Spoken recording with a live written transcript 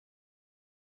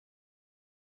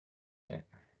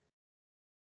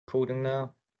recording now?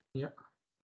 Yeah.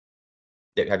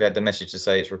 Yep, have you had the message to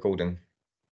say it's recording?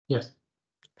 Yes.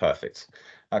 Perfect.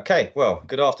 Okay, well,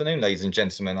 good afternoon, ladies and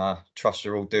gentlemen. I trust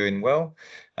you're all doing well.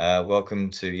 Welcome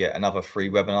to yet another free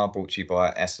webinar brought to you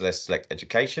by SLS Select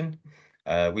Education.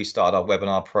 We started our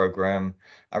webinar program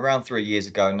around 3 years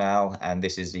ago now, and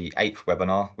this is the 8th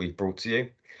webinar we've brought to you.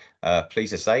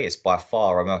 Pleased to say it's by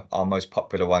far our most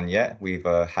popular one yet. We've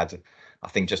had, I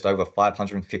think, just over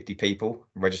 550 people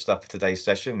register for today's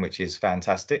session, which is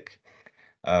fantastic.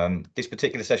 This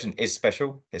particular session is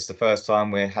special. It's the first time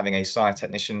we're having a science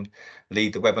technician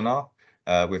lead the webinar.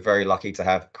 We're very lucky to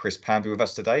have Chris Pambou with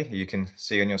us today, who you can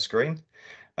see on your screen.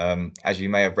 As you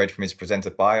may have read from his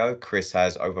presenter bio, Chris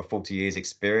has over 40 years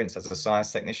experience as a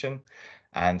science technician,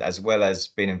 and as well as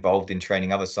being involved in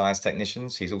training other science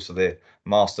technicians, he's also the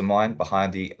mastermind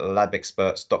behind the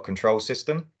LabExpert stock control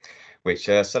system, which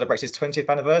celebrates its 20th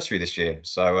anniversary this year.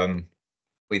 So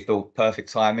we thought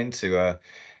perfect timing to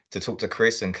talk to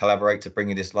Chris and collaborate to bring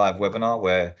you this live webinar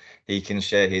where he can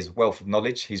share his wealth of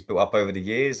knowledge he's built up over the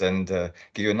years and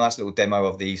give you a nice little demo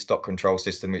of the stock control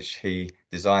system which he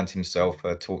designed himself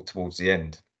towards the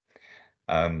end.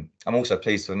 I'm also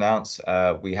pleased to announce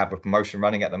we have a promotion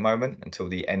running at the moment until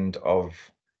the end of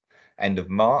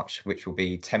March, which will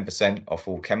be 10% off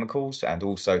all chemicals and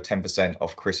also 10%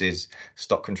 off Chris's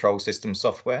stock control system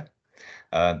software.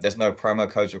 There's no promo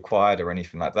codes required or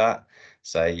anything like that.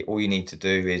 So all you need to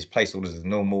do is place orders as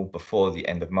normal before the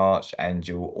end of March and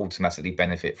you'll automatically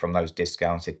benefit from those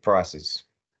discounted prices.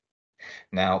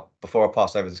 Now, before I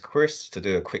pass over to Chris to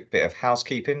do a quick bit of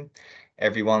housekeeping,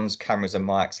 everyone's cameras and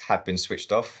mics have been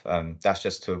switched off. That's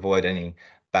just to avoid any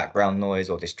background noise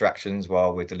or distractions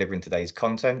while we're delivering today's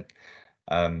content.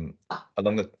 Along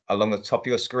the top of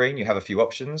your screen, you have a few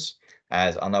options.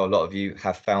 As I know a lot of you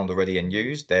have found already and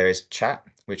used, there is chat,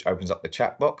 which opens up the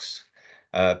chat box.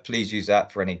 Please use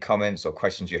that for any comments or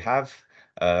questions you have.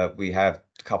 We have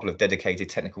a couple of dedicated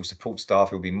technical support staff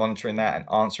who will be monitoring that and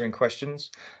answering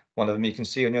questions. One of them you can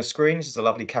see on your screen. This is the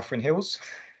lovely Catherine Hills.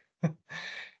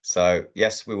 So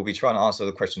yes, we will be trying to answer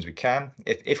the questions we can.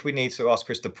 If we need to ask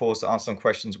Chris to pause to answer some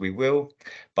questions, we will.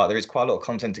 But there is quite a lot of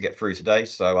content to get through today,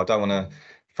 so I don't want to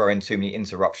throw in too many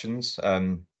interruptions.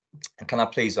 Can I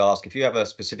please ask, if you have a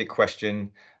specific question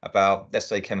about, let's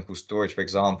say, chemical storage, for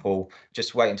example,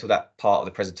 just wait until that part of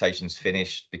the presentation is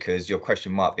finished because your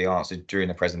question might be answered during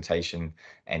the presentation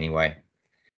anyway.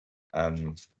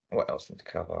 What else to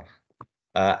cover?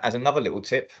 As another little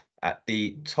tip, at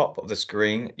the top of the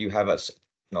screen, you have an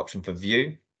option for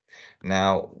view.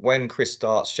 Now, when Chris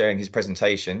starts sharing his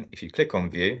presentation, if you click on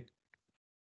view,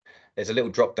 there's a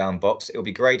little drop-down box. It will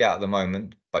be grayed out at the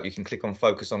moment, but you can click on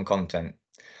focus on content.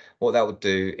 What that will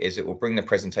do is it will bring the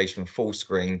presentation full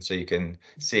screen so you can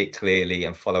see it clearly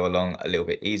and follow along a little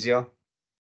bit easier.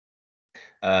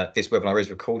 This webinar is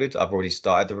recorded. I've already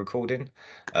started the recording.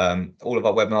 All of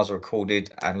our webinars are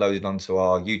recorded and loaded onto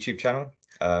our YouTube channel.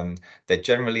 They're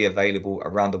generally available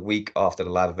around a week after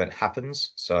the live event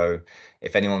happens. So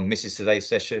if anyone misses today's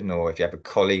session or if you have a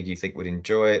colleague you think would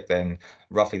enjoy it, then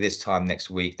roughly this time next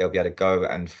week, they'll be able to go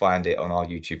and find it on our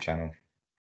YouTube channel.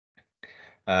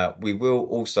 We will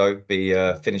also be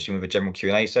finishing with a general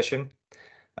Q&A session.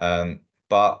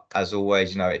 But as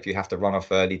always, if you have to run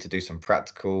off early to do some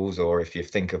practicals or if you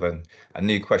think of a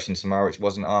new question tomorrow which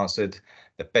wasn't answered,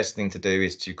 the best thing to do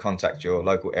is to contact your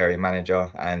local area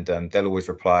manager and they'll always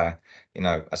reply,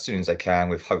 as soon as they can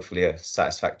with hopefully a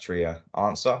satisfactory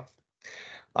answer.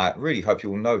 I really hope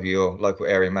you all know who your local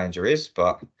area manager is,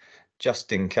 but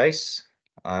just in case,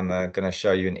 I'm going to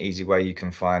show you an easy way you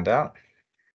can find out.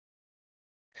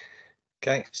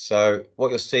 Okay, so what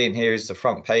you're seeing here is the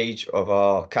front page of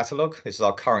our catalogue. This is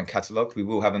our current catalogue. We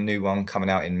will have a new one coming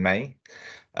out in May.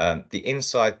 The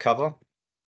inside cover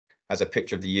has a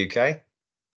picture of the UK.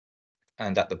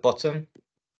 And at the bottom,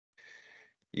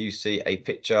 you see a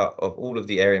picture of all of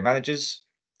the area managers,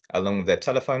 along with their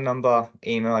telephone number,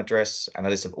 email address, and a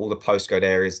list of all the postcode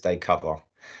areas they cover.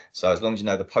 So as long as you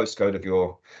know the postcode of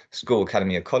your school,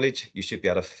 academy, or college, you should be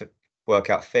able to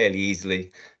work out fairly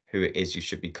easily who it is you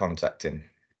should be contacting.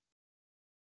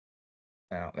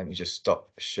 Now, let me just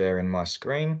stop sharing my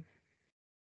screen.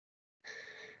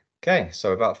 Okay,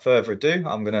 so without further ado,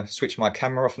 I'm going to switch my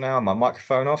camera off now, my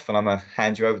microphone off, and I'm going to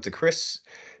hand you over to Chris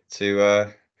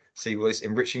to see what this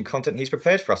enriching content he's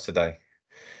prepared for us today.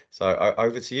 So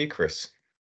over to you, Chris.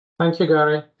 Thank you,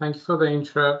 Gary. Thank you for the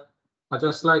intro. I'd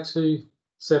just like to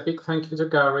say a big thank you to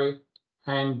Gary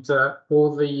and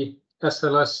all the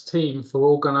SLS team for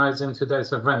organising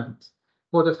today's event.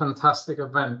 What a fantastic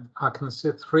event. I can see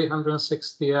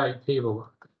 368 people.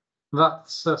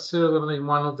 That's certainly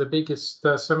one of the biggest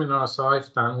seminars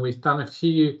I've done. We've done a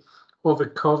few over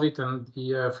COVID and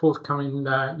the forthcoming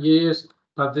years,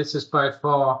 but this is by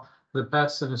far the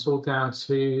best, and it's all down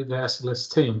to the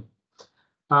SLS team.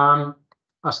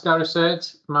 As Gary said,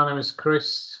 my name is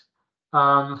Chris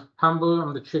Pambou.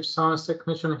 I'm the Chief Science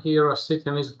Technician here at City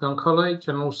and Islington College,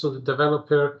 and also the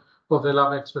developer of the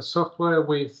LabExpert software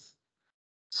with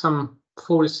some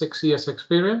 46 years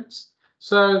experience.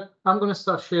 So I'm going to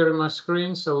start sharing my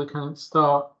screen so we can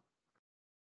start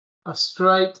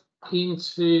straight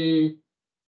into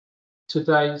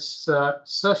today's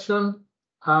session.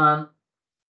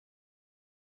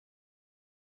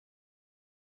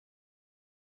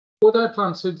 What I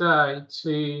plan today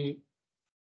to,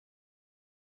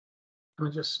 let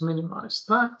me just minimize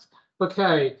that.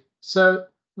 Okay, so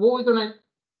what we're going to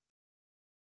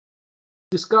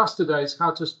discuss today is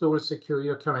how to store and secure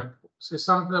your chemicals. It's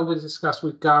something that we discussed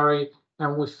with Gary,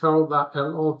 and we felt that a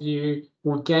lot of you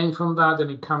will gain from that, and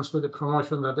it comes with the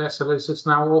promotion that SLS is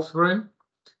now offering.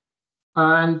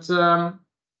 And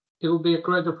it will be a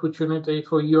great opportunity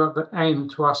for you at the end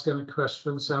to ask any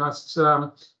questions. And as,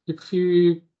 if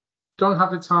you don't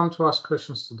have the time to ask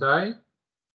questions today,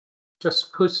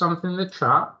 just put something in the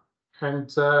chat, and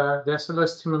the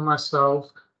SLS team and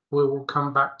myself will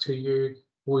come back to you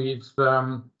with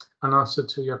an answer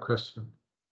to your question.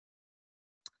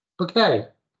 Okay,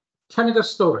 chemical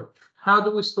storage. How do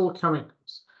we store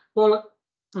chemicals? Well,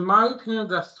 in my opinion,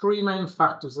 there are three main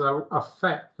factors that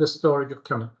affect the storage of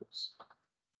chemicals.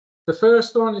 The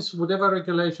first one is whatever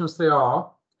regulations they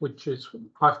are, which is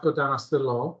I've got down as the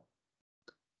law,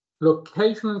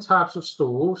 location and types of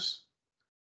stores,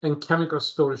 and chemical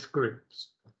storage groups.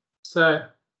 So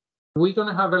we're going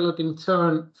to have a look in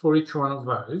turn for each one of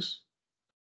those.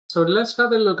 So let's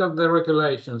have a look at the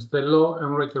regulations, the law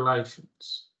and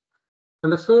regulations.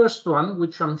 And the first one,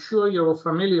 which I'm sure you're all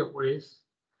familiar with,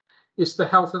 is the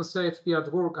Health and Safety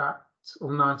at Work Act of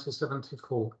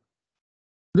 1974.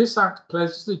 This act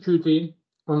places the duty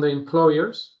on the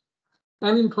employers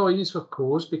and employees, of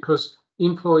course, because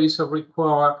employees are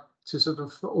required to sort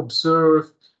of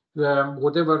observe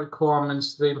whatever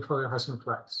requirements the employer has in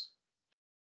place.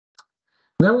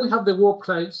 Then we have the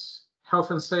Workplace Health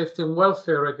and Safety and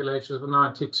Welfare Regulations of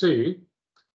 92,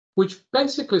 which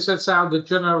basically sets out the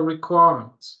general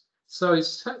requirements. So it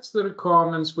sets the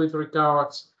requirements with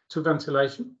regards to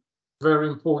ventilation, very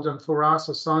important for us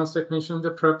as science technicians in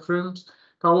the prep rooms,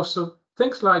 but also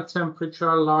things like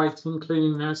temperature, lighting,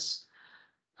 cleanliness,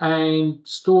 and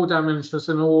store dimensions,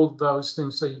 and all those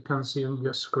things that you can see on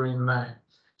your screen there.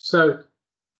 So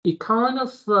it kind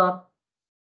of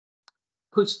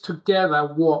puts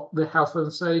together what the Health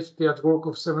and Safety at Work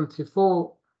of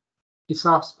 74 is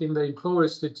asking the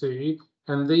employers to do,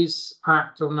 and this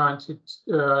Act of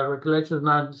Regulation of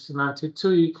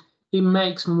 1992, it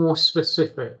makes more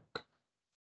specific.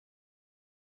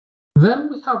 Then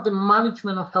we have the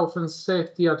Management of Health and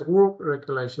Safety at Work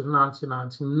Regulation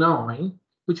 1999,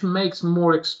 which makes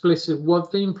more explicit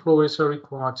what the employers are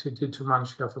required to do to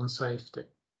manage health and safety.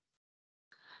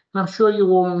 And I'm sure you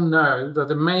all know that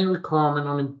the main requirement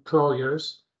on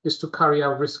employers is to carry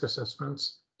out risk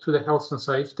assessments to the health and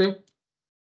safety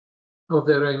of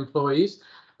their employees,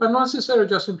 but not necessarily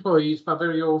just employees, but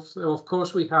very often, of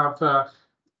course, we have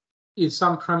in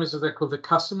some premises they're called the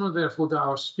customer, therefore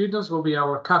our students will be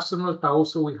our customers, but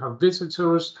also we have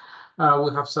visitors,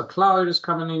 we have suppliers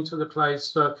coming into the place,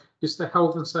 so it's the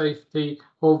health and safety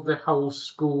of the whole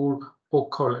school or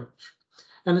college.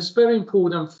 And it's very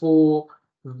important for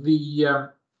the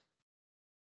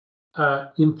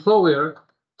employer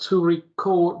to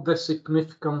record the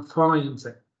significant findings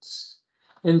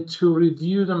and to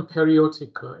review them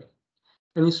periodically.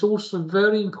 And it's also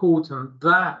very important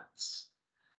that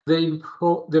they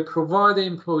provide the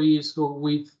employees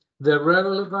with the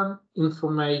relevant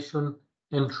information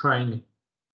and training.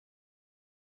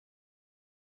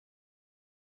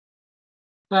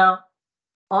 Now,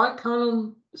 I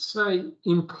can't say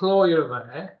employer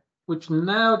there, which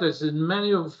nowadays in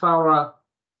many of our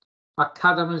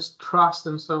academies, trust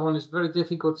and so on, is very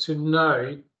difficult to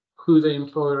know who the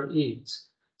employer is.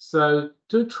 So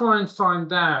do try and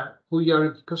find out who you are,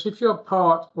 because if you're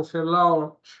part of a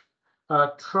large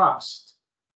trust,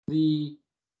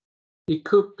 it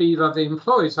could be that the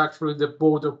employer is actually the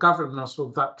board of governors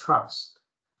of that trust.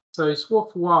 So it's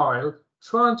worthwhile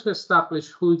trying to establish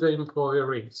who the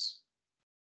employer is.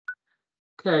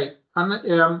 Okay,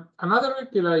 and another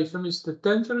regulation is the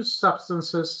Dangerous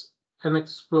Substances and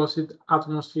Explosive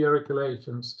Atmosphere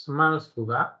Regulations. It's a mouthful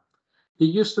that. It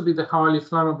used to be the Highly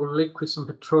Flammable Liquids and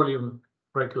Petroleum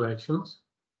Regulations.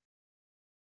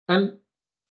 And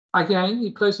Again,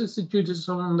 it places the duties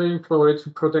on the employer to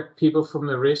protect people from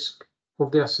the risk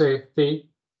of their safety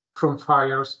from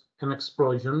fires and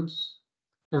explosions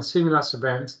and similar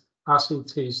events, as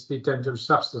it is the dangerous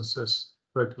substances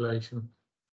regulation.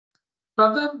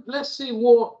 But then let's see,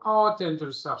 what are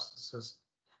dangerous substances?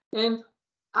 And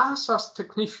us as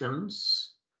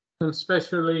technicians, and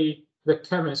especially the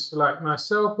chemists like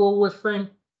myself, will think,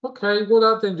 okay, what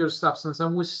are dangerous substances?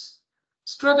 And we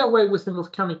straight away we think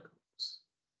of chemicals.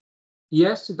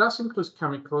 Yes, it does include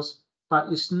chemicals, but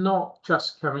it's not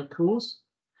just chemicals.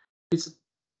 It's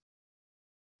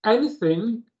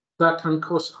anything that can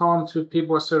cause harm to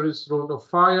people as a result of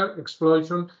fire,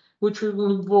 explosion, which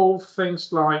will involve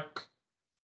things like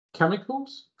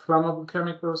chemicals,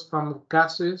 flammable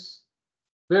gases,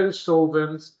 various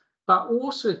solvents, but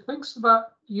also things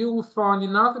that you will find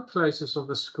in other places of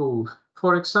the school.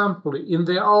 For example, in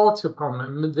the art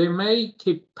department, they may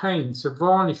keep paints or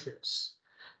varnishes.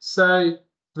 So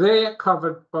they are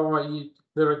covered by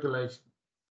the regulation.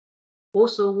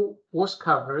 Also, what's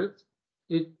covered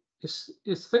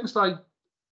is things like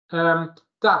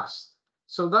dust.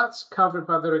 So that's covered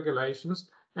by the regulations,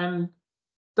 and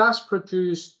dust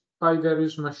produced by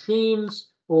various machines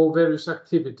or various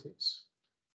activities.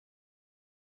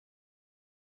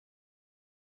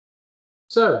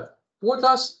 So what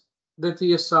does the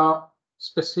DSR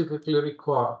specifically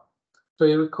require? So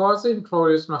it requires the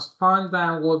employers must find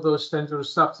out what those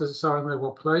dangerous substances are in the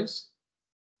workplace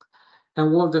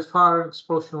and what the fire and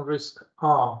explosion risks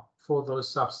are for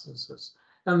those substances,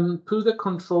 and put the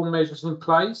control measures in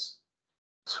place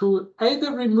to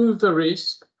either remove the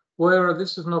risk where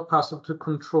this is not possible to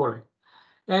control it.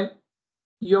 And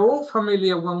you're all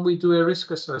familiar when we do a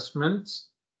risk assessment,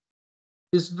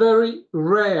 it's very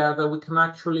rare that we can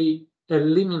actually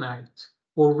eliminate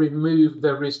or remove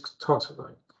the risk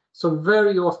totally. So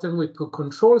very often we put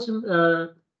controls in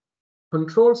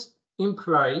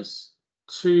place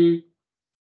to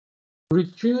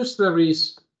reduce the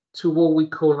risk to what we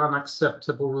call an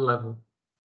acceptable level.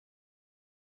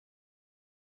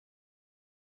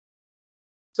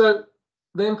 So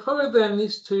the employer then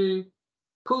needs to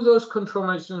put those control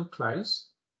measures in place,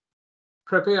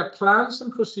 prepare plans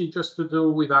and procedures to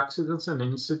deal with accidents and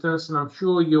incidents. And I'm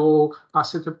sure you,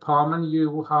 as a department, you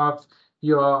will have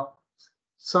your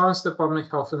Science Department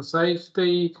Health and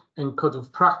Safety and Code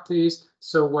of Practice,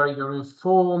 so where you're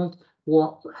informed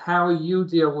how you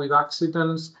deal with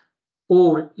accidents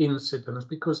or incidents,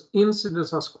 because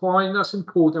incidents are quite as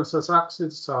important as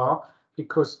accidents are,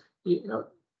 because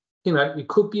it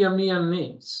could be a near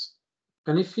miss,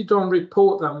 and if you don't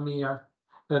report the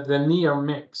near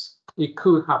miss, it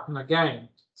could happen again.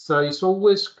 So it's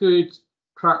always good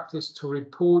practice to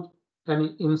report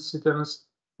any incidents,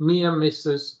 near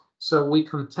misses, so we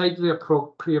can take the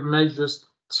appropriate measures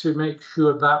to make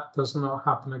sure that does not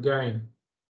happen again.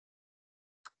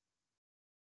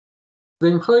 The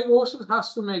employer also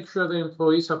has to make sure the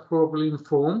employees are properly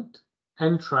informed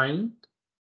and trained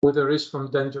with the risk from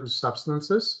dangerous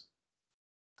substances.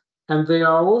 And they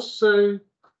are also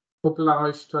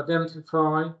obliged to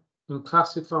identify and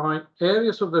classify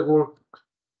areas of the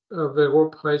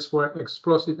workplace where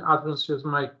explosive hazards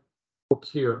may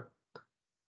occur.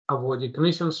 Avoid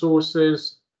ignition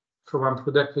sources from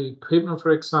unprotected equipment, for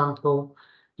example,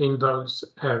 in those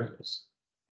areas.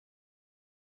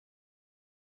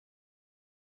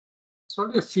 So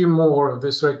a few more of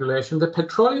this regulation. The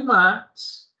Petroleum Act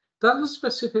doesn't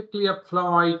specifically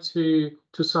apply to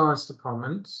science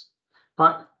departments,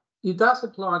 but it does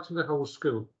apply to the whole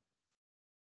school.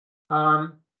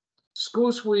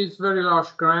 Schools with very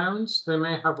large grounds, they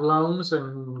may have lawns,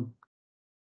 and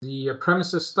the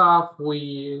premises staff,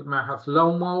 we may have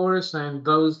lawnmowers, and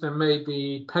those that may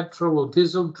be petrol or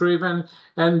diesel driven,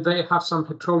 and they have some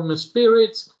petroleum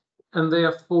spirits, and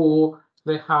therefore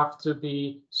they have to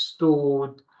be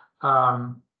stored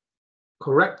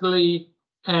correctly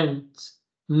and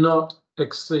not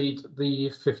exceed the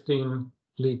 15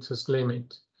 liters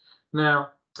limit.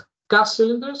 Now, gas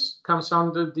cylinders comes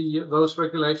under those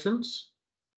regulations.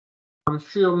 I'm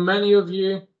sure many of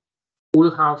you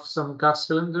will have some gas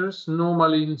cylinders.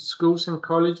 Normally in schools and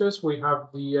colleges, we have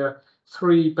the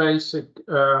 3 basic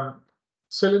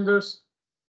cylinders: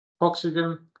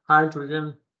 oxygen,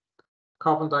 hydrogen,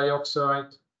 carbon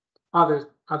dioxide. I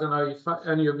don't know if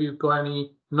any of you got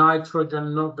any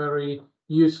nitrogen, not very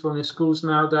useful in schools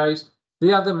nowadays.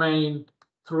 They are the main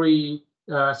 3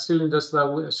 cylinders that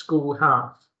a school will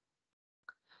have.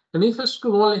 And if a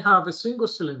school only have a single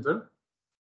cylinder,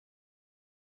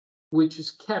 which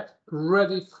is kept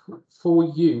ready for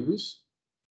use,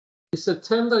 it's a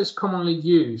term that is commonly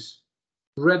used,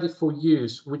 ready for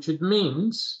use, which it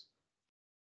means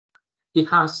it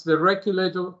has the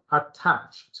regulator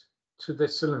attached to the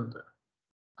cylinder.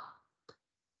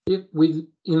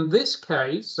 In this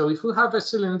case, so if we have a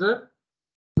cylinder,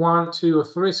 1, 2, or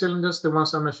 3 cylinders, the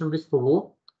ones I mentioned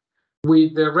before,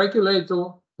 with the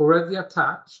regulator already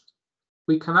attached,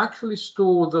 we can actually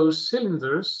store those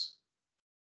cylinders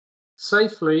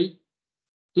safely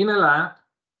in a lab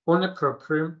on a prep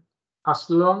room as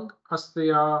long as they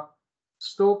are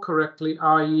stored correctly,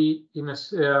 i.e. in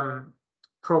a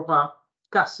proper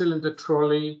gas cylinder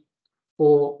trolley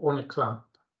or on a clamp.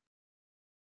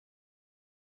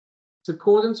 It's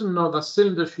important to know that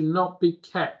cylinders should not be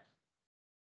kept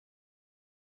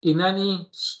in any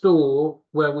store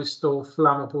where we store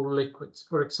flammable liquids.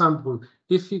 For example,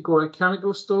 if you go to a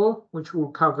chemical store, which we'll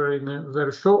cover in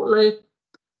very shortly,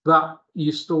 that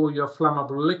you store your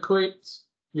flammable liquids,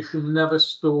 you should never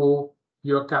store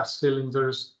your gas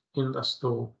cylinders in the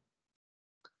store.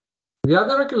 The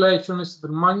other regulation is the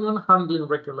manual handling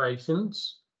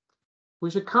regulations,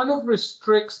 which it kind of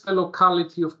restricts the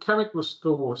locality of chemical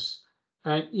stores.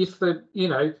 And if the,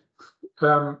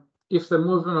 if the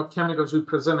movement of chemicals will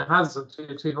present a hazard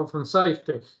to health and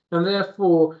safety, and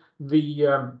therefore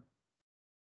the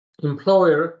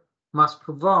employer must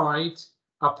provide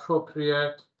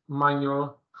appropriate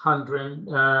manual handling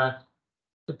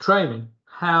training.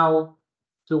 How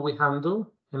do we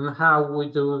handle and how we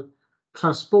do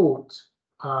transport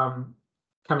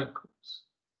chemicals?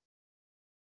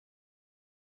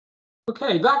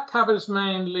 Okay, that covers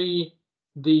mainly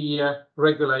the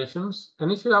regulations,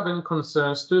 and if you have any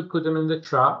concerns, do put them in the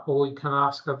chat or you can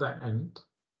ask at the end.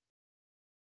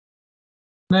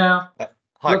 Now,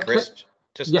 hi Chris,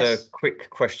 just yes. a quick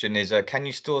question is, can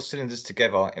you store cylinders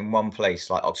together in one place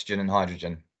like oxygen and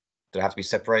hydrogen? Do they have to be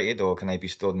separated or can they be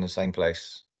stored in the same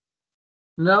place?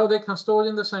 No, they can store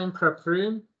in the same prep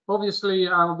room. Obviously,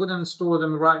 I wouldn't store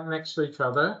them right next to each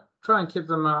other. Try and keep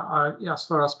them as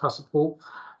far as possible.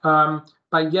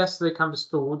 But yes, they can be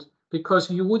stored,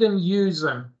 because you wouldn't use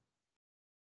them,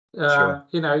 Sure.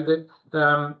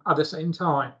 at the same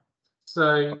time.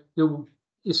 So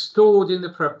it's stored in the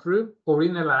prep room or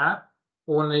in a lab,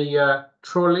 on a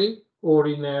trolley, or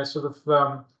in a sort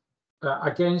of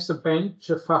against a bench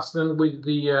fastened with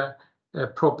the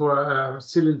proper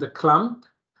cylinder clamp.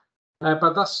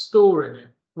 But that's storing it.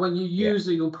 When you use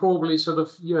it, you'll probably sort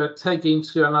of take it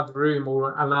into another room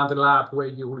or another lab where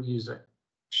you will use it.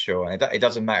 Sure, and it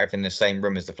doesn't matter if in the same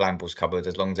room as the flammables cupboard,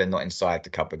 as long as they're not inside the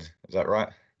cupboard. Is that right?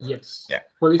 Yes. Yeah.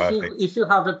 Well, perfect. if you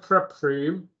have a prep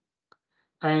room,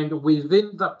 and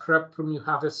within that prep room you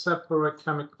have a separate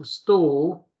chemical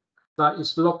store that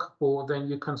is lockable, then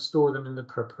you can store them in the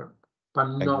prep room, but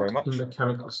not in the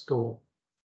chemical store.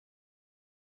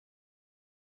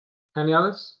 Any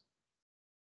others?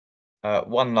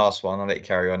 One last one, I'll let you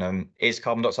carry on. Is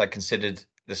carbon dioxide considered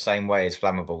the same way as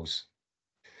flammables?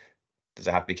 Does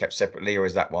it have to be kept separately, or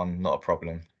is that one not a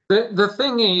problem? The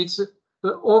thing is,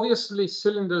 that obviously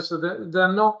cylinders,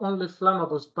 they're not only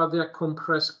flammables, but they're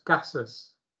compressed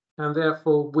gases, and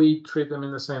therefore we treat them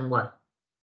in the same way.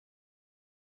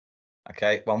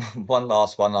 Okay, one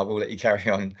last one, I will let you carry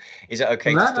on. Is it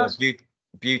okay to store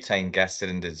butane gas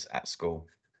cylinders at school?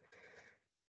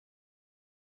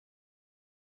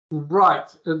 Right.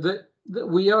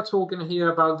 We are talking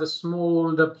here about the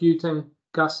small butane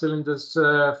gas cylinders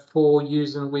for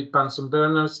using with Bunsen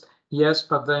burners. Yes,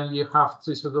 but then you have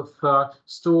to sort of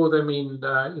store them in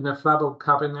a flammable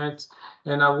cabinet.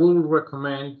 And I will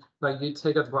recommend that you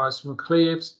take advice from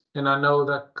Cleaves. And I know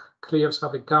that Cleaves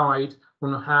have a guide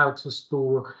on how to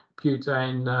store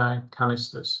butane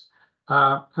canisters.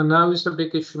 I know it's a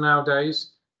big issue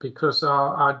nowadays, because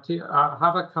I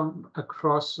have come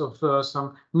across of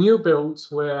some new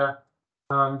builds where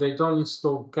they don't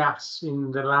install gas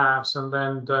in the labs, and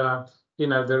then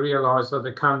they realize that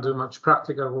they can't do much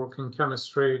practical work in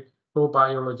chemistry or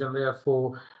biology, and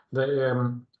therefore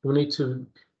we need to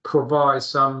provide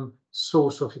some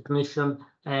source of ignition,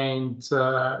 and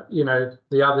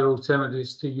the other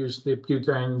alternatives to use the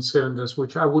butane cylinders,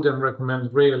 which I wouldn't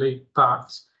recommend really,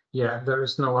 but yeah, there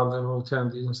is no other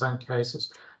alternative in some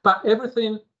cases. But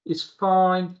everything is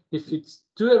fine if you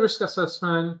do a risk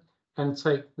assessment and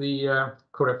take the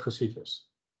correct procedures.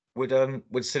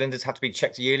 Would cylinders have to be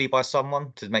checked yearly by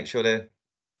someone to make sure they're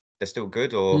still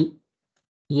good, or?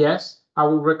 Yes, I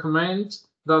will recommend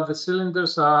that the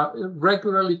cylinders are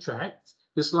regularly checked.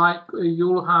 It's like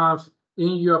you'll have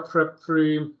in your prep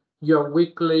room your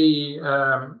weekly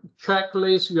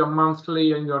checklist, your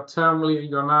monthly and your termly,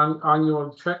 your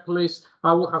annual checklist.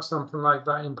 I will have something like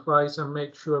that in place and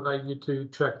make sure that you do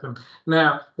check them.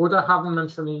 Now, what I haven't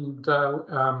mentioned in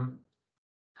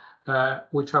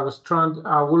which I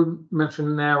will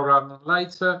mention now rather than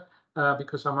later,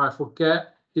 because I might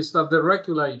forget, is that the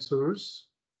regulators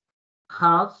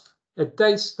have a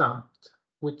date stamp,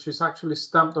 which is actually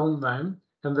stamped on them,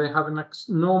 and they have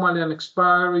normally an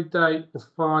expiry date of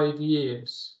 5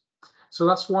 years. So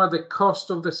that's why the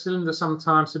cost of the cylinder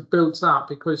sometimes it builds up,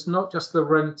 because it's not just the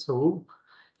rental,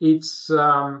 it's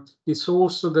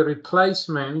also the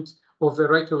replacement of the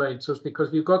regulators,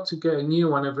 because you've got to get a new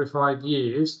one every 5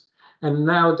 years. And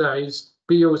nowadays,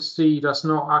 BOC does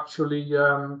not actually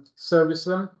service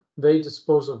them, they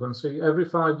dispose of them. So every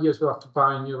 5 years, you have to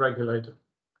buy a new regulator.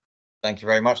 Thank you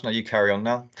very much. Now you carry on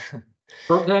now.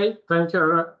 Okay, thank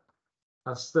you.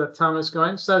 As the time is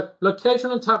going. So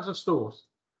location and types of stores.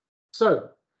 So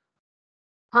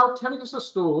how chemicals are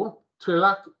stored to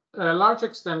a large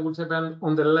extent will depend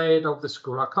on the layout of the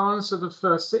school. I can't sort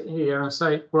of sit here and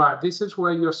say, right, this is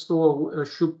where your store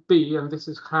should be, and this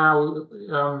is how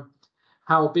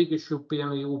big it should be,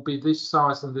 and it will be this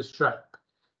size and this shape.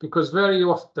 Because very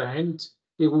often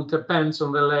it will depend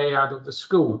on the layout of the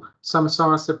school. Some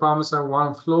science departments are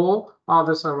one floor,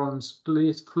 others are on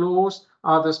split floors,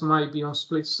 others may be on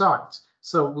split sites.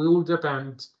 So it will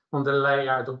depend on the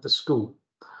layout of the school.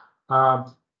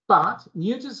 But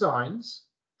new designs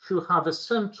should have a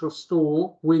central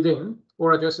store within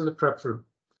or just in the prep room.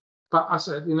 But as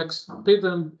I said, in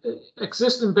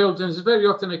existing buildings, it's very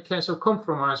often a case of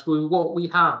compromise with what we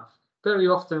have. Very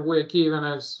often we're given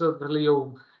a sort of a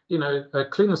little, a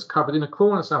cleaner's cupboard in a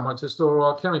corner somewhere to store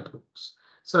our chemicals.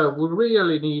 So we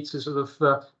really need to sort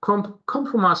of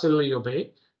compromise a little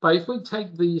bit. But if we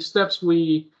take the steps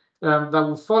that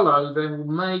will follow, then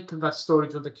we'll make that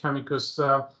storage of the chemicals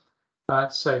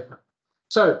safer.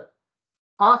 So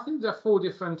I think there are 4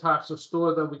 different types of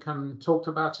store that we can talk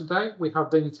about today. We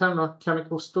have the internal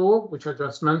chemical store, which I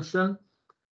just mentioned.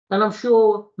 And I'm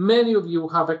sure many of you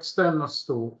have external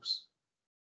stores.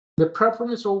 The prep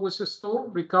room is always a store,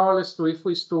 regardless of if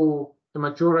we store the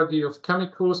majority of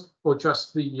chemicals or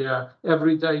just the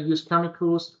everyday use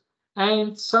chemicals.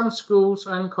 And some schools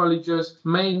and colleges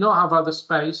may not have other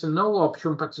space and no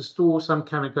option but to store some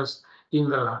chemicals in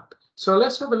the lab. So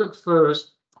let's have a look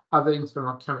first at the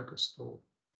internal chemical store.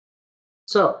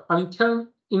 So an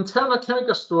internal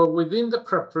chemical store within the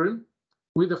prep room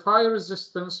with a fire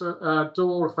resistance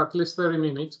door of at least 30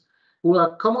 minutes will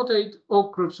accommodate all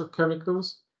groups of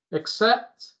chemicals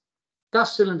except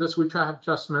gas cylinders, which I have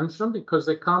just mentioned, because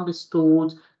they can't be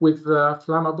stored with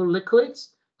flammable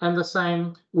liquids, and the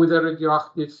same with the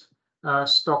radioactive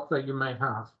stock that you may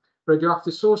have.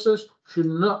 Radioactive sources should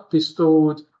not be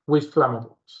stored with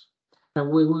flammables. And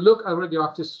we will look at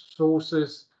radioactive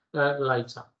sources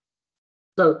later.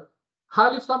 So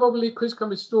highly flammable liquids can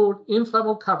be stored in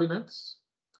flammable cabinets.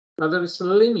 Now there is a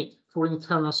limit for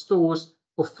internal stores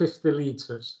of 50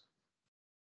 liters.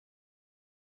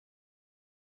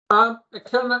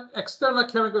 External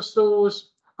chemical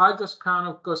stores, I just kind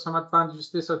of got some advantages,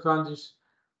 disadvantages.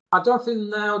 I don't think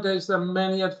nowadays there are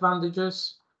many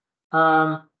advantages.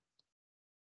 The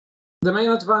main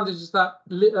advantage is that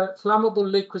flammable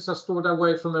liquids are stored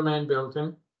away from the main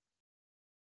building.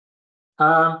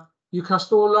 You can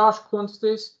store large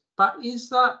quantities, but is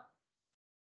that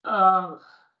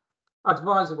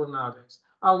advisable nowadays?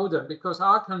 I wouldn't, because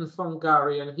I can phone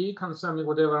Gary and he can send me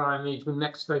whatever I need for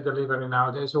next day delivery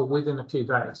nowadays or within a few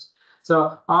days.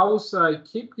 So I will say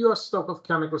keep your stock of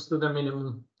chemicals to the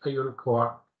minimum that you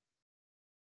require.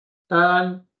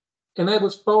 And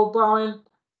enables bulk buying.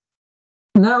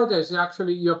 Nowadays,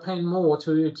 actually, you're paying more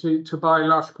to buy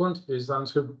large quantities than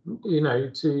to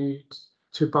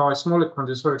buy smaller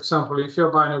quantities. For example, if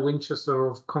you're buying a Winchester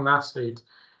of Con acid,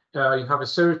 you have a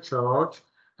surcharge.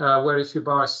 Where if you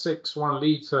buy 6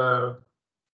 1-litre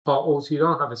bottles, you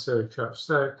don't have a surcharge.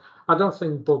 So I don't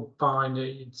think bulk buying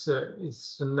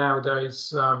is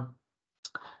nowadays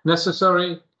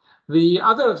necessary. The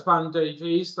other advantage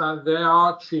is that they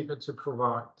are cheaper to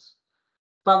provide.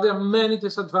 But there are many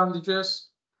disadvantages.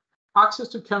 Access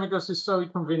to chemicals is so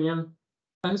inconvenient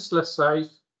and it's less safe.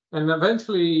 And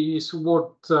eventually is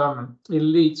what it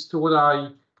leads to what I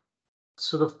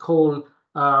sort of call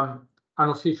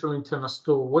unofficial internal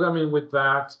store. What I mean with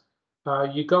that,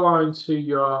 you go out into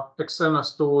your external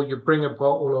store, you bring a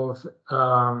bottle of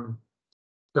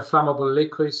the flammable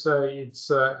liquid, so it's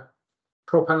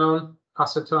propanone,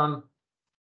 acetone,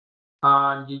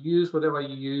 and you use whatever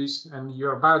you use, and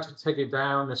you're about to take it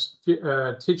down.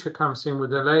 A teacher comes in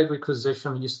with a lead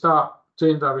requisition, you start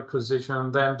doing that requisition,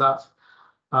 and then that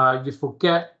you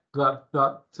forget that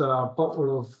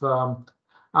bottle of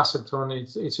acetone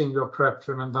is in your prep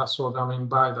room, and that's what I mean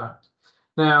by that.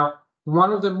 Now,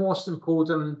 one of the most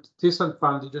important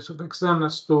disadvantages of external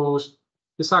stores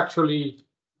is actually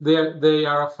they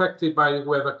are affected by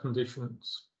weather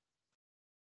conditions.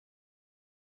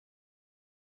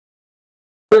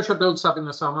 Pressure builds up in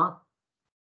the summer,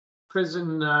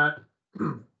 freezing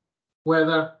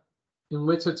weather in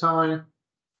winter time,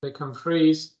 they can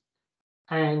freeze,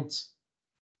 and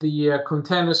the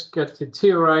containers get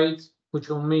deteriorate, which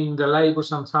will mean the label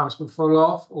sometimes will fall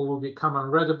off or will become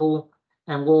unreadable.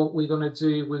 And what we're going to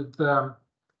do with the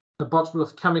bottle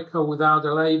of chemical without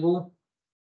a label,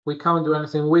 we can't do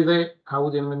anything with it. I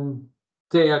wouldn't even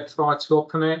dare try to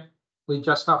open it. We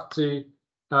just have to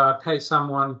pay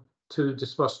someone to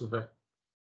dispose of it.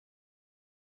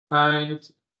 And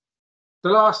the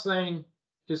last thing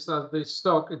is that the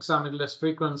stock examined less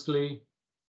frequently,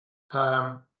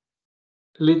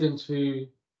 leading to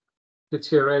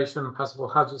deterioration and possible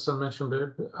hazards I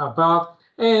mentioned above.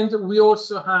 And we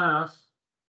also have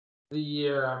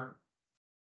the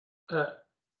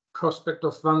prospect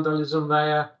of vandalism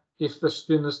there if the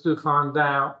students do find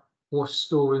out what's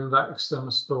stored in that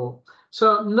external store.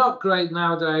 So not great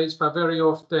nowadays, but very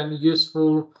often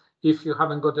useful if you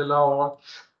haven't got a large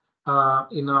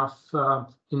enough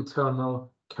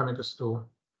internal chemical store.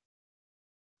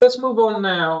 Let's move on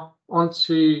now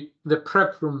onto the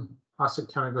prep room as a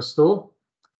chemical store.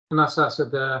 And as I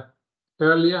said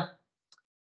earlier,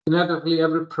 inevitably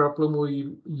every prep room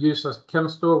we use as a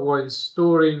chemical store where it's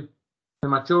storing the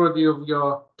majority of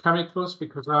your chemicals,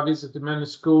 because I visited many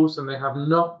schools and they have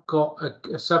not got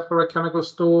a separate chemical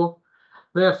store.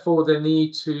 Therefore, they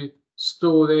need to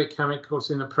store their chemicals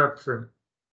in a prep room.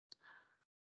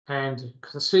 And you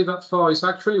can see that far is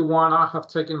actually one I have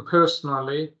taken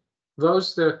personally. There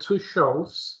are two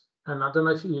shelves, and I don't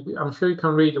know if I'm sure you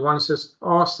can read. One says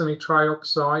arsenic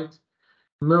trioxide,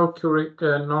 mercury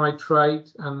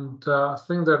nitrate, and I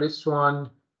think there is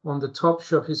one on the top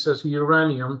shelf. It says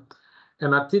uranium.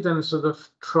 And I didn't sort of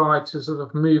try to sort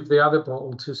of move the other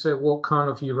bottle to say what kind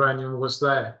of uranium was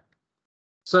there.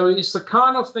 So it's the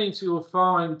kind of things you will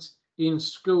find in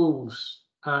schools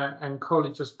and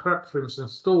colleges, prep rooms and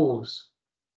stores.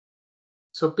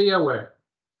 So be aware.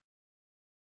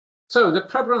 So the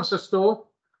prep room is a store.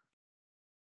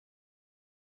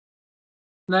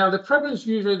 Now the prep room is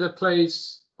usually the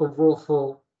place of work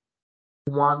for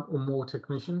one or more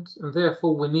technicians, and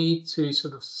therefore we need to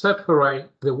sort of separate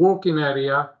the working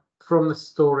area from the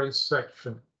storage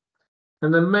section.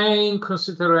 And the main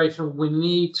consideration we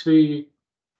need to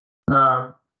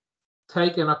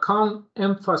take, and I can't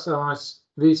emphasize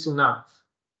this enough,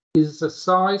 is the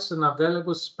size and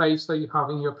available space that you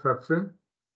have in your prep room,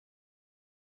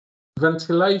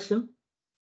 ventilation,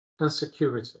 and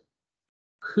security.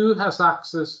 Who has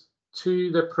access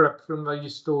to the prep room that you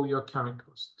store your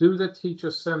chemicals? Do the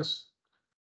teachers send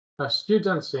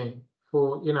students in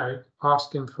for,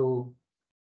 asking for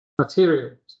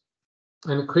materials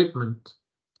and equipment?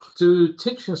 Do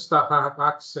teaching staff have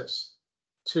access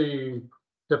to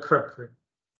the prep room?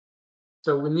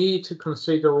 So we need to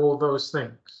consider all those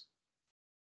things.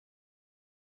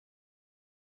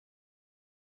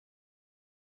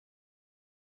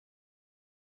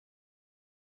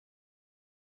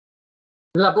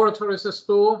 The laboratory is a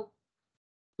store.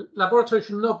 Laboratory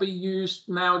should not be used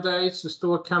nowadays to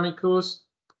store chemicals,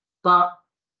 but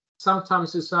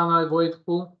sometimes it's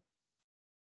unavoidable.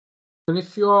 And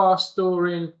if you are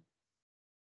storing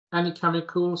any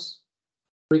chemicals,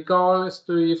 regardless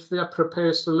of if they are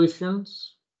prepared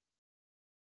solutions,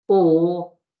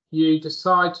 or you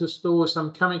decide to store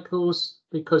some chemicals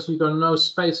because you got no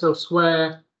space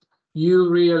elsewhere, you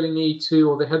really need to,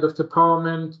 or the head of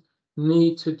department,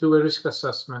 need to do a risk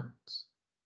assessment.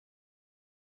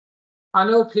 I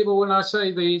know people, when I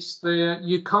say this,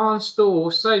 you can't store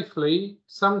safely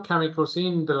some chemicals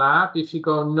in the lab if you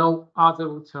got no other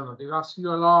alternative. As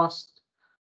your last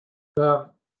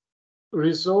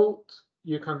result,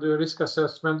 you can do a risk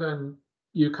assessment and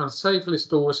you can safely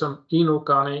store some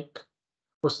inorganic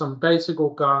or some basic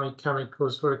organic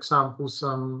chemicals, for example,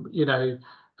 some,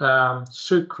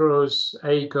 sucrose,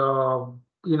 agar,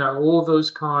 all those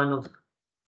kind of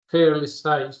fairly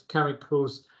safe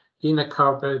chemicals in a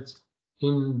cupboard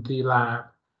in the lab.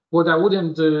 What I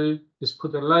wouldn't do is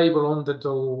put a label on the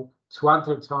door to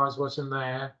advertise what's in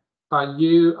there, but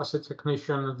you as a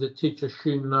technician, the teacher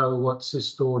should know what's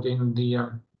stored in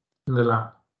the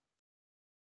lab.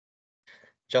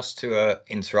 Just to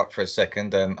interrupt for a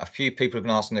second, a few people have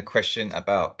been asking a question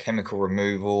about chemical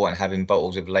removal and having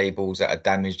bottles with labels that are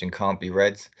damaged and can't be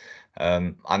read.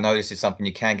 I know this is something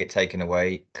you can get taken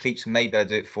away. Cleats may be able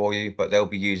to do it for you, but they'll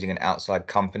be using an outside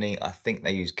company. I think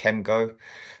they use Chemgo,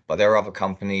 but there are other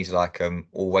companies like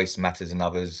All Waste Matters and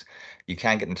others. You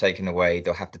can get them taken away.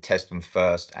 They'll have to test them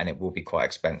first, and it will be quite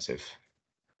expensive.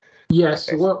 Yes,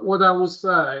 Okay. what I would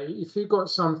say, if you got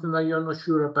something that you're not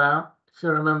sure about, if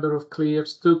you're a member of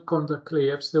CLEAPS, do contact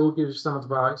CLEAPS. They will give you some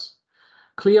advice.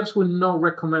 CLEAPS will not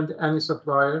recommend any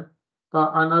supplier,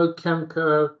 but I know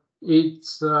Chemco,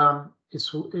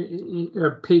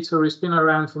 Peter has been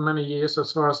around for many years,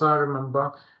 as far as I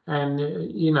remember, and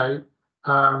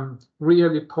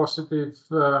really positive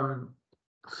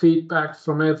feedback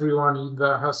from everyone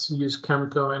that has used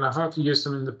Chemco, and I have used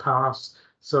them in the past.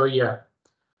 So yeah.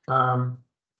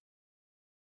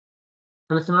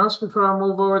 Anything else before I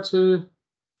move over to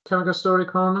chemical store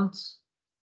requirements?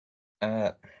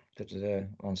 1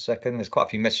 second. There's quite a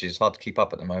few messages. Hard to keep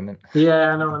up at the moment.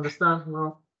 Yeah, I don't understand.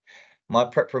 Well, my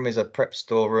prep room is a prep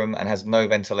storeroom and has no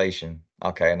ventilation.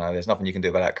 Okay, no, there's nothing you can do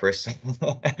about that, Chris.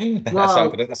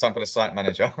 That's something for the site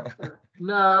manager.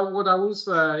 No, what I will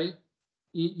say,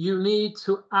 you need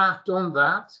to act on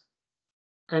that.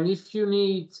 And if you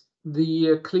need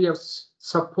the clear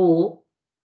support,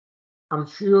 I'm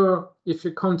sure if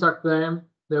you contact them,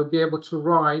 they'll be able to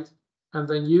write, and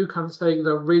then you can take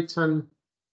the written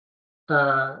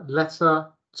letter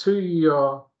to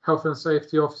your health and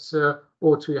safety officer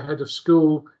or to your head of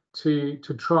school to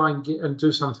try and get and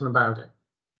do something about it.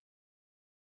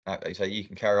 Okay, so you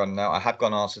can carry on now. I have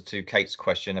gone answer to Kate's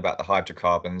question about the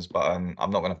hydrocarbons, but I'm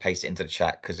not going to paste it into the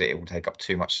chat because it will take up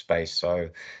too much space. So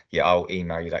yeah, I'll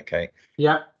email you that, Kate.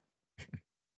 Yeah.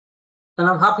 And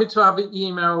I'm happy to have the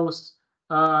emails,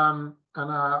 and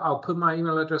I'll put my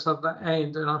email address at the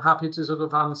end, and I'm happy to sort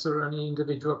of answer any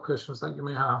individual questions that you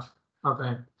may have at the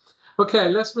end. Okay,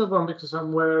 let's move on because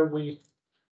we're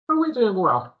doing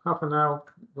well. Half an hour,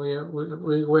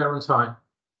 we're on time.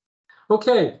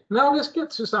 Okay, now let's get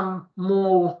to some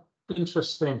more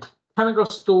interesting chemical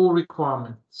store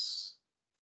requirements.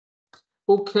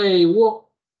 Okay, what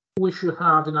we should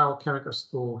have in our chemical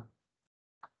store.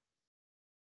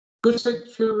 Good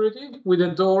security with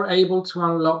a door able to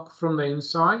unlock from the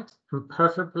inside and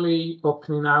perfectly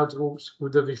opening outwards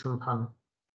with the vision panel.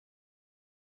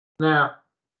 Now,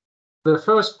 the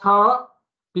first part,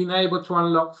 being able to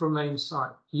unlock from the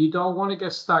inside. You don't want to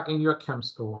get stuck in your chem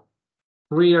store.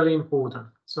 Really important.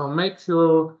 So make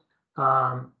sure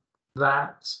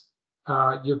that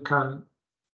you can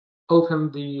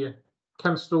open the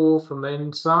chem store from the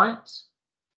inside.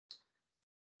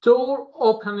 Door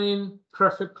opening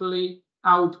perfectly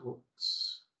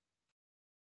outwards.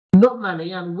 Not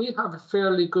many, and we have a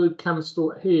fairly good chem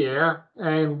store here,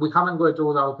 and we haven't got a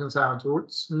door that opens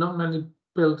outwards. Not many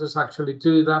builders actually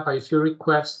do that, but if you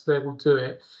request, they will do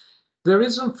it. The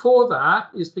reason for that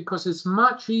is because it's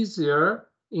much easier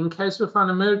in case of an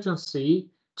emergency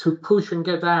to push and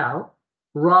get out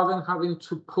rather than having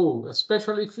to pull,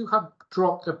 especially if you have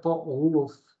dropped a bottle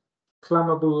of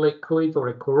flammable liquid or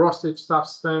a corrosive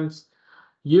substance.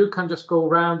 You can just go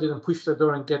around it and push the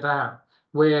door and get out.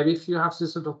 Where if you have to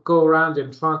sort of go around it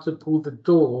and try to pull the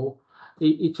door,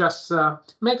 it just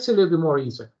makes it a little bit more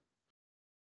easy.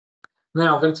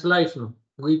 Now, ventilation.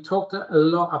 We talked a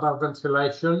lot about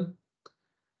ventilation.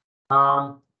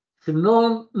 Should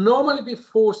normally be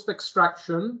forced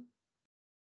extraction,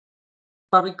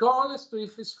 but regardless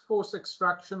if it's forced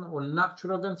extraction or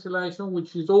natural ventilation,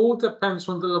 which is all depends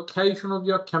on the location of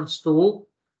your chem store,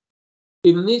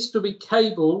 it needs to be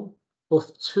capable of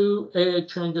 2 air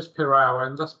changes per hour,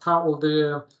 and that's part of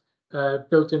the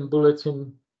built-in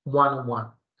bulletin 101.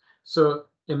 So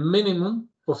a minimum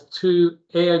of 2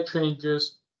 air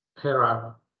changes per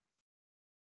hour.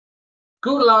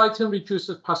 Good lighting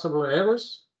reduces passable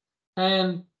errors,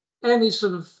 and any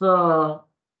sort of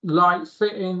light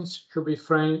fittings should be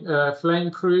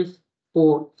flame-proof,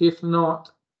 or if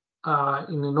not,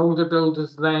 in an older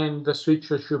builders, then the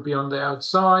switches should be on the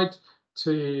outside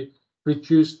to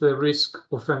reduce the risk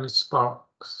of any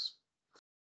sparks.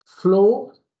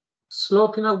 Floor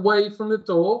sloping away from the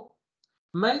door,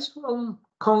 made from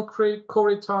concrete,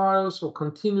 core tiles, or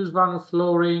continuous vinyl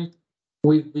flooring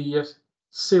with the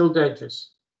sealed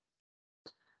edges.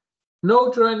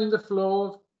 No drain in the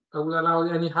floor will allow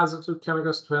any hazardous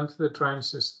chemicals to enter the drain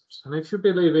systems. And if you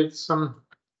believe it, I'm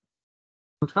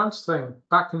trying to think,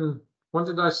 back in, when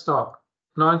did I start?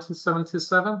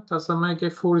 1977? Does that make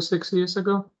it 46 years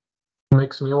ago?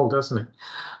 Makes me old, doesn't it?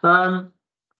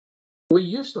 We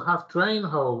used to have drain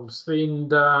holes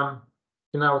in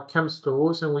our chem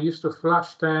stores, and we used to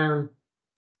flush down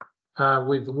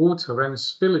with water and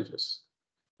spillages.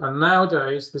 And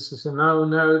nowadays, this is a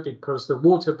no-no because the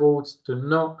water boards do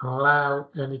not allow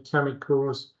any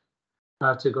chemicals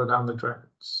to go down the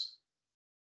drains.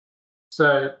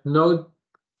 So no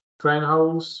drain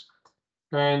holes.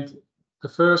 And the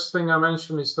first thing I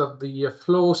mentioned is that the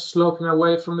floor sloping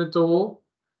away from the door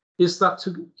is that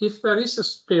if there is a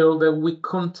spill, then we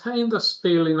contain the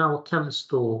spill in our chemist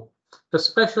store,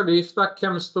 especially if that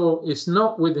chemist store is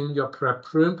not within your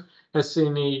prep room, and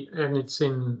it's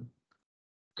in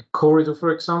a corridor,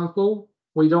 for example.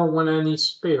 We don't want any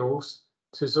spills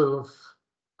to sort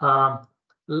of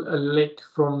leak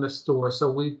from the store.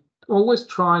 So we always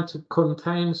try to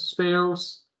contain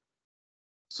spills.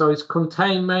 So it's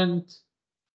containment,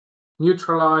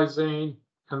 neutralizing,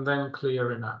 and then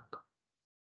clearing up.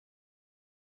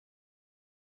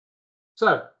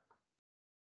 So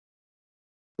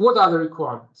what are the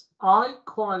requirements? I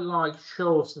quite like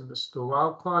shelves in the store.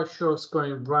 I quite shelves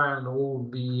going around all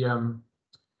the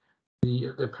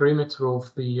perimeter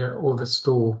of the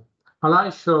store. I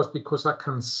like shelves because I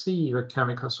can see the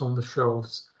chemicals on the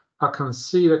shelves. I can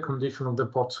see the condition of the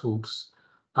bottles.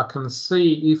 I can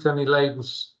see if any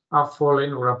labels are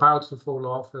falling or about to fall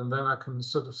off, and then I can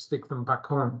sort of stick them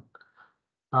back on.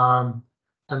 And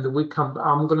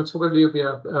I'm going to talk a little bit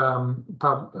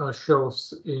about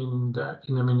shelves in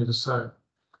a minute or so.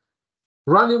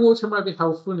 Running water might be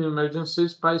helpful in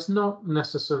emergencies, but it's not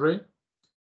necessary.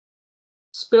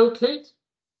 Spill kit.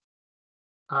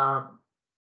 I'm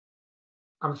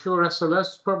sure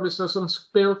SLS probably sells some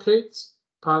spill kits.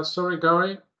 Sorry,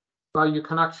 Gary, but you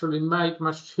can actually make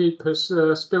much cheaper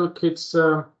spill kits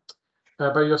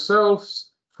by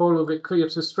yourselves. Follow the clear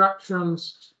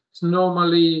instructions. It's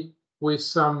normally with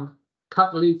some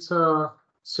cat litter,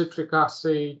 citric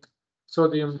acid,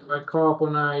 sodium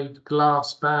bicarbonate,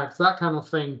 glass bags, that kind of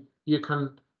thing. You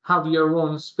can have your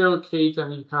own spill kit,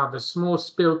 and you have a small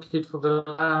spill kit for the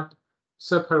lab,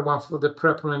 separate one for the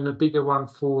prep and a bigger one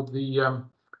for the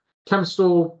chem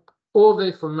store. All the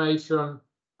information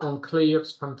on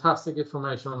Clear's, fantastic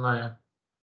information on there.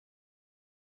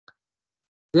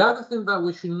 The other thing that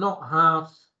we should not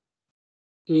have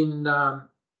in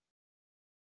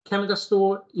chemical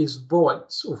store is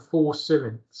voids or forced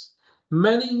ceilings.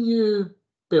 Many new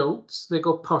builds, they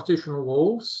got partition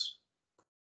walls,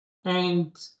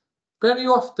 and very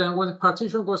often when the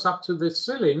partition goes up to the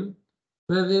ceiling,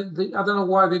 I don't know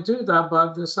why they do that,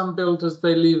 but there's some builders,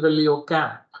 they leave a little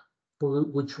gap,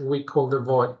 which we call the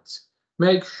voids.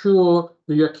 Make sure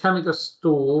that your chemical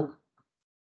store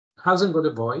hasn't got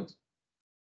a void,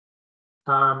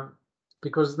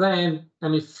 because then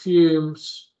any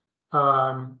fumes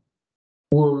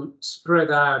will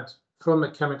spread out from the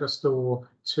chemical store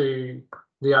to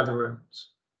the other rooms.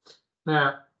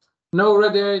 Now, no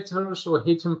radiators or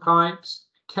heating pipes.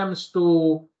 Chem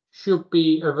store should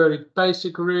be a very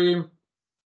basic room.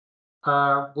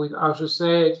 With, as I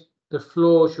said, the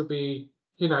floor should be,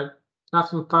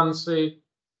 nothing fancy.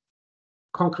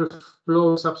 Concrete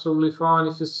floor is absolutely fine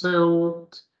if it's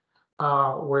sealed,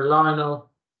 or lino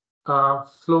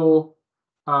floor,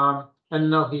 and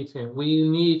no heating. We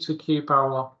need to keep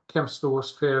our chem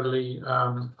stores fairly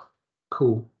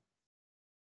cool.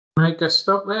 Make a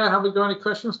stop there. Have we got any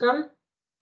questions, Gary?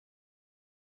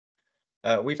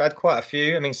 We've had quite a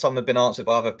few. I mean, some have been answered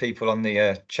by other people on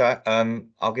the chat.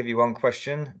 I'll give you one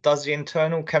question. Does the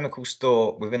internal chemical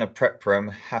store within a prep room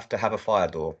have to have a fire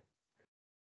door?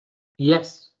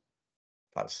 Yes.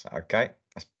 That's okay.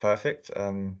 That's perfect.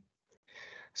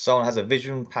 Someone has a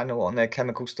vision panel on their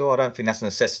chemical store. I don't think that's a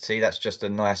necessity. That's just a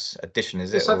nice addition,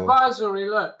 is it? It's advisory.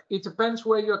 Look, it depends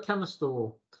where your chemist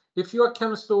store. If your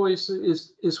chemist store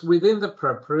is within the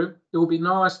prep room, it will be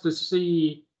nice to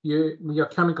see your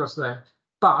chemicals there.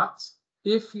 But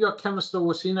if your chemist store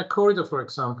was in a corridor, for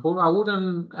example, I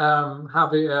wouldn't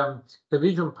have a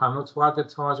vision panel to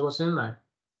advertise what's in there.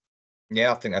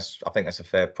 Yeah, I think that's a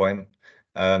fair point.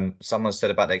 Someone said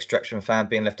about the extraction fan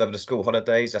being left over the school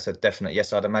holidays. That's a definite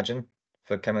yes, I'd imagine,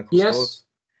 for chemical stores.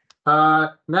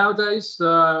 Nowadays,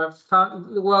 the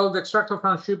extractor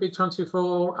fan should be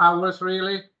 24 hours,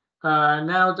 really.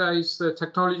 Nowadays, the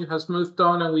technology has moved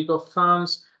on, and we got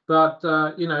fans that,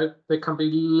 they can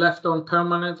be left on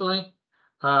permanently.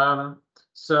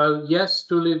 So, yes,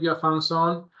 do leave your fans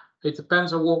on. It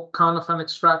depends on what kind of an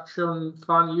extraction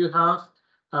fan you have.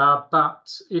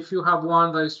 But if you have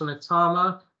one that is on a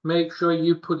timer, make sure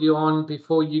you put it on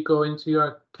before you go into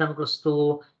your chemical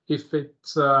store. If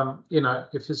it's,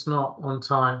 if it's not on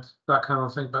time, that kind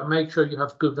of thing. But make sure you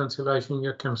have good ventilation in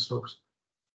your chem stores.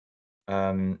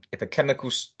 If a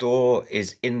chemical store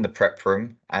is in the prep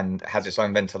room and has its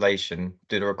own ventilation,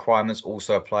 do the requirements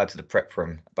also apply to the prep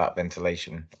room about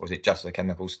ventilation, or is it just a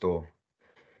chemical store?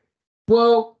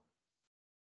 Well,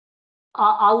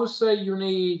 I would say you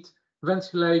need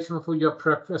ventilation for your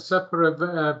prep, a separate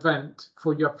vent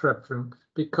for your prep room,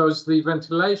 because the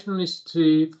ventilation is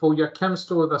for your chem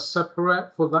store that's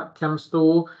separate for that chem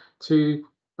store to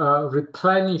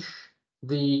replenish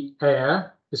the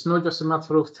air. It's not just a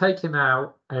matter of taking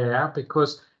out air,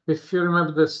 because if you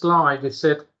remember the slide, it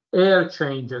said air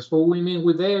changes. What we mean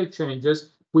with air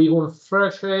changes, we want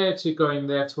fresh air to go in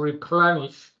there to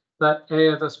replenish that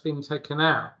air that's been taken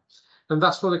out. And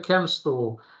that's for the chem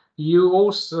store.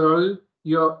 You're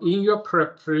in your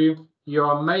prep room,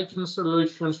 you're making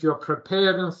solutions, you're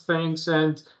preparing things,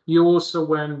 and you also,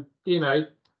 when you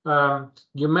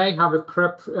may have a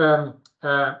prep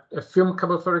a film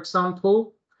cover, for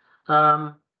example.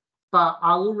 But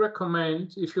I would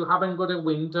recommend, if you haven't got a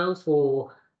window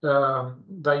for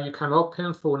that you can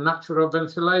open for natural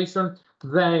ventilation,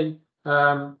 then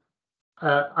an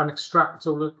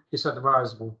extractor is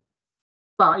advisable.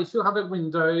 But if you have a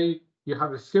window, you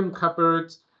have a film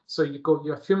cupboard, so you got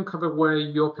your film cupboard where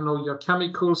you open all your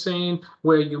chemicals in,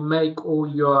 where you make all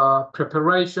your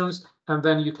preparations, and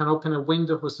then you can open a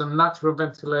window for some natural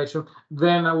ventilation,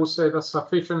 then I would say that's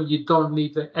sufficient. You don't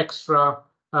need the extra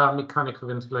mechanical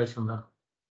ventilation there.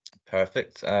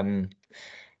 Perfect.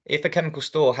 If a chemical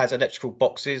store has electrical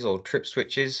boxes or trip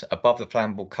switches above the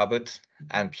flammable cupboard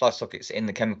and plug sockets in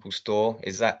the chemical store,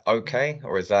 is that okay,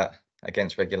 or is that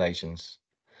against regulations?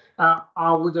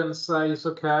 I wouldn't say it's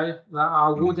okay. I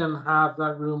wouldn't have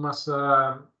that room as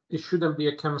it shouldn't be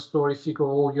a chem store if you got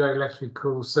all your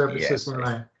electrical services in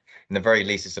there. In the very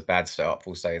least, it's a bad setup,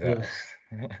 we'll say that.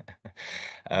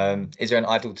 Yeah. Is there an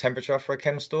ideal temperature for a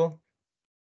chem store?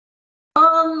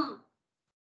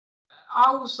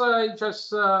 I would say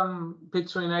just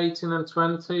between 18 and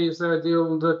 20 is the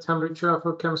ideal temperature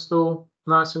for a chem store,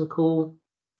 nice and cool.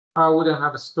 I wouldn't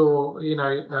have a store,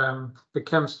 the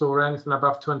chem store, anything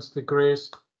above 20 degrees.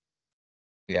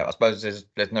 Yeah, I suppose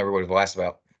there's no real advice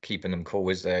about keeping them cool,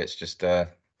 is there? It's just no,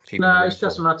 it's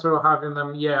just a matter of having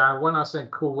them. Yeah, when I say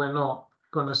cool, we're not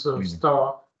going to sort of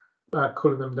start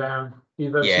cooling them down.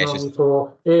 Either it's not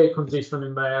for air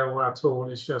conditioning there or at all.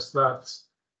 It's just that.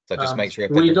 So just make sure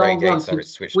if the radiator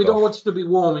is switched off. We don't want it to be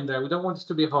warm in there. We don't want it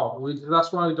to be hot.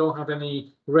 That's why we don't have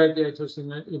any radiators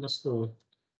in a store.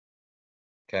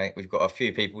 Okay, we've got a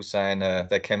few people saying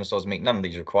their chem stores meet none of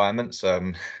these requirements.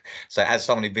 So as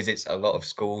someone who visits a lot of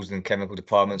schools and chemical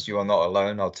departments, you are not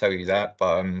alone, I'll tell you that.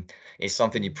 But it's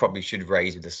something you probably should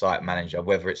raise with the site manager,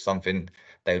 whether it's something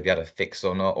they would be able to fix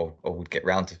or not, or would get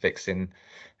round to fixing.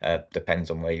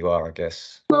 Depends on where you are, I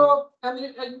guess. Well,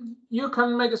 and you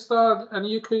can make a start, and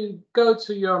you can go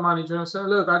to your manager and say,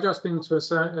 look, I just been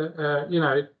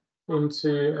to into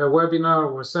a webinar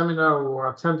or a seminar or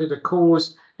attended a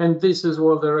course, and this is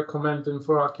what they're recommending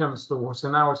for our chem stores,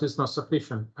 and ours is not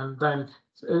sufficient. And then,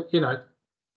 if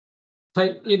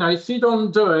you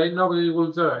don't do it, nobody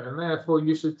will do it, and therefore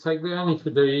you should take the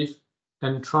initiative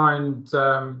and try and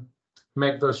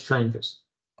make those changes.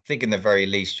 I think in the very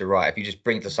least, you're right. If you just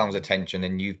bring it to someone's attention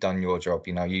and you've done your job,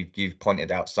 you've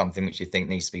pointed out something which you think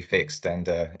needs to be fixed, and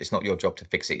it's not your job to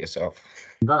fix it yourself.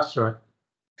 That's right.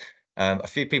 A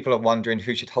few people are wondering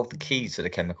who should hold the keys to the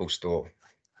chemical store.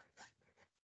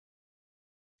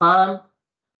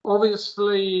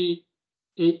 Obviously,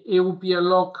 it will be a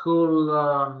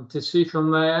local decision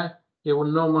there. It will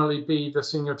normally be the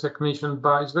senior technician,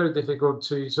 but it's very difficult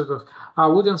to sort of. I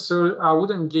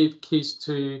wouldn't give keys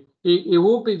to. It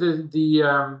will be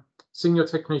the senior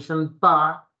technician,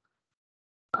 but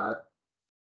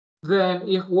then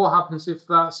what happens if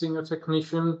that senior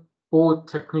technician or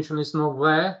technician is not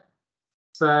there?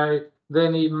 So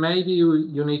then maybe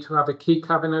you need to have a key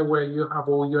cabinet where you have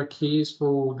all your keys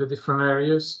for the different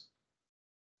areas.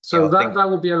 So that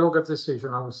would be a local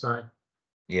decision, I would say.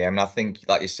 Yeah, I mean, I think,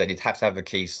 like you said, you'd have to have a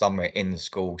key somewhere in the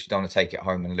school. You don't want to take it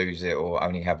home and lose it, or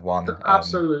only have one.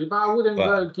 Absolutely, but I wouldn't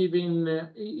go giving.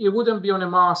 It wouldn't be on a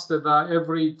master that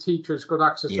every teacher's got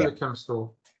access to the chem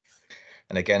store.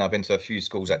 And again, I've been to a few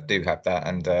schools that do have that,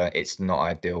 and it's not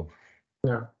ideal.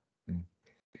 Yeah.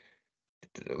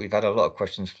 We've had a lot of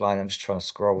questions flying. I'm just trying to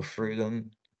scroll through them.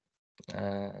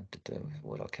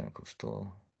 What our chemical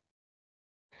store?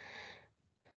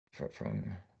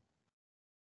 From.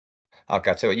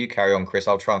 Okay, so you carry on, Chris.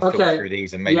 I'll try and filter through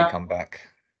these and maybe come back.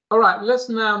 All right, let's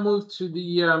now move to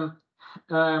the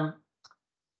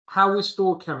how we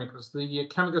store chemicals, the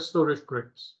chemical storage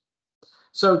groups.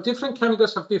 So different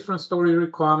chemicals have different storage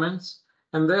requirements,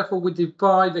 and therefore we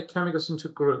divide the chemicals into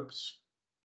groups.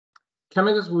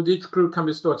 Chemicals with each group can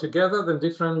be stored together, then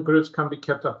different groups can be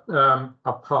kept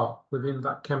apart within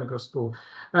that chemical store.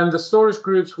 And the storage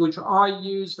groups which I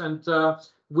used and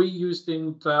we used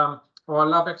in or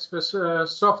LabExpert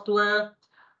software,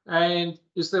 and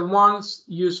is the ones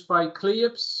used by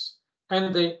CLIPS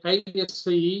and the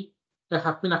ASCE that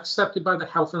have been accepted by the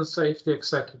Health and Safety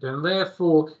Executive. And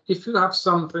therefore, if you have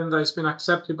something that has been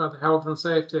accepted by the Health and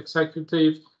Safety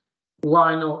Executive,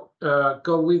 why not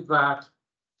go with that?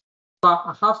 But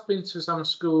I have been to some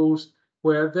schools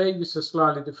where they use a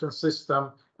slightly different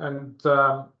system, and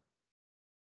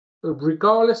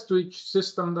regardless to each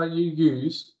system that you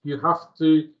use, you have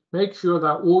to make sure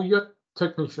that all your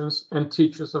technicians and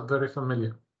teachers are very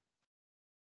familiar.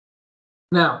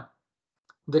 Now,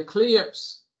 the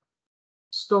CLIPS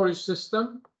storage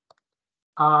system,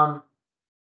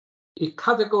 it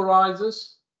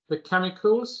categorizes the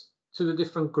chemicals to the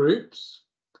different groups.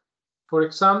 For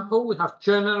example, we have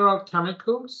general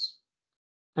chemicals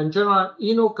and general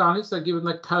inorganics are given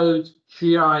the code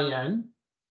GIN.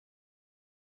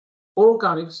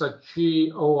 Organics are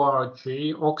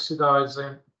GORG,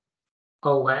 oxidizing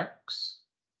OX.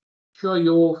 Sure,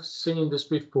 you've seen this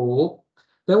before.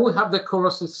 Then we have the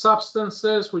corrosive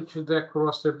substances, which are the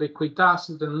corrosive liquid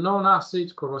acid and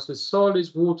non-acid, corrosive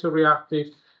solids, water reactive.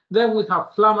 Then we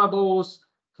have flammables,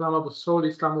 flammable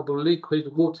solid, flammable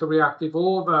liquid, water reactive,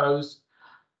 all those.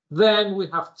 Then we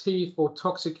have T for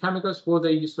toxic chemicals, what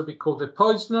they used to be called the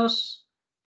poisonous.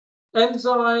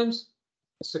 Enzymes,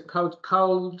 it's a code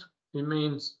cold, it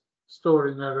means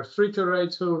stored in a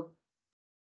refrigerator.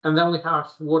 And then we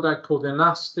have what I call the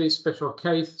nasty special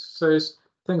cases,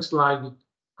 things like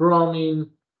bromine,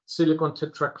 silicon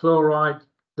tetrachloride,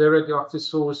 the radioactive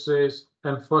sources,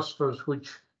 and phosphorus, which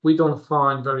we don't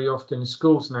find very often in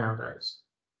schools nowadays.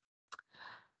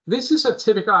 This is a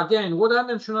typical, again, what I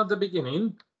mentioned at the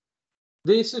beginning.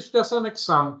 This is just an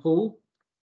example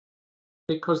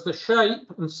because the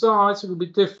shape and size will be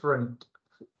different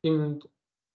in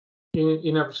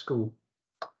every school.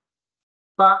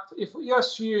 But if we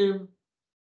assume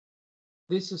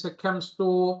this is a chem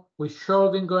store with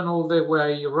shelving going all the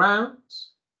way around,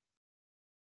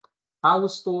 I will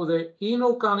store the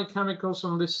inorganic chemicals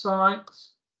on this side,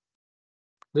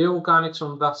 the organics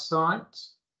on that side.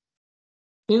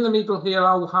 In the middle here,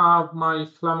 I will have my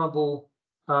flammable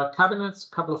cabinets,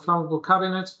 a couple of flammable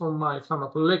cabinets for my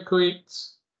flammable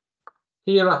liquids.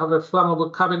 Here I have a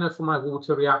flammable cabinet for my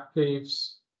water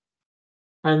reactives.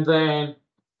 And then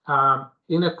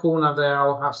in a corner there,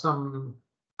 I'll have some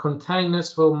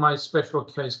containers for my special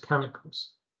case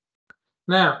chemicals.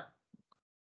 Now,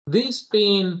 this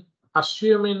being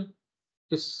assuming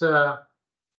it's a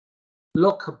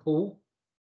lockable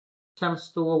chem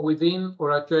store within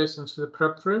or adjacent to the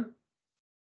prep room,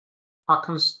 I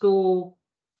can store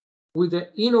with the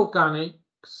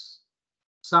inorganics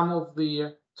some of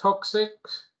the toxic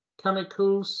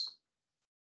chemicals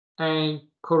and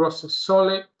corrosive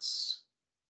solids,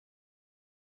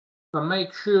 but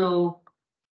make sure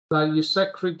that you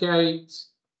segregate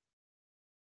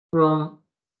from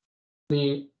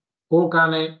the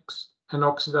organics and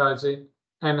oxidizing,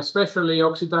 and especially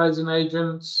oxidizing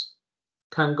agents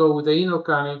can go with the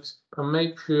inorganics, but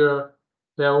make sure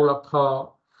they're all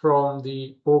apart from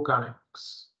the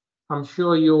organics. I'm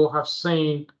sure you have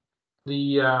seen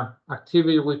the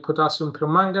activity with potassium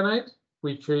permanganate,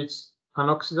 which is an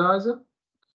oxidizer,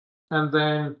 and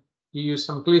then you use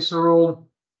some glycerol,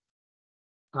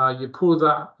 you pour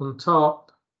that on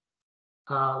top,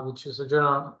 which is a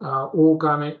general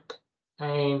organic,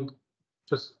 and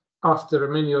just after a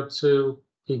minute or two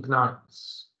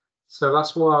ignites. So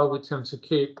that's why we tend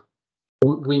to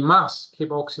we must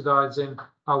keep oxidizing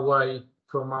away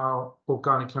from our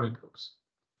organic chemicals.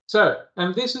 So,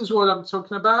 and this is what I'm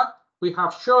talking about. We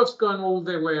have shelves going all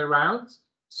the way around.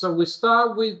 So we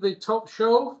start with the top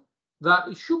shelf that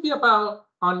it should be about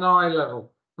an eye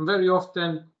level. And very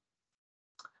often,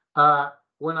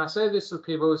 when I say this to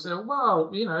people, they say, well,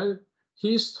 you know,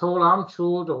 he's tall, I'm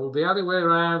short, or the other way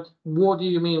around. What do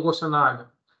you mean, what's an eye level?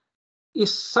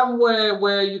 It's somewhere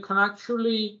where you can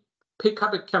actually pick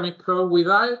up a chemical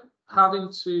without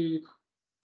having to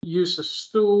use a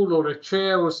stool or a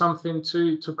chair or something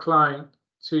to climb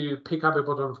to pick up a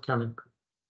bottle of chemical.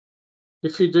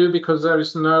 If you do, because there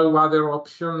is no other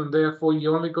option, and therefore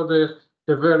you only got a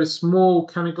very small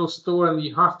chemical store and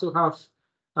you have to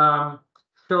have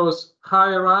shelves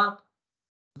higher up,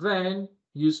 then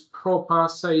use proper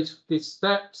safety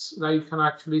steps that you can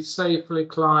actually safely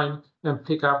climb and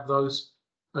pick up those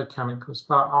chemicals.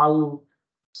 But I will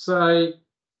say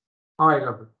eye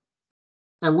level.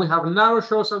 And we have narrow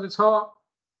shelves at the top,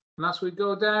 and as we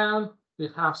go down, we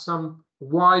have some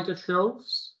wider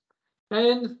shelves,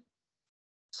 and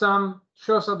some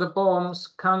shelves at the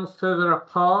bottoms come further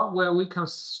apart where we can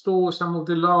store some of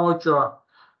the larger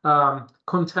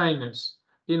containers.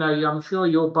 you know, I'm sure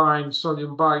you're buying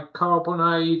sodium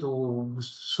bicarbonate or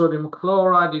sodium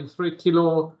chloride in 3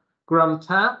 kilogram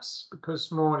tabs because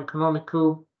it's more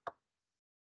economical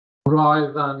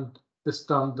rather than the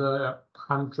standard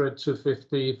 100,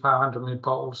 250, 500 ml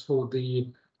bottles for the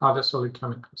other solid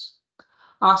chemicals.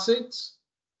 Acids,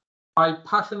 I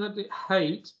passionately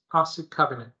hate acid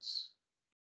cabinets.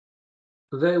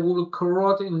 They will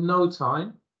corrode in no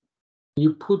time.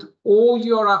 You put all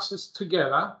your acids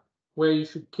together where you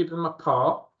should keep them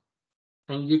apart,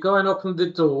 and you go and open the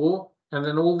door, and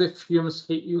then all the fumes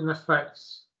hit you in the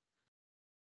face.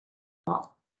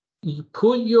 You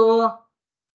put your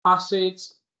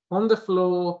acids on the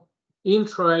floor in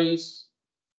trays,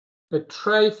 a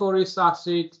tray for each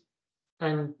acid,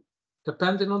 and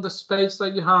depending on the space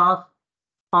that you have,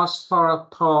 as far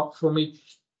apart from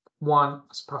each one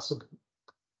as possible.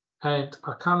 And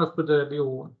I kind of put a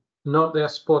little note there,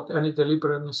 spot any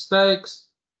deliberate mistakes.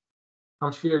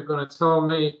 I'm sure you're going to tell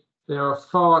me there are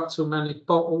far too many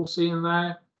bottles in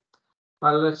there.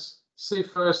 But let's see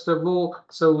first of all.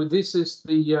 So this is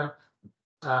the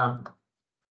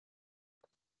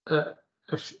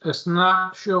a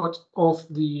snapshot of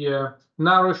the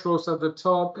narrow shelves at the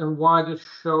top and wider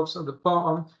shelves at the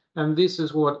bottom. And this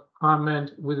is what I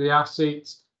meant with the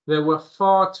acids. There were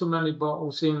far too many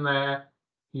bottles in there.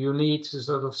 You need to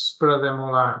sort of spread them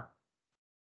all out.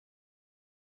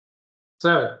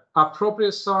 So,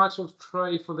 appropriate size of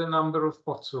tray for the number of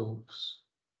bottles.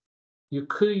 You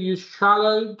could use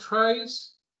shallow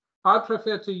trays. I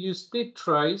prefer to use deep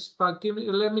trays, but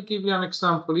let me give you an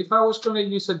example. If I was going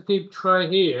to use a deep tray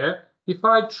here, if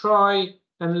I try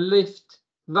and lift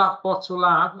that bottle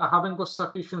up, I haven't got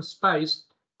sufficient space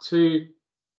to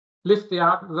lift it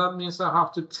up. That means I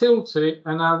have to tilt it,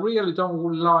 and I really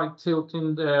don't like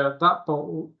tilting that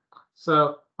bottle.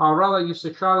 So I'd rather use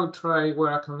a shallow tray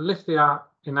where I can lift it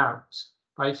up and out.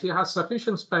 But if you have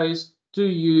sufficient space, do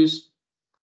use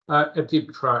a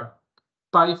deep tray.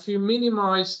 But if you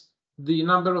minimize the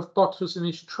number of bottles in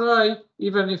each tray,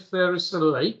 even if there is a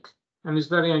leak, and it's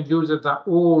very unusual that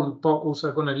all bottles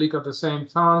are going to leak at the same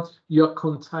time, you're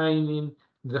containing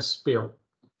the spill.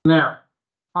 Now,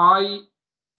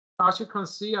 as you can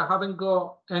see, I haven't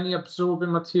got any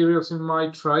absorbing materials in my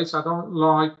trays. I don't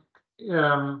like,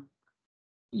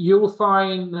 you'll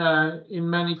find in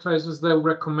many places they'll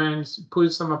recommend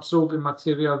put some absorbing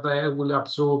material there, will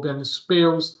absorb any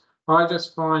spills. I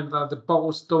just find that the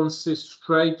bottles don't sit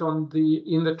straight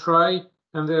in the tray,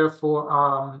 and therefore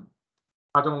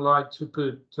I don't like to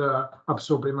put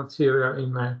absorbing material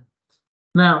in there.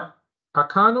 Now, I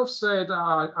kind of said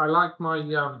I like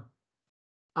my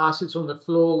acids on the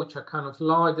floor, which I kind of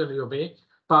lied a little bit,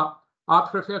 but I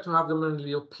prefer to have them in a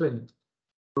little plinth.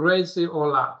 Raise it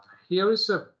all up. Here is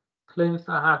a plinth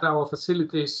I had our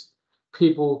facilities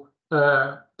people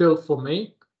built for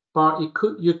me, but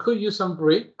you could use some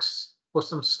bricks or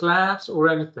some slabs or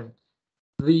anything.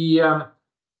 I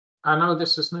know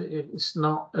this is it's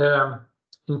not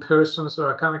in person, so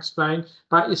I can't explain,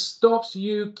 but it stops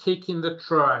you kicking the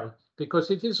tray.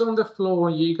 Because if it's on the floor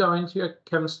and you go into a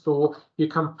chem store, you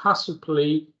can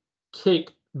possibly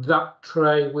kick that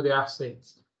tray with the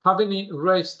acids. Having it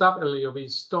raised up a little bit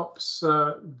stops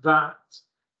that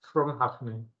from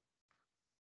happening.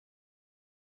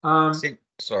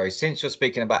 Since you're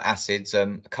speaking about acids,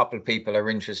 a couple of people are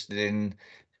interested in,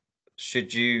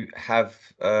 should you have,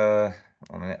 I'm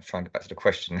trying to get back to the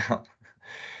question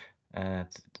now.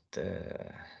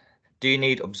 Do you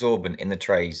need absorbent in the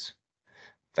trays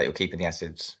that you're keeping the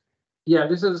acids? Yeah,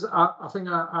 this is, I think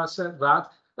I said that.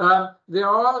 There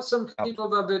are some people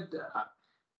that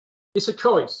it's a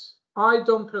choice. I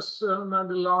don't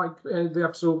personally like the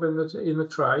absorbent in the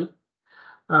tray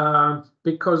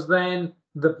because then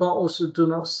the bottles do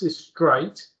not sit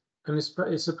straight, and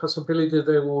it's a possibility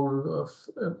they will,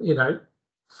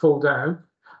 fall down.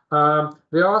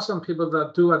 There are some people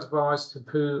that do advise to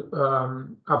put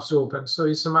absorbent, so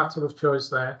it's a matter of choice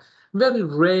there. Very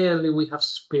rarely we have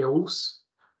spills,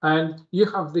 and you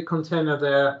have the container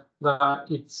there that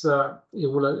it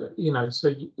will,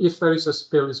 so if there is a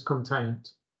spill, it's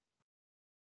contained.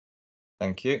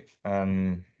 Thank you.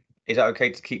 Is it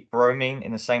okay to keep bromine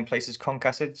in the same place as conc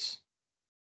acids?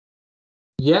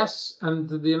 Yes, and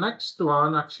the next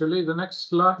one, actually, the next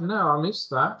slide, no, I missed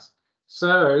that.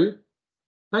 So,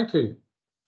 thank you.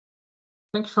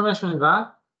 Thank you for mentioning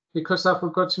that, because I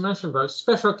forgot to mention those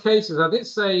special cases. I did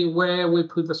say where we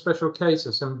put the special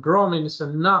cases, and bromine is a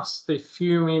nasty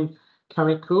fuming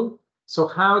chemical. So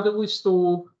how do we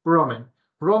store bromine?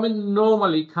 Bromine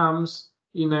normally comes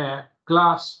in a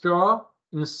glass jar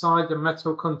inside the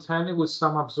metal container with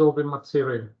some absorbing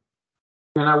material.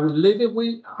 And I will leave it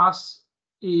with us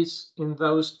is in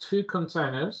those two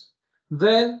containers.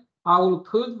 Then I will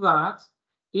put that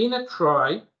in a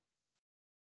tray.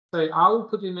 So I will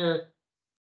put in a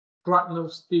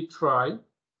Gratnos deep tray,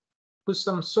 put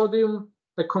some sodium,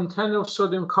 a container of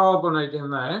sodium carbonate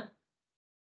in there,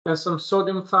 and some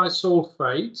sodium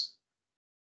thiosulfate.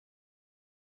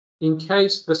 In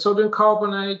case the sodium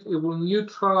carbonate, it will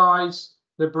neutralize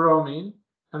the bromine,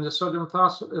 and the sodium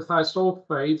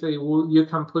thiosulfate, you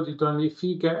can put it on if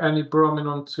you get any bromine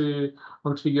onto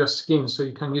your skin, so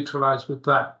you can neutralize with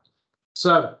that.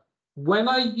 So when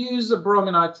I use the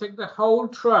bromine, I take the whole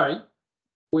tray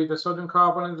with the sodium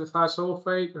carbonate, the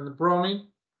thiosulfate, and the bromine,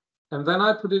 and then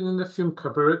I put it in the fume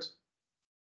cupboard,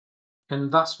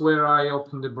 and that's where I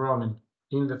open the bromine,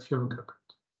 in the fume cupboard.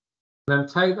 Then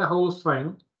take the whole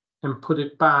thing and put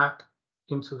it back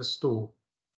into the store.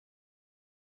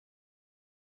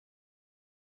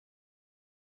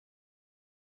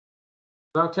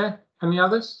 Okay, any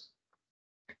others?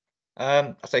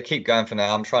 I say keep going for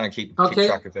now. I'm trying to keep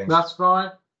track of things. That's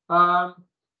fine.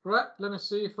 Right, let me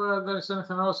see if there is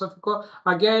anything else I forgot.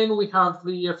 Again, we have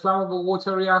the flammable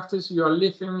water reactors, your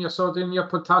lithium, your sodium, your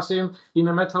potassium in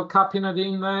a metal cabinet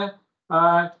in there.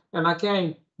 And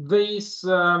again, these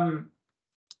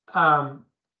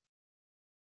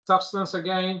substance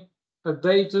again,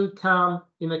 they do come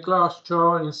in a glass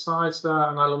jar inside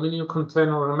an aluminium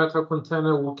container or a metal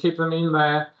container. We'll keep them in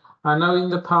there. I know in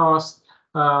the past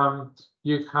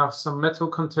you have some metal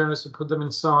containers to put them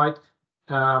inside.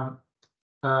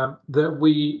 That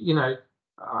we, you know,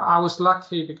 I was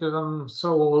lucky because I'm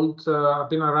so old. I've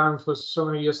been around for so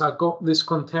many years. I got this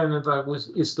container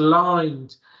that is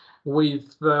lined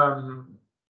with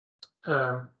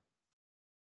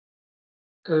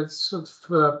it's sort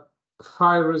of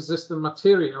fire-resistant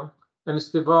material, and it's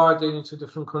divided into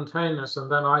different containers.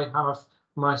 And then I have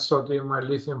my sodium, my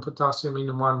lithium, potassium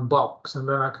in one box, and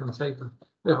then I can take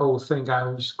the whole thing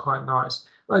out, which is quite nice.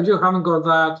 But if you haven't got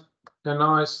that, a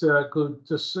nice, good,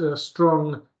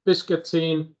 strong biscuit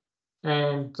tin,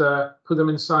 and put them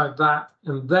inside that,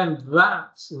 and then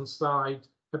that's inside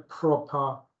a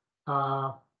proper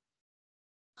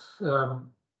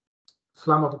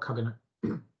flammable cabinet.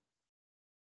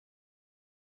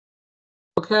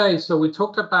 Okay, so we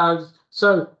talked about,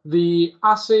 so the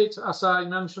acid, as I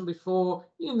mentioned before,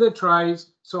 in the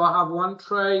trays. So I have one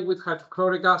tray with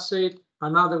hydrochloric acid,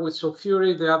 another with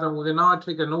sulfuric, the other with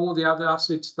nitric, and all the other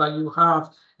acids that you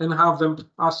have, and have them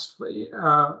as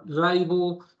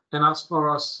labeled and as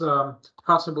far as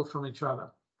possible from each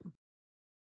other.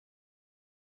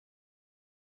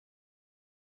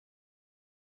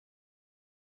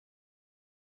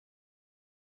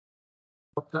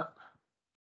 Okay.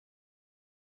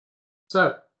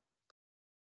 So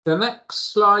the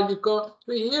next slide you've got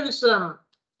here is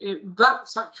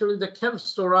that's actually the chem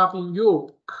store up in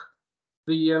York,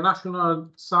 the National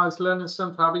Science Learning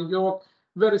Center up in York,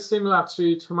 very similar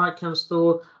to my chem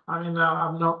store. I mean,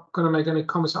 I'm not going to make any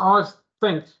comments. I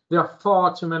think there are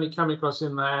far too many chemicals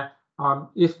in there.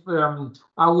 If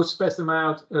I would space them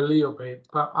out a little bit,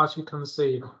 but as you can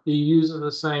see, it uses the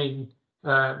same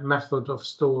method of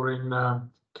storing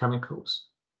chemicals.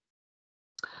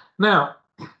 Now,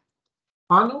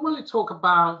 I normally talk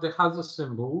about the hazard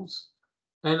symbols,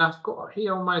 and I've got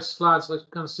here on my slides, as you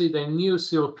can see, the new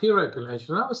CLP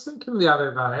regulation. I was thinking the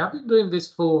other day, I've been doing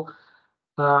this for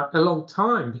a long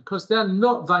time because they're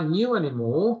not that new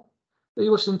anymore. It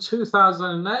was in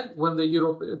 2008 when the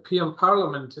European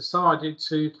Parliament decided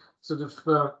to sort of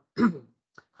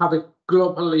have a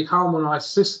globally harmonized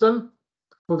system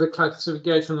for the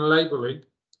classification and labeling.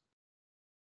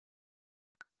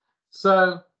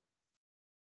 So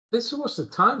this was the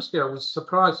timescale, was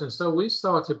surprising. So we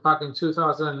started back in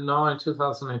 2009,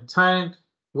 2010,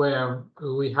 where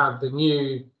we had the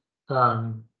new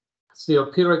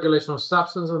CLP regulation of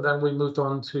substance, and then we moved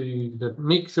on to the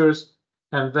mixtures,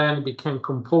 and then became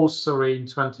compulsory in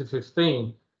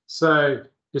 2015. So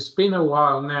it's been a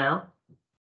while now.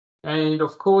 And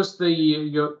of course, we're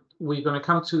going to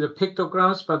come to the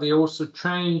pictograms, but they also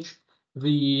change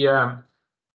the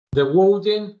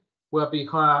wording, where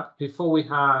before we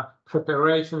had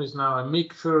preparation is now a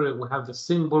mixture. We have the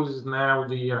symbols is now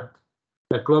the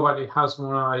globally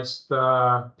harmonized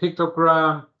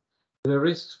pictogram, the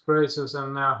risk phrases,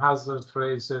 and now hazard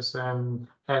phrases and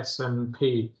S and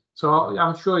P. So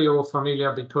I'm sure you're all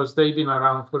familiar because they've been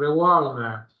around for a while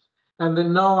now. And the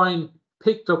 9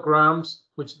 pictograms,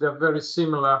 which they're very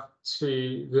similar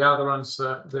to the other ones,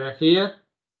 they're here.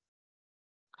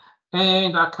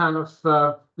 And I kind of,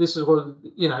 this is what,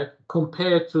 you know,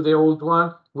 compared to the old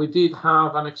one, we did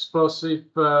have an explosive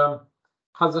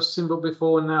hazard symbol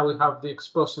before. Now we have the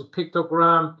explosive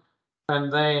pictogram.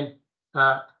 and then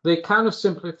they kind of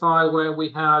simplify where we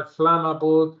had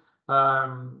flammable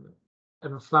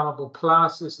and flammable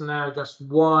plus is now just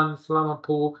one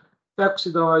flammable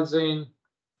oxidizing.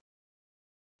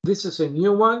 This is a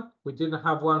new one. We didn't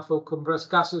have one for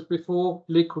compressed gases before,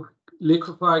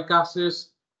 liquefied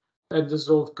gases and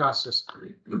dissolved gases.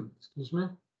 Excuse me.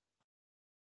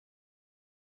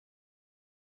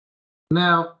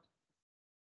 Now,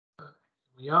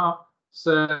 we are.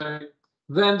 So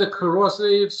then the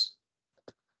corrosives,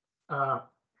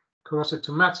 corrosive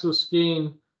to metal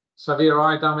skin, severe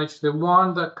eye damage. The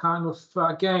one that kind of,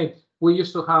 again, we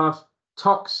used to have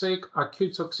toxic,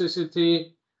 acute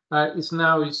toxicity, is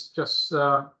now just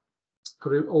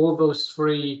all those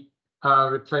three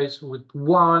replaced with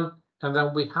one. And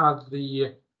then we have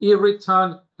the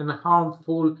irritant and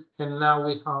harmful, and now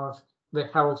we have the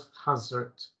health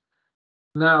hazard.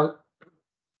 Now,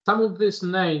 some of these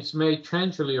names may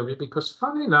change a little bit because,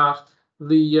 funny enough,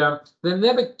 they're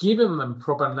never given them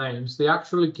proper names. They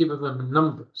actually give them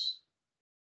numbers.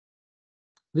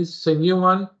 This is a new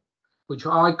one, which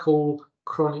I call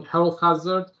chronic health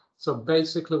hazard. So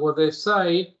basically what they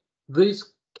say,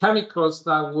 these chemicals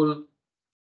that will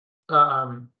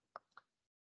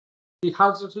be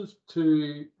hazardous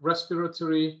to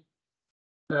respiratory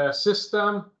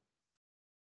system,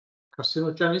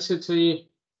 carcinogenicity,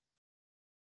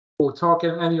 or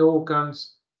target any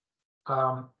organs,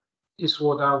 is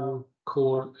what I would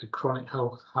call a chronic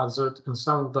health hazard. And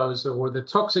some of those are the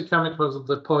toxic chemicals of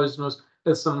the poisonous.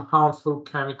 There's some harmful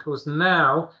chemicals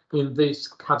now in this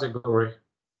category.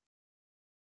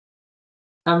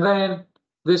 And then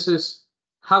this is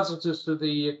hazardous to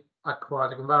the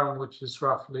aquatic environment, which is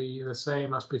roughly the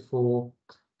same as before.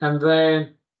 And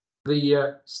then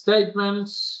the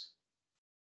statements,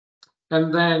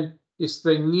 and then it's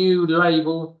the new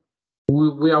label.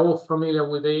 We are all familiar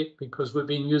with it because we've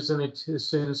been using it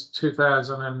since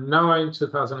 2009,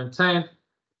 2010.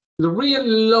 The real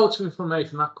lots of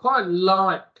information. I quite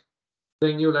like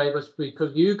the new labels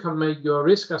because you can make your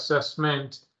risk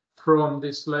assessment from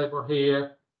this label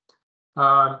here.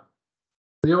 The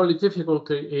only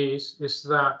difficulty is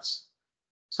that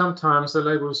sometimes the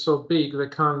label is so big they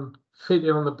can't fit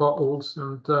it on the bottles,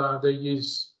 and they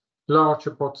use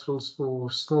larger bottles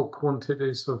for small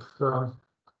quantities of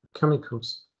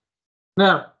chemicals.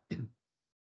 Now,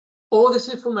 all this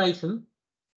information,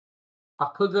 I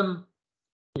put them,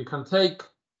 you can take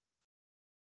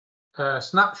a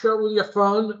snapshot with your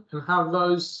phone and have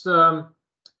those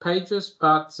pages,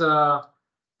 but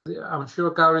I'm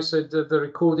sure Gary said that the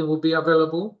recording will be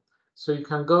available. So you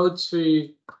can go to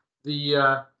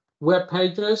the web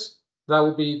pages. That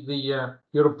will be the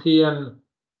European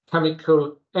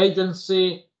Chemical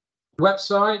Agency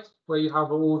website, where you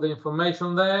have all the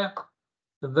information there.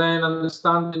 Then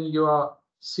understanding your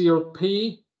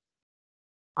CLP,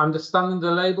 understanding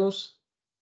the labels.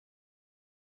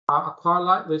 I quite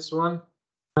like this one.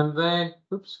 And then,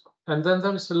 and then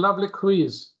there is a lovely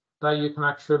quiz that you can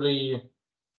actually,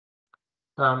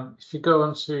 if you go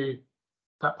onto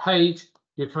that page,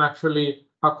 you can actually,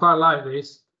 I quite like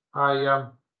this. I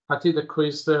did a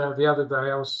quiz the other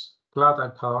day. I was glad I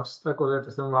passed. I got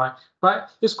everything right. But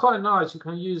it's quite nice. You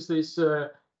can use this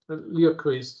your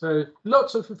quiz. So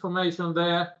lots of information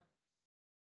there.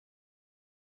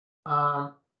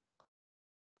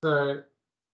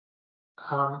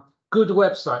 Good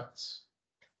websites.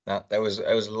 There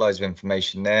was loads of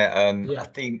information there. Yeah. I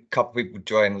think a couple of people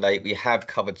joined late. We have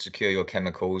covered secure your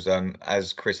chemicals.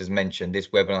 As Chris has mentioned, this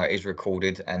webinar is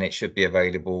recorded and it should be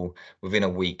available within a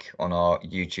week on our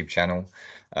YouTube channel.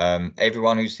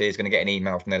 Everyone who's here is going to get an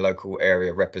email from their local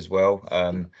area rep as well.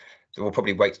 So we'll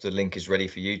probably wait till the link is ready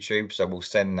for YouTube. So we'll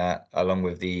send that along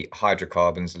with the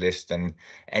hydrocarbons list and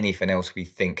anything else we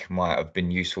think might have been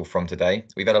useful from today.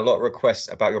 We've had a lot of requests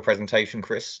about your presentation,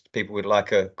 Chris. People would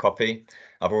like a copy.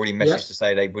 I've already messaged to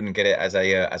say they wouldn't get it as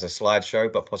a slideshow,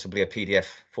 but possibly a PDF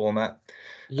format.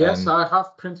 Yes, I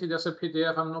have printed as a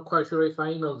PDF. I'm not quite sure if I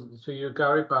emailed it to you,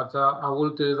 Gary, but I will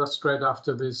do that straight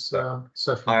after this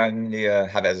session. I only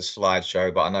have it as a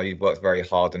slideshow, but I know you've worked very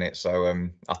hard on it, so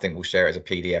I think we'll share it as a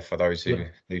PDF for those who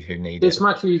need it. It's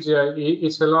much easier.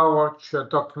 It's a large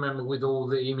document with all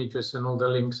the images and all the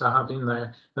links I have in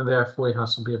there, and therefore it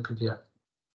has to be a PDF.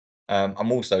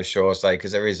 I'm also sure, I'll say,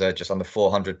 because there is just under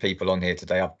 400 people on here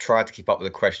today, I've tried to keep up with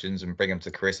the questions and bring them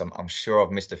to Chris. I'm sure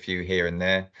I've missed a few here and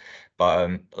there.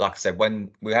 But like I said, when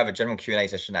we have a general Q&A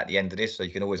session at the end of this, so you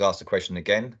can always ask the question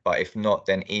again. But if not,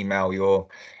 then email your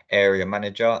area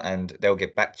manager and they'll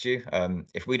get back to you.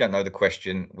 If we don't know the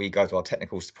question, we go to our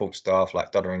technical support staff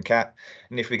like Donna and Kat.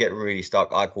 And if we get really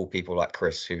stuck, I call people like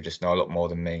Chris who just know a lot more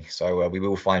than me. So we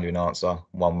will find you an answer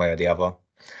one way or the other.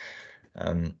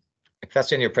 If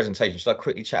that's in your presentation, should I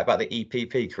quickly chat about the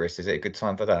EPP, Chris? Is it a good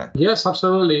time for that? Yes,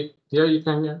 absolutely. Yeah, you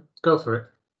can go for it.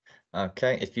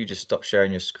 Okay, if you just stop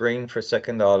sharing your screen for a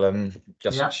second, I'll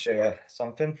just share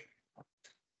something.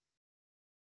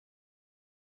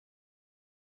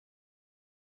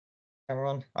 Camera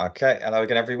on. Okay, hello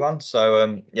again, everyone.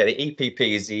 So yeah, the EPP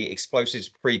is the explosives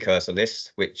precursor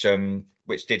list, which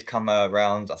did come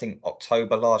around, I think,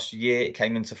 October last year. It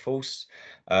came into force.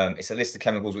 It's a list of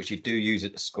chemicals which you do use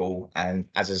at the school, and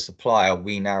as a supplier,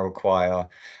 we now require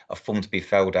a form to be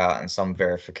filled out and some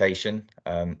verification.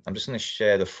 I'm just going to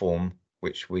share the form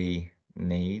which we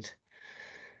need.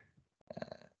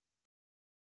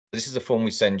 This is the form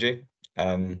we send you.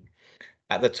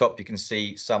 At the top, you can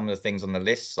see some of the things on the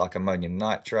list, like ammonium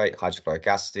nitrate, hydrochloric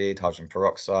acid, hydrogen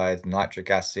peroxide, nitric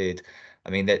acid. I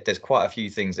mean, there's quite a few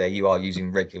things there you are using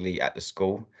regularly at the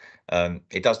school.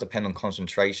 It does depend on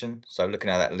concentration. So looking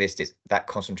at that list, it's that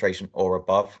concentration or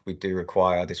above, we do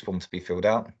require this form to be filled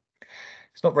out.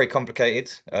 It's not very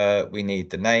complicated. We need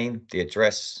the name, the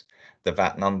address, the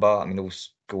VAT number. I mean, all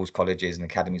schools, colleges and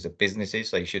academies are businesses,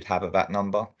 so you should have a VAT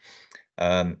number.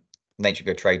 Nature of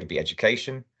your trade would be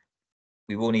education.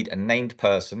 We will need a named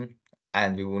person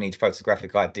and we will need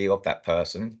photographic ID of that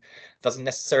person. Doesn't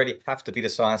necessarily have to be the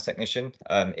science technician.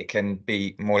 It can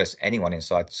be more or less anyone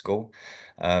inside the school,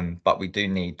 but we do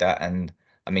need that. And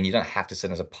I mean, you don't have to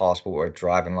send us a passport or a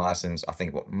driving license. I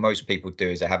think what most people do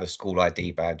is they have a school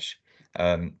ID badge.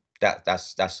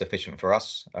 That's sufficient for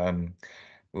us.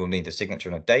 We'll need a signature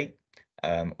and a date.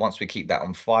 Once we keep that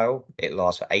on file, it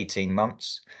lasts for 18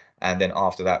 months. And then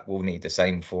after that, we'll need the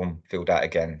same form filled out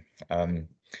again.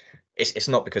 It's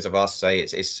not because of us, say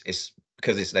it's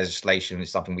because it's legislation.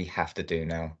 It's something we have to do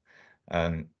now.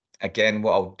 Again,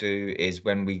 what I'll do is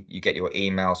when you get your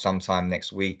email sometime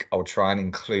next week, I'll try and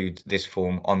include this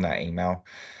form on that email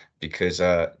because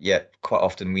yeah, quite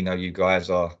often we know you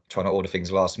guys are trying to order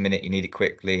things last minute. You need it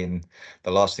quickly, and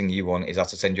the last thing you want is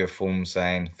us to send you a form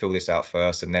saying fill this out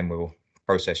first, and then we'll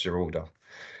process your order.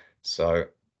 So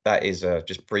that is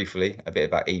just briefly a bit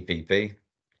about EPP.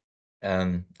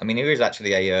 I mean, there is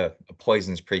actually a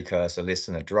poisons precursor list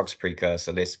and a drugs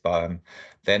precursor list, but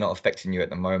they're not affecting you at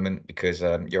the moment because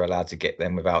you're allowed to get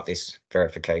them without this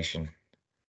verification.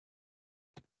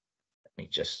 Let me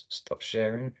just stop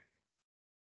sharing.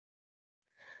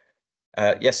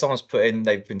 Yes, someone's put in,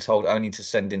 they've been told only to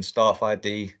send in staff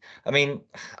ID. I mean,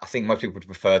 I think most people would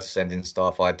prefer to send in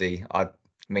staff ID. I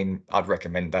mean, I'd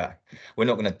recommend that. We're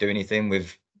not going to do anything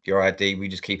with your ID. We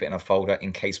just keep it in a folder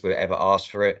in case we're ever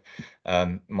asked for it.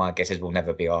 My guess is we'll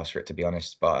never be asked for it, to be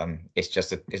honest, but it's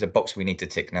just it's a box we need to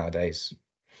tick nowadays.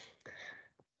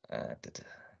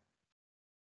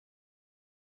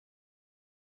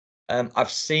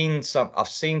 I've seen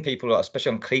people,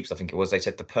 especially on Cleeps, I think it was, they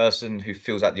said the person who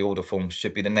fills out the order form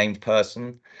should be the named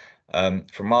person.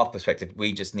 From our perspective,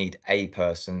 we just need a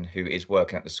person who is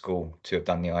working at the school to have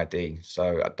done the ID.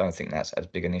 So I don't think that's as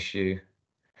big an issue.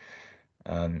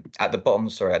 At the bottom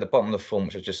of the form,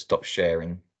 which I just stopped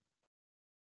sharing.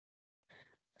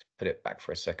 Let's put it back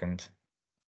for a second.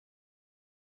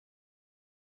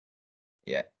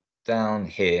 Yeah, down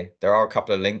here, there are a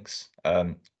couple of links.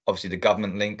 Obviously the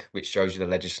government link, which shows you the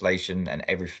legislation and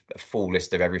a full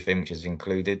list of everything which is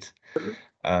included.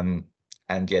 And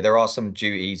yeah, there are some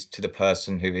duties to the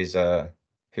person who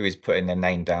is putting their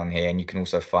name down here, and you can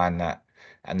also find that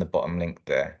and the bottom link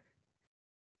there.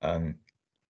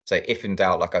 So if in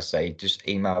doubt, like I say, just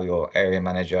email your area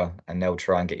manager and they'll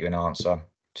try and get you an answer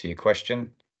to your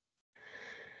question.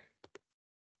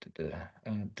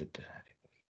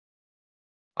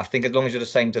 I think as long as you're the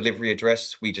same delivery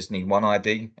address, we just need one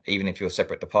ID, even if you're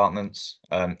separate departments.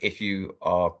 If you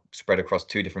are spread across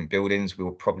 2 different buildings, we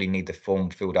will probably need the form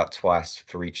filled out twice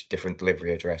for each different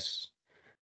delivery address.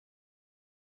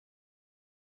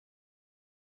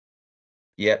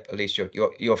 Yep, at least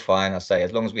you're fine. I say,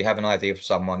 as long as we have an ID of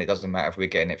someone, it doesn't matter if we're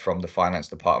getting it from the finance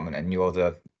department and you're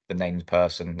the named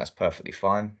person, that's perfectly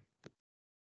fine.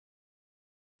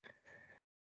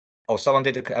 Oh, someone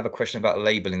did have a question about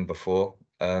labeling before.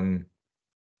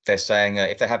 They're saying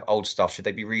if they have old stuff, should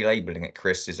they be relabeling it,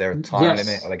 Chris? Is there a time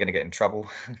limit? Are they going to get in trouble?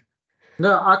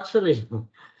 No, actually,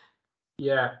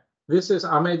 yeah.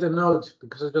 I made a note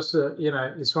because it just,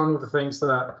 it's one of the things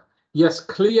that, yes,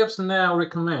 CLIEPS now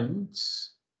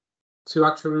recommends to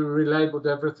actually relabel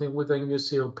everything with the new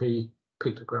CLP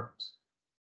pictograms.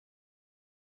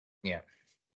 Yeah.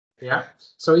 Yeah.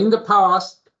 So in the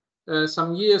past, a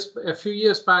few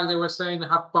years back, they were saying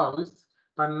have both,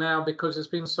 but now because it's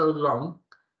been so long,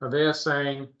 they are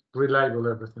saying relabel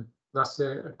everything. That's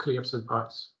the CLIEPS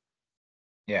advice.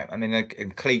 Yeah, I mean,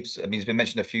 CLIEPS, I mean, it's been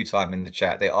mentioned a few times in the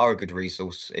chat. They are a good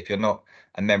resource. If you're not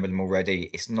a member of them already,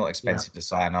 it's not expensive to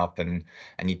sign up, and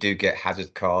you do get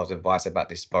hazard cards, advice about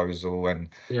disposal, and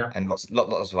lots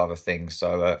of other things.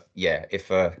 So yeah, if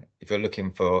you're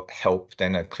looking for help,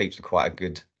 then CLIEPS are quite a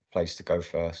good place to go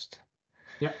first.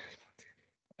 Yeah.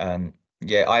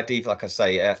 Yeah, ID, like I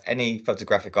say, any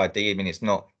photographic ID. I mean, it's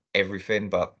not everything,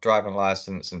 but driving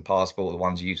license and passport are the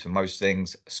ones you use for most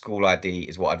things. School ID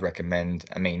is what I'd recommend.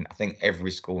 I mean, I think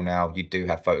every school now you do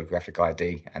have photographic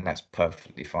ID, and that's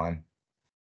perfectly fine.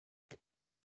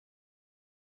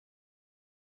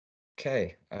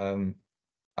 Okay,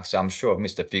 so I'm sure I've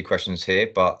missed a few questions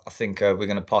here, but I think we're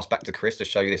going to pass back to Chris to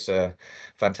show you this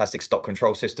fantastic stock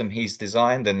control system he's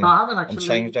designed and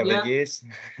changed over the years.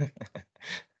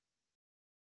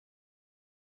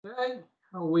 Okay,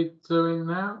 how are we doing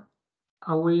now?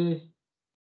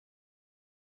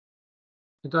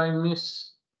 Did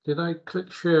I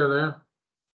click share there?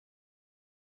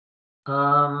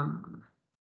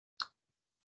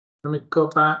 Let me go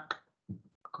back.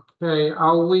 Okay,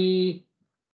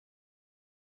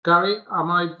 Gary,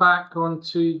 am I back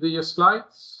onto the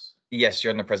slides? Yes, you're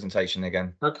in the presentation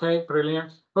again. Okay,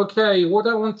 brilliant. Okay, what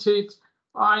I wanted,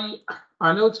 I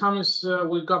know, Thomas,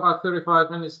 we've got about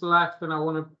 35 minutes left, and I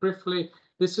want to briefly,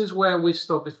 this is where we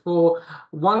stopped before.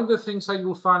 One of the things that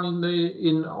you'll find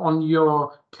on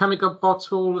your chemical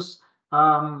bottles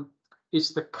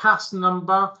is the CAS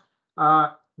number.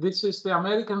 This is the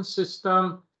American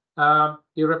system.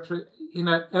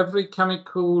 Every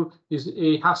chemical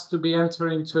it has to be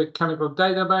entered into a chemical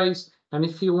database, and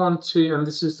if you want to, and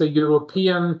this is the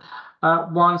European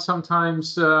one,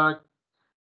 sometimes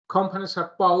companies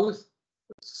have both.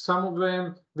 Some of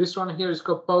them, this one here has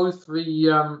got both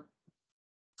the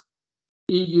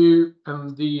EU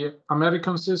and the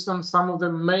American system. Some of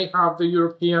them may have the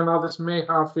European, others may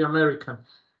have the American.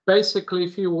 Basically,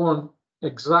 if you want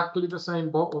exactly the same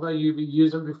bottle that you've been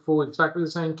using before, exactly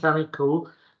the same chemical,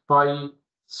 by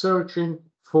searching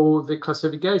for the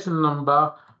classification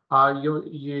number,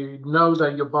 you know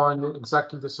that you're buying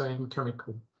exactly the same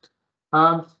chemical.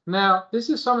 Now, this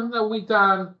is something that we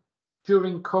done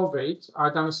during COVID. I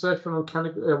done a session on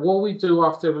chemical, what we do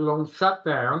after a long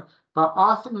shutdown, but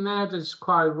I think now that's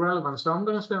quite relevant. So I'm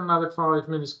going to spend another 5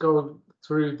 minutes going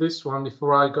through this one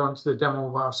before I go into the demo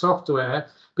of our software,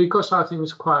 because I think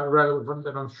it's quite relevant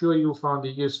and I'm sure you'll find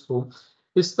it useful.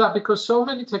 Is that because so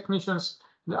many technicians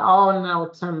are now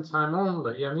 10 time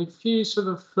only, and if you sort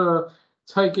of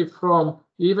take it from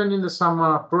even in the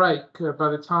summer break, by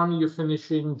the time you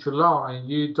finish in July,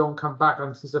 you don't come back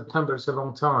until September. It's a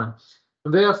long time.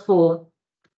 Therefore,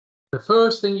 the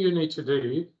first thing you need to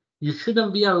do, you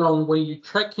shouldn't be alone when you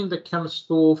check in the chem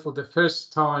store for the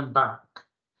first time back.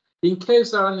 In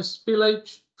case there are any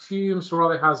spillage, fumes, or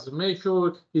other hazards, make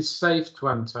sure it's safe to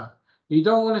enter. You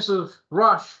don't want to sort of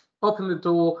rush, open the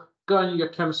door, go in your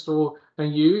chem store,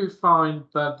 and you find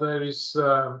that there is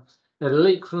a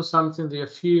leak from something, there are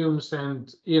fumes,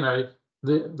 and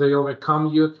they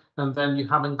overcome you, and then you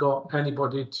haven't got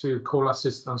anybody to call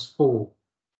assistance for.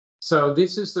 So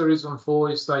this is the reason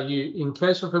for, is that you, in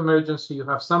case of emergency, you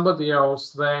have somebody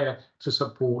else there to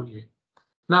support you.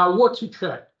 Now, what to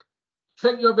check?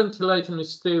 Check your ventilation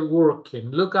is still working.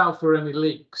 Look out for any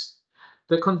leaks.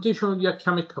 The condition of your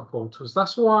chemical bottles.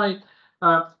 That's why,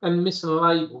 and missing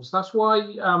labels. That's why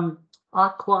I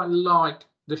quite like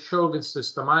the shelving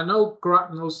system. I know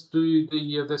Grapnels do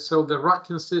they sell the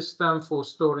racking system for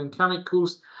storing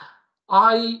chemicals.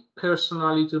 I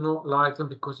personally do not like them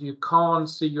because you can't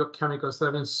see your chemicals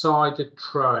that are inside the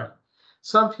tray.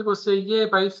 Some people say, yeah,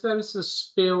 but if there is a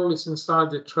spill, it's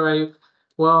inside the tray.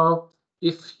 Well,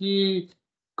 if you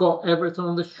got everything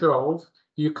on the shelf,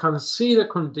 you can see the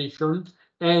condition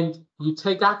and you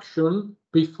take action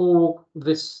before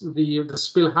the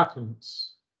spill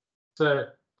happens. So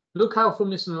look out for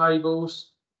missing labels.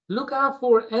 Look out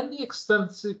for any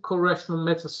extensive correction of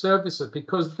meta services,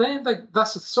 because then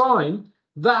that's a sign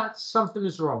that something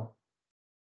is wrong.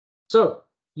 So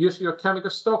use your chemical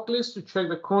stock list to check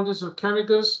the quantities of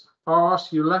chemicals or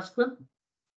else you left them,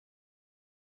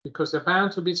 because there are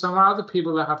bound to be some other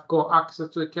people that have got access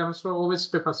to the chemistry. Always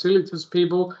the facilities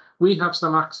people, we have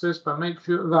some access, but make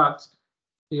sure that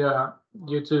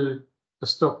you do the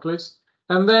stock list.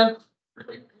 And then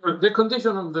the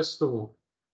condition of the store.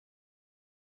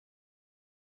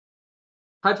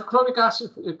 Hydrochloric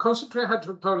acid, concentrated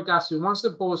hydrochloric acid, once the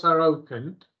bottles are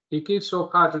opened, it gives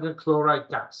off hydrogen chloride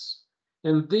gas.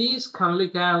 And these can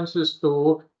leak out into the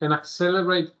store and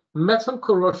accelerate metal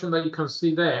corrosion that you can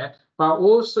see there, but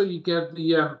also you get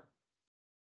the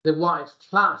white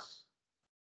flash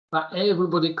that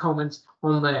everybody comments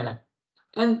on there.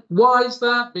 And why is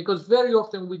that? Because very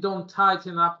often we don't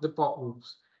tighten up the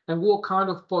bottles. And what kind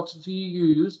of bottles do you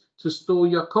use to store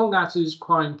your Kong acid is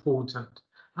quite important.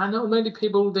 I know many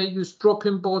people, they use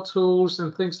drop-in bottles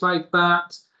and things like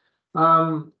that.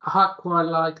 I quite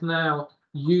like now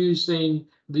using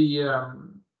the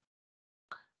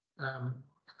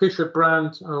Fisher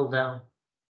brand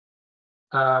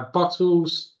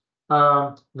bottles.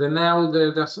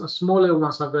 There's smaller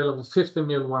ones available, 50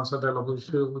 ml ones available,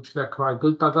 which they're quite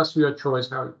good, but that's your choice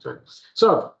how you do it.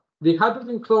 So the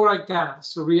hydrogen chloride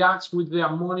gas reacts with the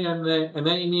ammonia and the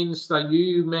amines that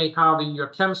you may have in your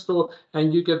chem store,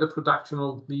 and you get the production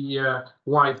of the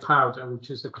white powder,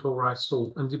 which is the chloride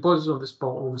salt. And deposits on these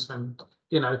bottles, and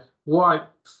white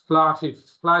fluffy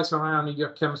flies around in your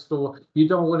chem store. You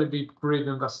don't want to be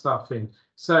breathing that stuff in.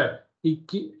 So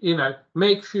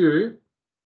make sure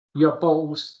your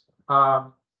bottle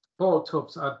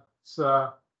tops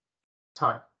are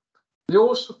tight. The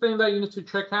also thing that you need to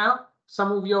check out,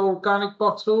 some of your organic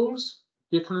bottles,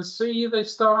 you can see they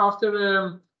start after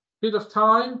a bit of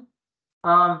time,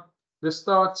 they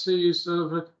start to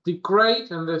sort of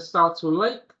degrade and they start to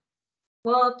leak.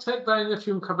 Well, take that in the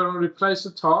fume cupboard and replace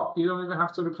the top. You don't even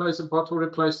have to replace the bottle,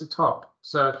 replace the top.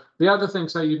 So the other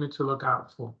things that you need to look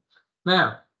out for.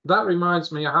 Now, that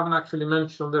reminds me, I haven't actually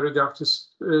mentioned the radioactive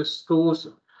stores.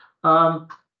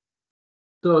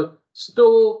 So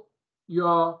store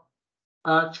your,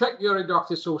 check your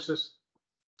radioactive sources.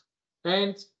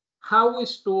 And how we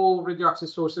store radioactive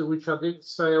sources, which I did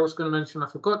say I was going to mention, I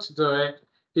forgot to do it,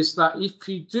 is that if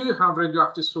you do have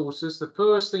radioactive sources, the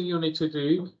first thing you need to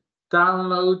do,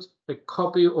 download a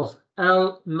copy of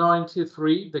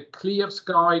L93, the CLIEPS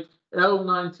guide,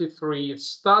 L93,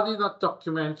 study that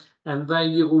document, and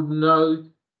then you will know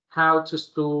how to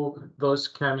store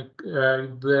those the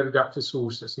radioactive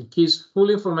sources. It gives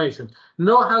full information.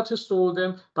 Know how to store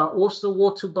them, but also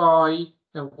what to buy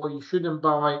and what you shouldn't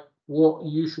buy, what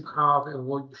you should have and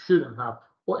what you shouldn't have,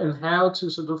 and how to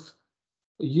sort of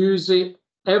use it.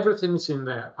 Everything's in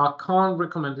there. I can't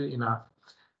recommend it enough.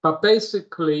 But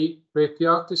basically,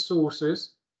 radioactive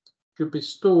sources should be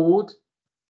stored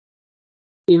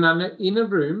in a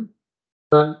room,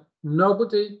 but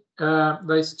nobody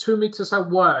that's 2 meters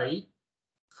away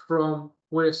from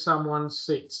where someone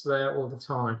sits there all the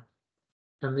time.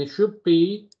 And there should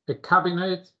be a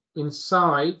cabinet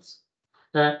inside.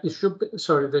 There should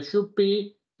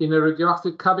be in a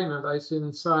radioactive cabinet that is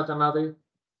inside another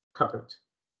cupboard.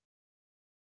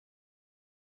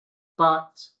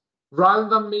 But rather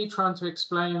than me trying to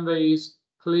explain these,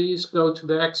 please go to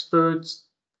the experts.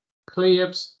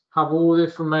 CLIEPS have all the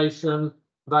information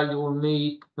that you will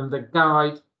need, and the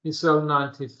guide is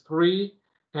L93.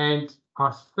 And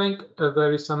I think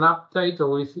there is an update,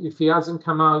 or if it hasn't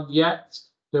come out yet,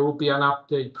 there will be an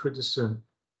update pretty soon.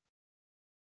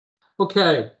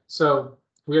 Okay, so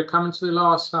we are coming to the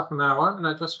last half an hour, and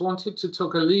I just wanted to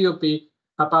talk a little bit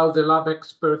about the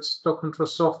LabExpert stock control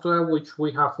software, which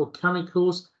we have for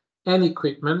chemicals and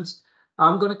equipment.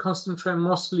 I'm going to concentrate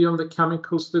mostly on the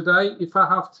chemicals today. If I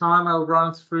have time, I'll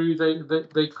run through the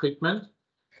equipment.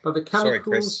 But the chemicals, sorry,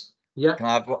 Chris. Yeah. Can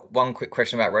I have one quick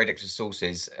question about radioactive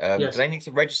sources? Yes. Do they need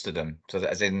to register them? So that,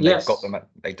 as in, yes. They've got them.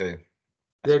 They do.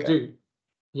 They do.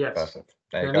 Yes. Perfect.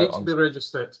 They need to be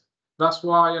registered. That's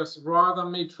why, rather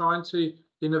than me trying to,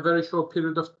 in a very short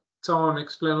period of time,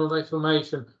 explain all the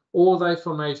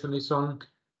information is on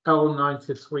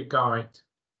L93 guide.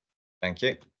 Thank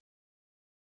you.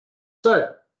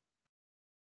 So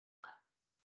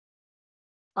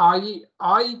I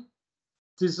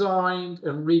designed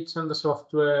and written the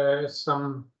software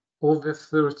some over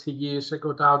 30 years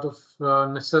ago out of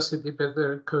necessity,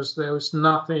 because there was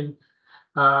nothing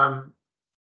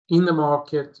in the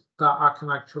market that I can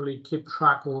actually keep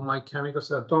track of all my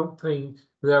chemicals. I don't think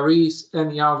there is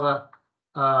any other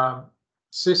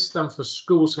system for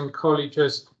schools and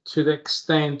colleges to the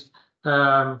extent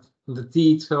the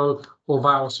detail of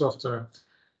our software.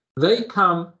 They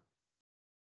come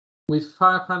with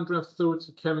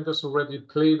 530 chemicals already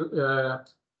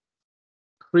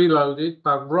preloaded,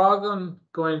 but rather than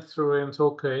going through and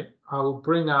talking, I will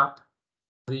bring up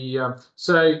the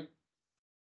so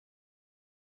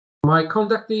my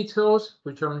contact details,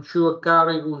 which I'm sure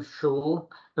Gary will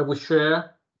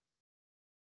share.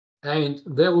 and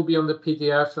they will be on the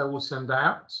PDF that we'll send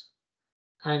out,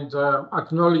 and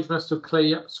acknowledgements to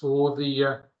CLIAPS for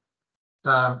the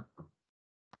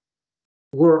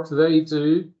work they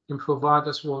do in provide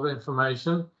us with the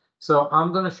information. So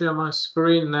I'm going to share my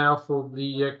screen now for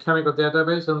the chemical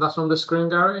database, and that's on the screen,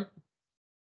 Gary?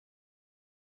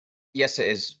 Yes, it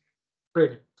is.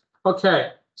 Brilliant.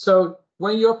 Okay, so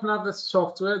when you open up the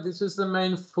software, this is the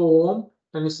main form,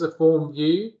 and it's the form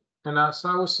view. And as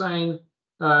I was saying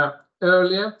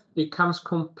earlier, it comes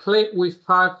complete with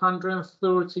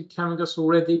 530 chemicals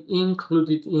already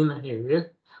included in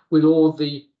here, with all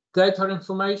the data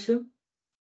information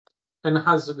and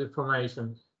hazard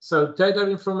information. So data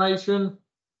information,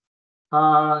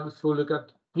 if you look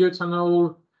at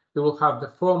butanol, you will have the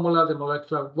formula, the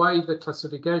molecular weight, the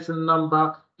classification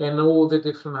number, and all the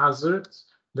different hazards.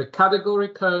 The category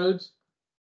codes,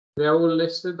 they're all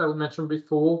listed, that we mentioned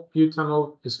before.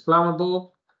 Butanol is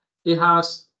flammable. It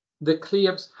has the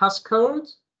CLIAPS hash code,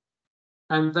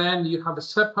 and then you have a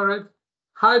separate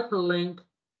hyperlink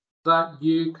that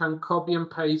you can copy and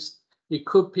paste. It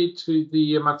could be to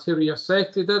the material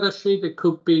safety data sheet. It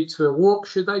could be to a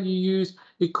worksheet that you use.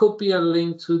 It could be a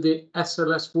link to the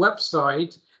SLS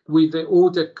website with the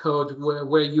order code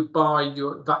where you buy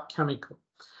that chemical.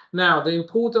 Now, the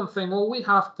important thing, what we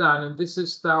have done, and this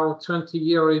is our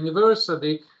 20-year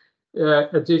anniversary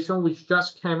edition, which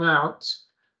just came out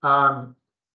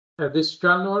this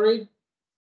January.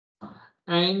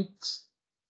 And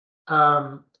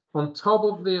on top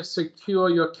of the secure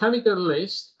your chemical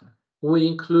list, we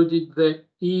included the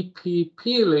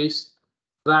EPP list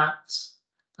that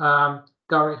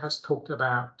Gary has talked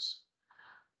about.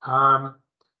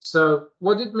 So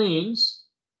what it means,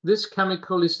 this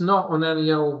chemical is not on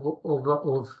any of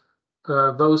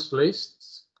those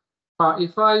lists. But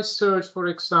if I search, for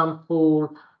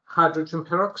example, hydrogen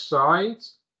peroxide,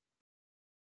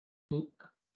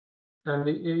 and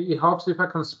it helps if I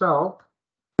can spell.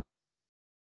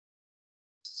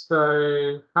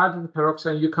 So hydrogen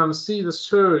peroxide, you can see the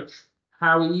search,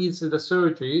 how easy the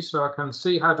search is. So I can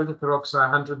see hydrogen peroxide,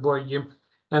 100 volume,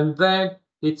 and then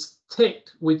it's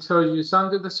ticked, which tells you it's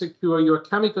under the secure your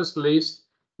chemicals list,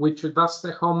 which that's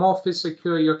the Home Office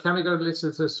secure your chemical list.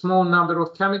 It's a small number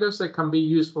of chemicals that can be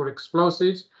used for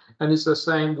explosives, and it's the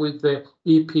same with the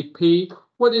EPP.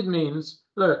 What it means,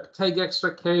 look, take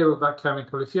extra care of that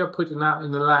chemical. If you're putting that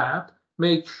in the lab,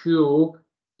 make sure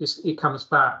it comes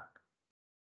back.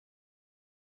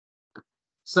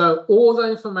 So all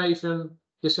the information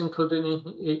is included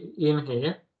in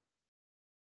here.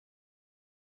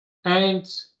 And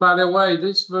by the way,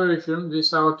 this version,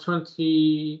 this our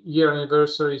 20-year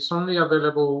anniversary, is only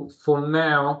available for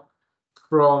now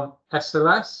from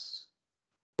SLS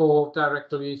or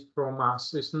directly from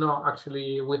us. It's not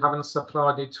actually, we haven't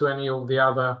supplied it to any of the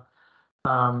other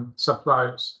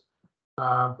suppliers.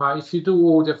 But if you do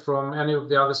order from any of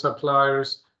the other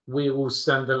suppliers, we will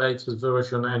send the latest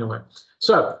version anyway.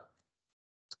 So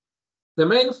the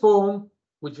main form,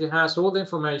 which has all the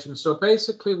information. So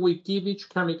basically, we give each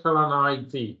chemical an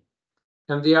ID.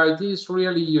 And the ID is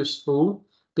really useful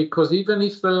because even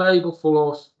if the label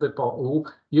falls off the bottle,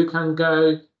 you can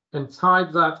go and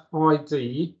type that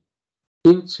ID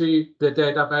into the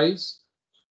database.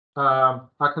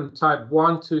 I can type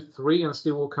 1, 2, 3 and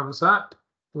see what comes up.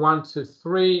 1, 2,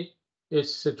 3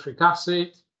 is citric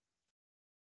acid.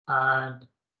 And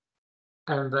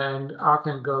then I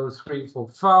can go 3, 4,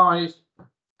 5.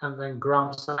 And then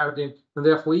grams iodine, and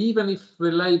therefore, even if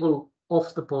the label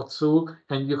off the bottle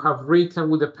and you have written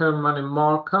with a permanent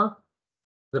marker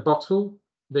the bottle,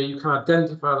 then you can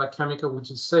identify that chemical, which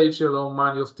saves you a lot of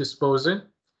money of disposing.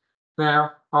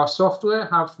 Now, our software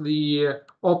have the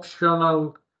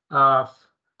optional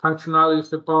functionality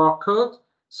of the barcode,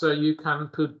 so you can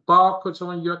put barcodes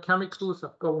on your chemicals.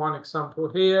 I've got one example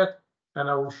here, and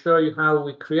I will show you how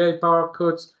we create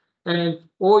barcodes. And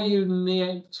all you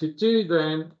need to do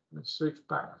then, let's switch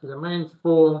back to the main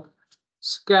form,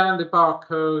 scan the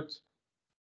barcode,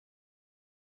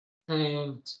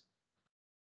 and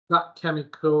that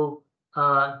chemical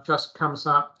just comes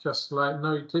up just like,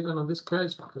 no, it didn't on this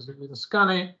case because it didn't scan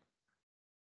it.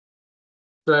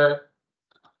 The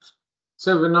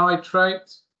silver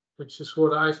nitrate, which is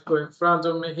what I've got in front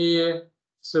of me here,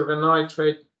 silver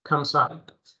nitrate comes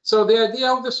up. So the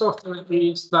idea of the software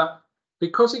is that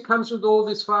because it comes with all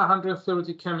these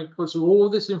 530 chemicals, all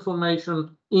this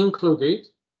information included,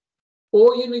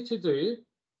 all you need to do,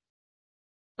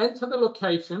 enter the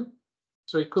location.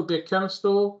 So it could be a chem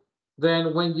store.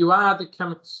 Then when you add the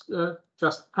chemicals,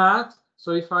 just add.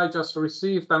 So if I just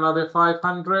received another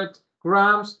 500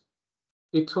 grams,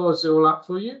 it totals it all up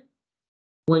for you.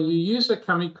 When you use a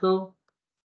chemical,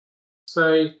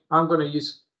 say I'm going to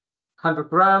use 100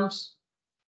 grams.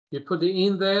 You put it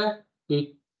in there,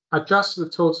 it adjusts the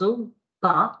total,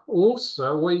 but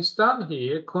also what it's done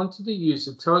here, quantity used,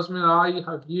 it tells me I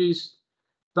have used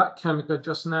that chemical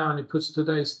just now, and it puts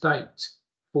today's date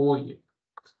for you.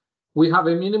 We have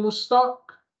a minimal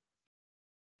stock.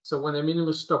 So when a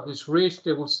minimal stock is reached,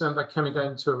 they will send that chemical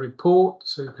into a report,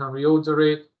 so you can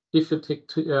reorder it. If you tick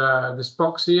this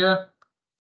box here,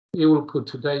 it will put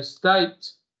today's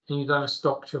date, and you don't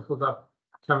stock check for that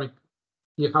chemical.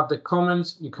 You have the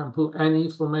comments, you can put any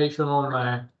information on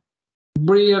there.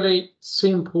 Really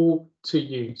simple to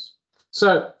use.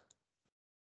 So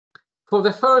for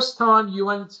the first time you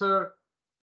enter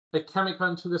a chemical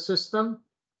into the system,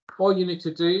 all you need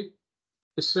to do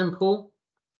is simple.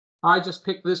 I just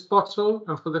pick this bottle,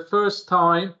 and for the first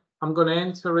time, I'm going to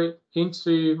enter it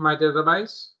into my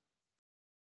database.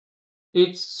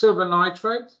 It's silver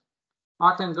nitrate.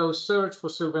 I can go search for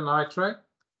silver nitrate.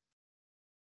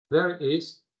 There it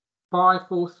is,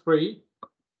 543.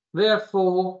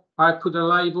 Therefore, I put a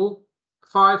label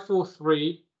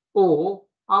 543, or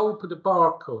I will put a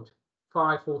barcode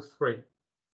 543.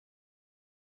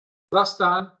 That's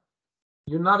done.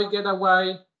 You navigate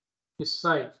away, it's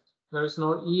saved. There is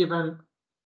no even,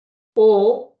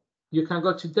 or you can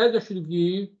go to data sheet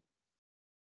view,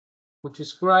 which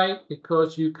is great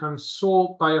because you can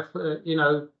sort by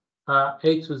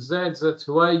A to Z, Z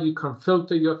to A. You can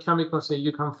filter your chemicals so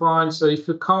you can find. So if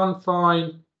you can't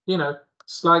find,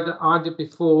 it's like I did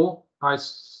before. I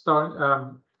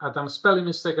had done a spelling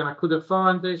mistake and I couldn't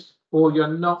find it, or you're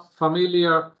not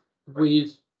familiar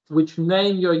with which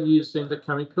name you're using the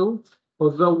chemical.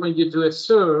 Although when you do a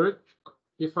search,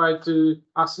 if I do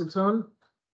acetone,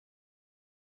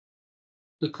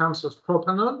 it comes as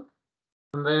propanol,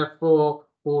 and therefore,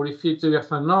 or if you do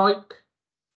ethanoic,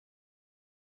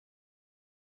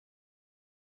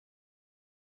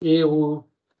 it will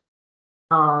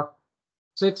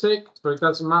acidic, so it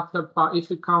doesn't matter. But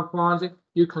if you can't find it,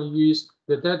 you can use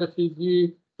the data feed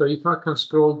view. So if I can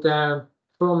scroll down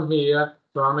from here,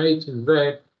 so I'm A to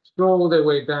Z, scroll the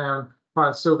way down,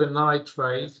 find silver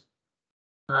nitrate,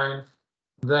 and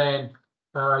then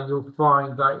you'll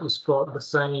find that it's got the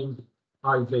same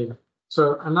idea.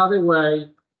 So another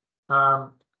way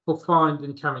for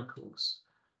finding chemicals.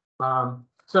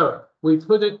 So we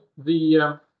put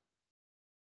the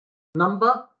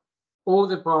number or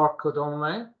the barcode on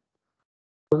there.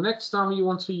 The next time you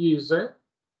want to use it,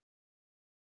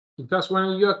 because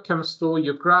when you're at chemist store,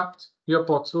 you grabbed your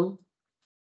bottle,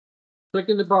 click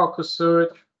in the barcode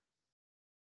search,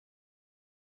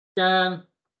 scan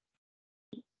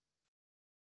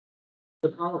the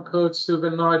barcode,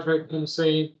 silver nitrate, you can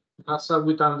see that's how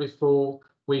we've done before.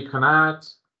 We can add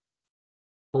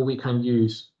or we can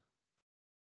use.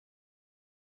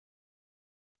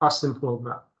 As simple as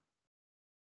that.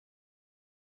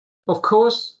 Of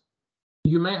course,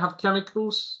 you may have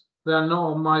chemicals that are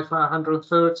not on my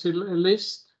 530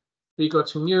 list. We go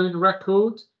to new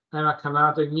record, and I can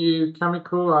add a new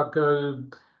chemical. I go,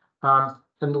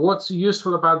 and what's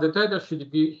useful about the data sheet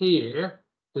view here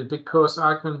is because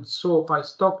I can sort by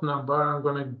stock number. I'm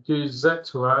going to do Z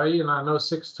to A, and I know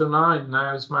 629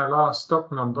 now is my last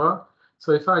stock number.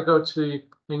 So if I go to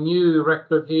a new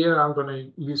record here, I'm going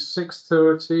to use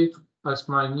 630 as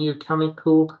my new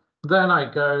chemical. Then I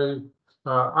go,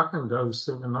 I can go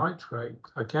silver nitrate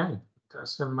again.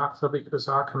 Doesn't matter because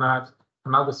I can add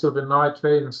another silver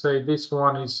nitrate and say this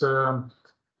one is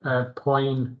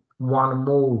 0.1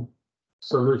 mole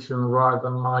solution rather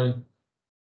than my,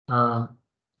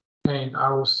 and I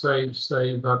will say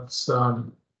that's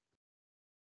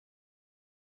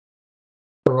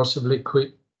corrosive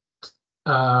liquid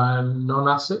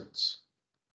non-acid.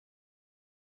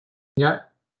 Yeah.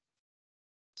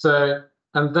 So,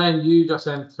 and then you just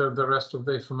enter the rest of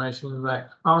the information in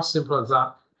there. As simple as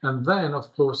that. And then,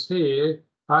 of course, here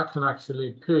I can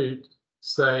actually put,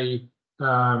 say,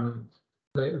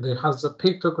 there has the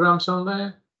pictograms on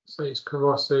there. Say it's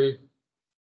corrosive,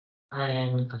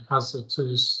 and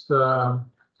hazardous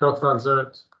health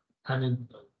hazard, and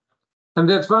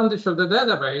the advantage of the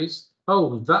database.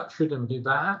 Oh, that shouldn't be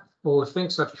that, or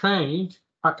things have changed.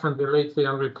 I can delete it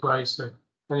and replace it,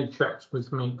 and it checks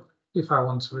with me if I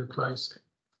want to replace it.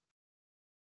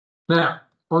 Now,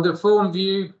 on the form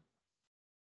view,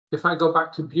 if I go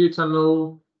back to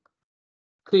butanol,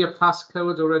 clear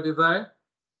passcode already there.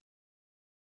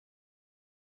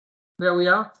 There we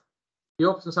are. The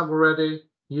options are already.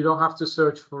 You don't have to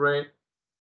search for it.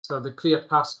 So the clear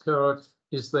passcode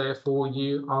is there for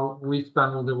you. We've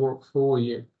done all the work for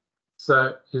you.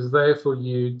 So it's there for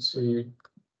you to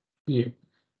view.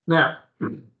 Now,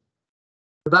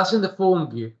 that's in the form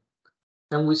view.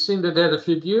 And we've seen the data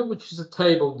feed view, which is a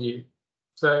table view.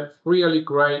 So really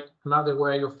great, another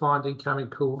way of finding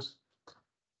chemicals.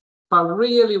 But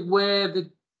really where the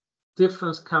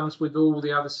difference comes with all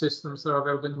the other systems that are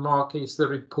available in the market is the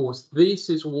reports. This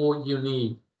is what you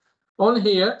need. On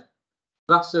here,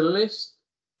 that's a list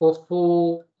of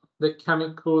all the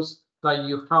chemicals that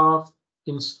you have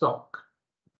in stock.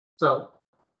 So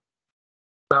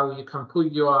now you can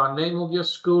put your name of your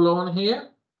school on here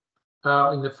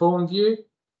in the form view,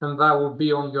 and that will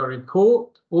be on your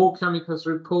report. All chemicals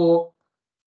report,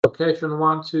 location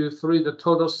 1, 2, 3, the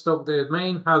total stock, the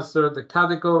main hazard, the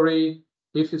category,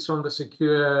 if it's on the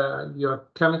secure your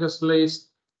chemicals list,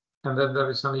 and then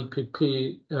there is an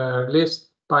EPP list,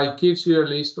 but it gives you a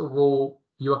list of all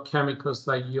your chemicals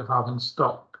that you have in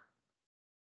stock.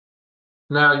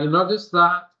 Now you notice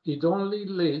that it only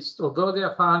lists, although there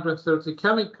are 530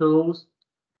 chemicals,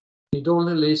 it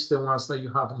only lists the ones that you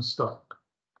have in stock.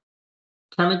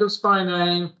 Chemicals by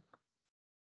name,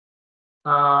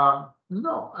 not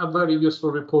a very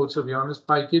useful report, to be honest,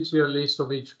 but it gives you a list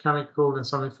of each chemical and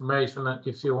some information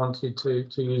if you wanted to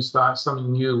use that,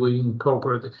 something new we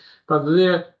incorporated. But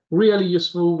the really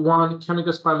useful one,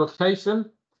 chemicals by location.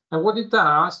 And what it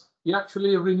does, it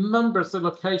actually remembers the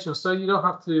location, so you don't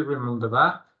have to remember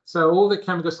that. So all the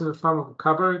chemicals in the pharmaceutical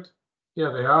cupboard,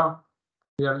 here they are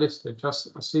listed,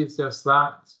 just see if there's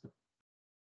that.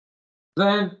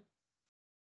 Then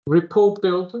report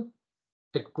builder,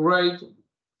 a great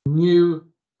new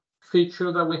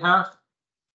feature that we have.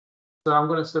 So I'm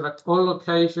going to select all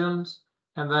locations,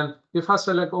 and then if I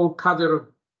select all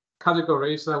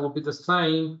categories, that will be the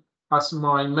same as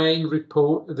my main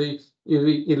report.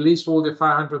 It lists all the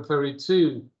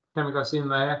 532 chemicals in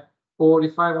there. Or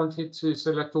if I wanted to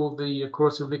select all the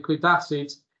corrosive liquid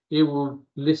acids, it will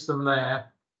list them there.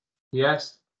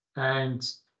 Yes, and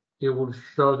it will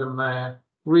show them there.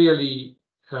 Really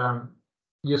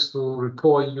useful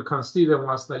reporting. You can see the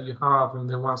ones that you have and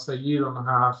the ones that you don't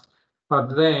have.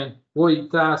 But then what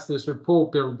it does, this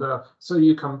report builder, so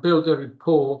you can build a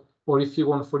report, or if you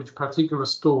want for each particular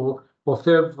store, of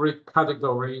every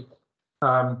category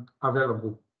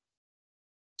available.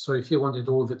 So if you wanted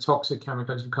all the toxic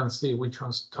chemicals, you can see which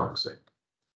one's toxic.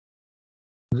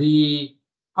 The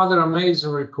other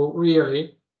amazing report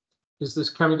really is this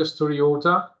chemicals to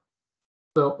reorder.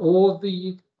 So all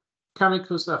the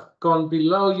chemicals that have gone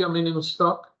below your minimum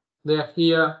stock, they're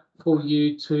here for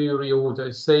you to reorder.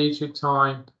 It saves you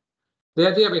time. The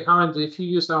idea behind it, if you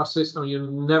use our system, you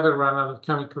never run out of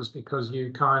chemicals because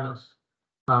you kind of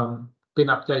been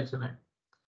updating it.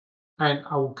 And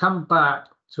I will come back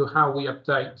to how we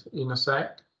update in a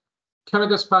sec.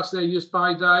 Chemicals patch, they're used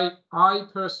by date. I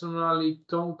personally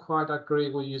don't quite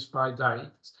agree with use by date.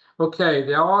 Okay,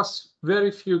 there are very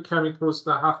few chemicals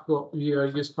that have got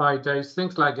used by dates,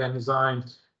 things like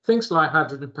enzymes, things like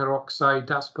hydrogen peroxide,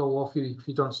 does go off if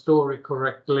you don't store it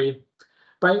correctly.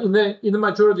 But in the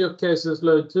majority of cases,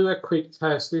 do a quick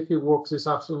test. If it works, it's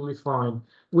absolutely fine.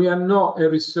 We are not a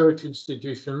research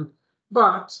institution,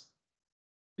 but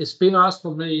it's been asked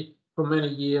for me for many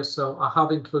years, so I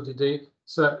have included it.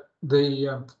 So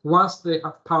the ones they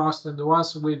have passed and the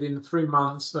ones within 3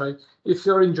 months. So if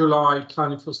you're in July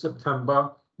planning for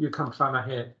September, you can plan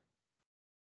ahead.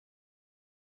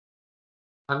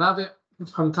 Another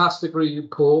fantastic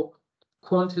report,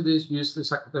 quantities used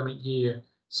this academic year.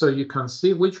 So you can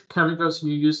see which chemicals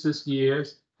you used this year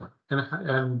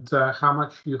and how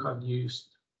much you have used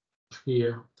each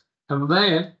year. And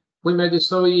then we made it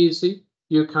so easy.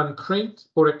 You can print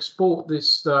or export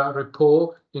this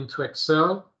report into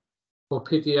Excel or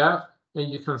PDF,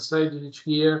 and you can save it each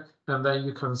year, and then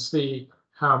you can see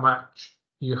how much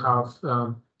you have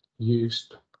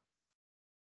used.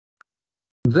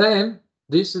 Then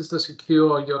this is the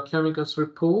Secure Your Chemicals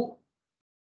report,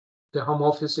 the Home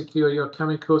Office Secure Your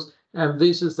Chemicals, and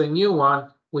this is the new one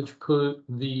which put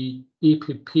the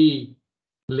EPP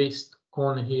list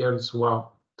on here as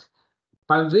well.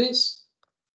 By this,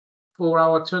 for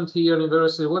our 20-year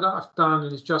anniversary, what I've done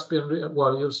is just been, it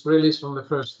was released on the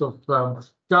 1st of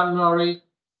January.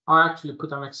 I actually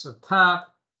put an extra tab,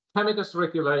 chemicals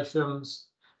regulations,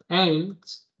 and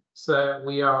so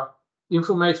we are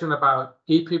information about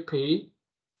EPP.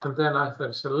 And then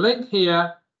there's a link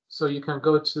here, so you can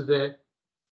go to the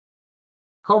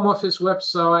Home Office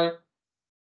website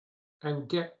and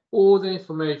get all the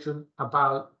information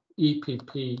about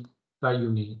EPP that you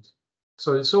need.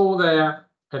 So it's all there.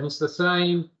 And it's the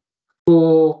same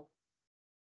for,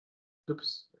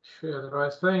 share the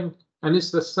right thing. And it's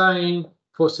the same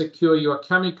for Secure Your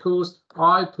Chemicals.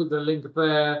 I put the link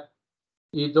there.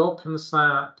 It opens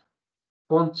that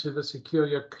onto the Secure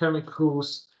Your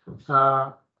Chemicals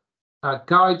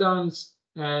guidance,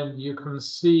 and you can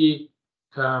see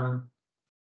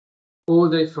all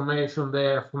the information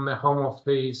there from the home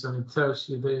office, and it tells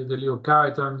you the little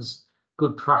guidance,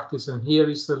 good practice. And here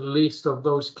is the list of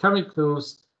those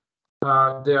chemicals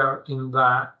there in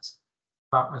that.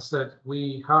 But I said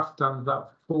we have done that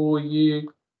for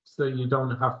you, so you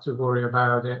don't have to worry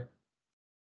about it.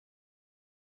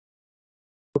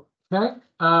 Okay,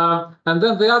 and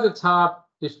then the other tab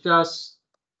is just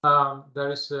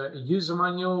there is a user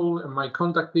manual and my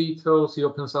contact details. It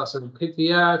opens us in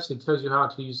PDFs. It tells you how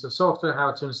to use the software,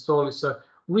 how to install it. So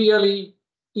really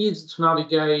easy to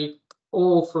navigate,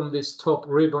 all from this top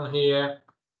ribbon here.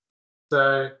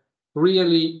 So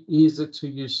really easy to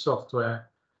use software.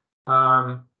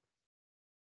 Now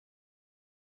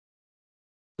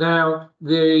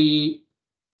the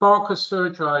barcode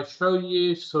search I showed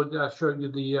you, so I showed you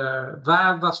the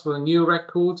that's for the new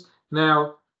records.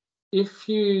 Now, if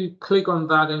you click on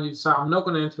that and you say, I'm not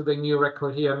going to enter the new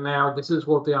record here now, this is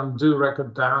what the undo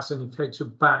record does, and it takes you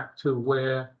back to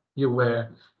where you were.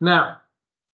 Now,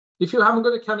 if you haven't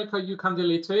got a chemical, you can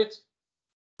delete it,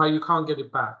 but you can't get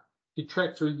it back. It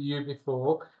checked with you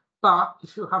before, but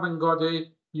if you haven't got it,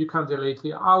 you can delete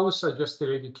it. I would suggest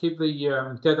delete it. Keep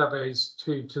the database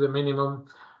to the minimum,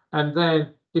 and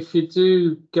then if you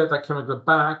do get that chemical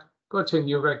back, go to a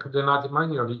new record and add it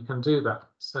manually. You can do that.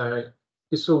 So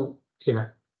it's all, you know,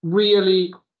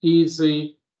 really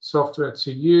easy software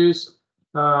to use.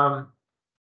 Or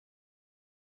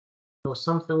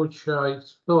something which I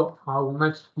thought I will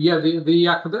mention. Yeah, the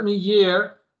academic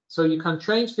year. So you can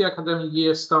change the academic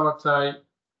year start date.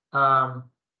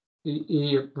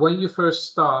 When you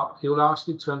first start, it will ask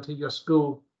you to enter your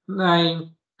school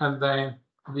name and then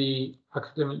the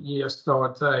academic year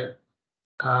start date.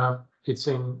 It's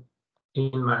in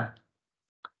there.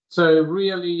 So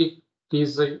really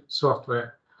easy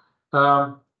software.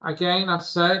 Again, I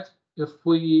said, if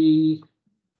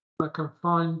I can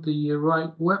find the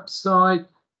right website,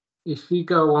 if we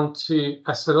go on to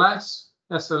SLS,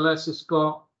 SLS has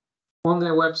got on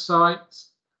their website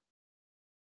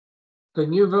the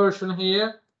new version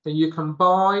here, and you can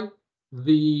buy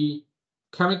the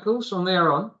chemicals on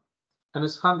their own, and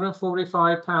it's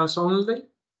 £145 only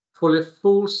for the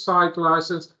full site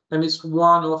license, and it's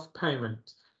one-off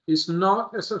payment. It's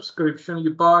not a subscription.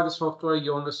 You buy the software,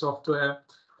 you own the software.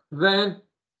 Then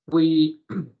we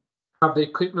have the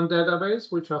equipment database,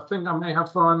 which I think I may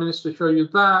have 5 minutes to show you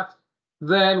that.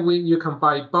 Then you can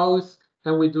buy both,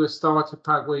 and we do a starter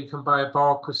pack where you can buy a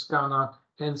barcode scanner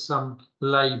and some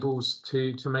labels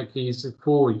to make it easy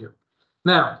for you.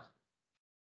 Now,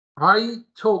 I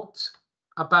talked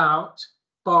about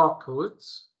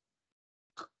barcodes,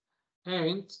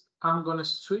 and I'm going to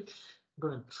switch. I'm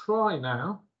going to try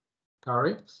now,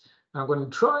 Gary. I'm going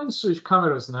to try and switch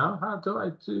cameras now. How do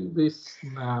I do this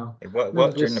now? It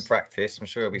worked during the practice. I'm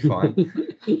sure it'll be fine.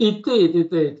 It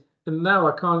did. And now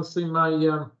I can't see my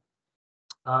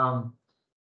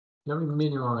let me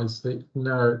minimize it.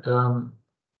 No,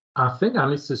 I think I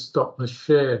need to stop the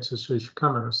share to switch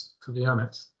cameras, to be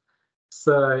honest.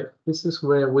 So this is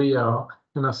where we are,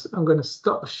 and I'm going to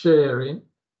stop sharing.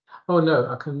 Oh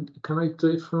no, can I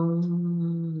do it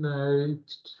from, no,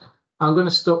 I'm going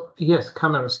to stop, yes,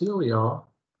 cameras, here we are.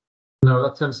 No,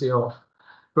 that turns it off.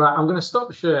 Right, I'm going to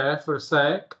stop share for a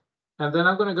sec, and then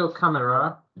I'm going to go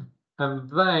camera, and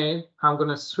then I'm going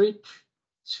to switch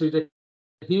to the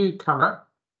view camera.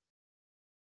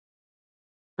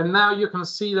 And now you can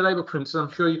see the label printers. I'm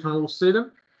sure you can all see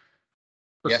them.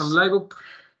 Got some label,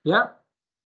 yeah.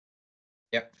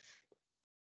 Yep.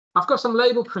 I've got some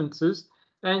label printers,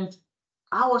 and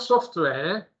our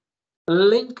software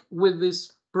link with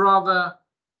this brother.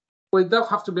 Well, they don't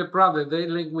have to be a brother. They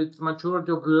link with the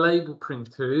majority of label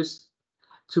printers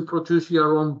to produce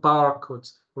your own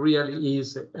barcodes. Really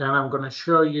easy. And I'm going to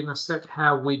show you in a sec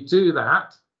how we do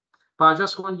that. But I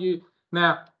just want you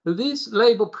now. These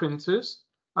label printers,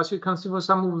 as you can see for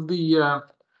some of the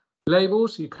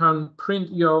labels, you can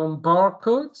print your own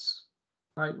barcodes,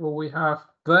 like what we have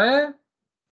there.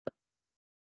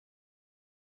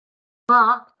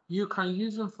 But you can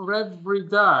use them for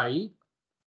everyday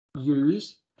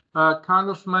use, kind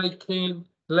of making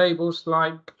labels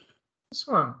like this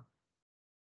one,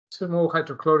 some more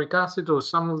hydrochloric acid, or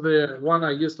some of the one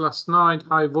I used last night,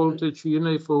 high voltage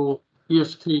unit for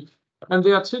EST. And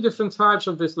there are two different types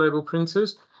of these label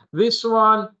printers. This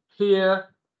one here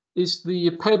is the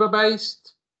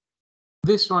paper-based.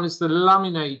 This one is the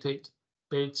laminated.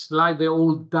 It's like the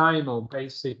old Dymo,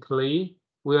 basically,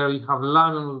 where you have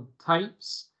laminate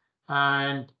tapes,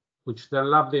 and which they're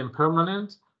lovely and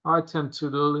permanent. I tend to,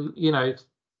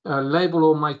 label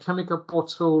all my chemical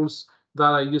bottles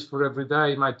that I use for every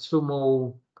day, my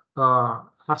tumor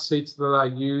acids that I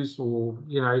use, or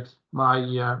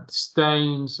my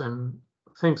stains and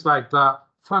things like that.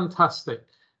 Fantastic.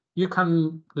 You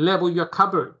can label your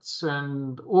cupboards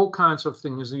and all kinds of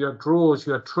things, your drawers,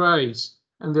 your trays,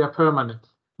 and they are permanent.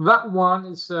 That one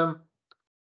is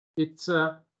it's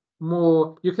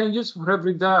more, you can use for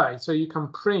every day, so you can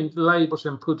print labels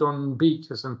and put on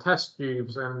beakers and test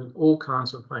tubes and all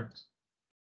kinds of things.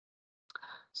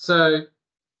 So,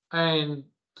 and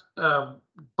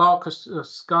barcode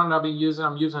scanner I'm using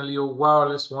a little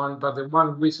wireless one, but the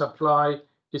one we supply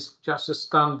is just a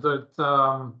standard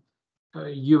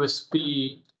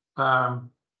USB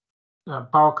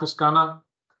barcode scanner.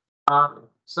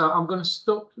 So I'm going to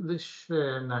stop this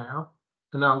share now,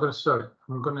 and I'm going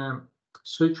to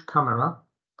switch camera.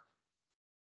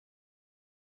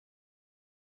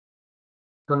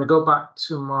 I'm going to go back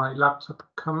to my laptop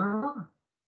camera.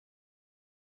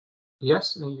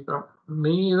 Yes, and you got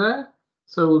me there.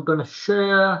 So we're going to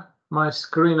share my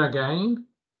screen again,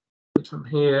 which I'm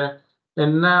here.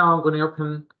 And now I'm going to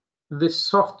open this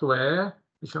software,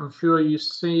 which I'm sure you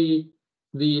see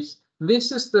these.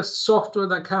 This is the software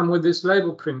that comes with these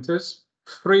label printers,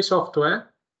 free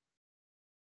software.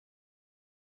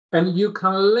 And you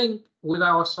can link with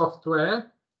our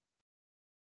software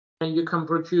and you can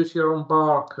produce your own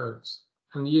barcodes.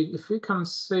 And if you can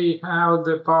see how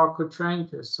the barcode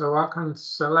changes, so I can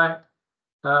select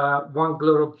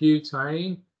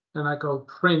 1-chlorobutane and I go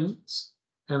print,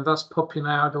 and that's popping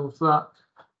out of that.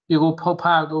 It will pop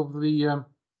out of the,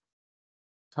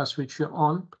 if I switch it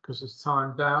on because it's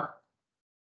timed out.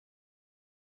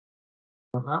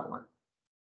 On that one.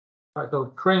 If I go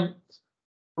print,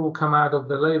 it will come out of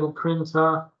the label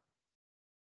printer.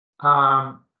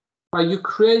 But you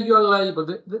create your label.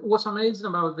 What's amazing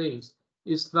about this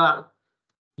is that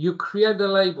you create the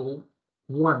label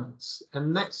once,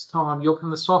 and next time you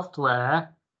open the software,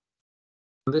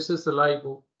 and this is the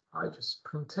label. I just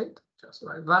print it just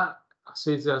like that. As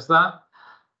easy as that.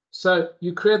 So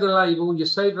you create the label, you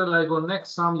save the label.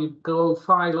 Next time you go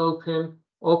file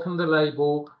open the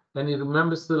label, and it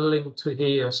remembers the link to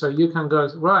here. So you can go,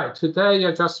 right, today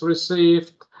I just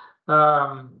received,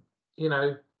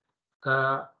 alanine,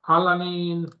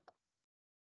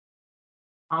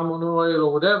 almond oil,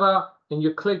 or whatever, and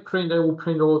you click print, it will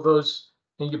print all those,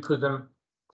 and you put them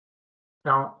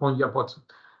down on your bottom.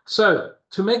 So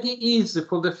to make it easy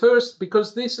for the first,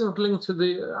 because this is linked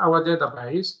to our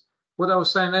database, what I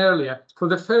was saying earlier, for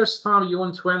the first time you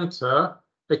want to enter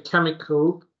a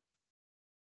chemical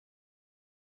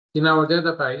in our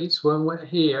database, when we're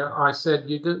here, I said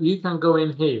you can go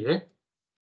in here,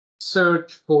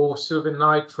 search for silver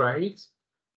nitrate,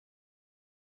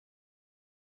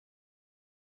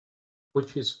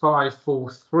 which is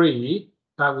 543,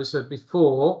 that we said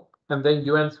before, and then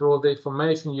you enter all the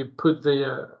information, you put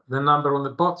the number on the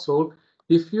bottle.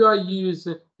 If you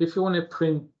want to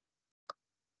print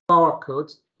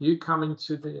barcodes, you come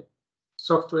into the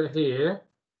software here,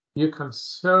 you can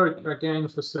search again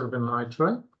for silver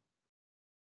nitrate,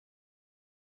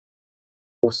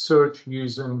 or search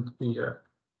using the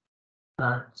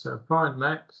so find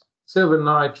next silver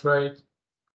nitrate,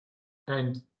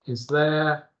 and it's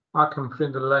there. I can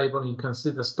print the label, and you can see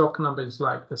the stock number is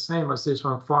like the same as this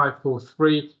one,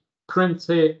 543. Print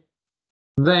it,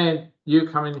 then you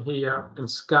come in here and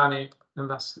scan it, and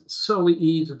that's so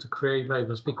easy to create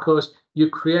labels because you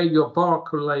create your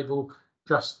barcode label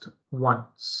just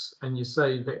once and you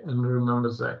save it and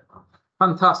remembers it.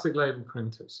 Fantastic label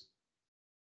printers.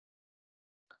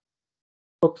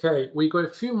 Okay, we got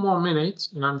a few more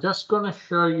minutes, and I'm just going to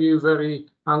show you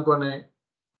I'm going to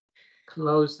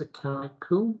close the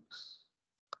chemicals,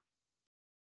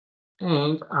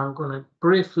 and I'm going to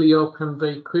briefly open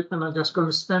the equipment. I'm just going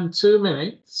to spend 2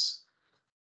 minutes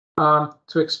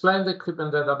to explain the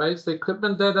equipment database. The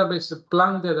equipment database is a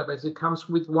blank database. It comes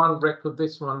with one record.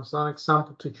 This one is an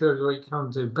example to show you what you can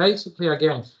do. Basically,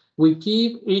 again, we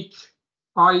give each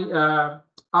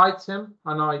item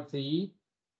an ID,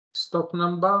 stock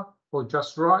number, or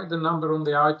just write the number on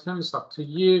the item. It's up to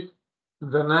you.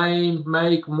 The name,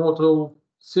 make, model,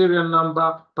 serial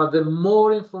number. But the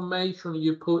more information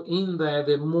you put in there,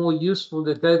 the more useful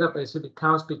the database it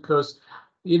becomes, because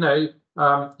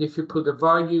if you put the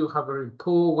value, you have a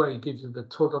report where it gives you the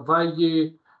total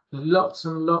value, lots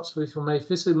and lots of information.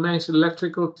 This is mains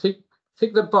electrical. Tick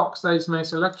the box that is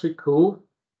mains electrical,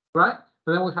 right?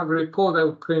 And then we have a report that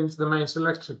will print the mains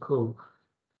electrical.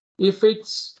 If you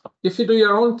do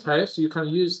your own test, you can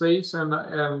use these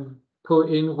and put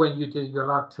in when you did your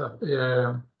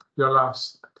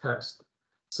last test.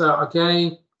 So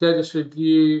again, data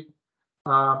review,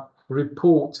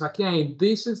 reports. Again,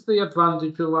 this is the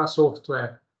advantage of our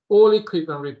software. All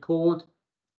equipment report.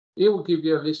 It will give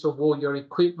you a list of all your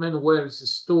equipment, where is it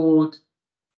stored.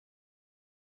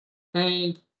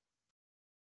 And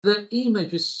the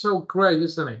image is so great,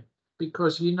 isn't it?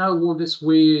 Because you know all this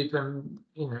weird and,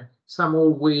 you know, some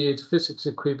all weird physics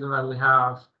equipment that we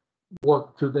have.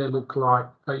 What do they look like?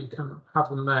 You can have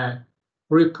them there.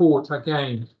 Report,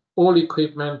 again, all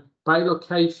equipment by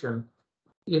location.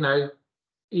 You know,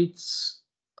 it's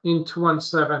in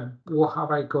 217. What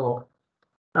have I got?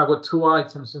 I've got 2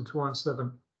 items in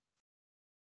 217.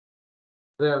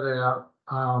 There they are.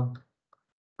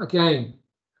 Again,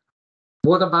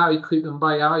 what about equipment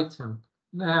by item?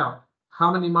 Now,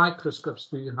 how many microscopes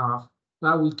do you have?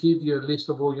 That will give you a list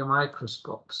of all your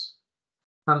microscopes.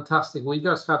 Fantastic. We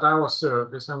just had our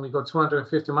service and we got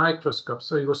 250 microscopes.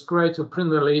 So it was great to print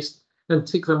the list and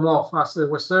tick them off as they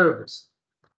were serviced.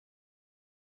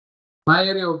 My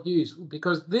area of use,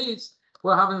 because this,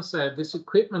 well, having said, this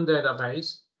equipment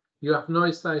database, you have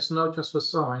noticed that it's not just for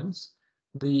science.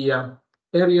 The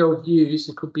area of use,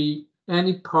 it could be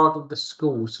any part of the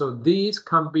school. So these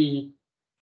can be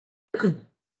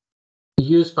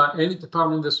used by any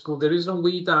department in the school. The reason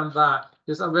we done that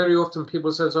is that very often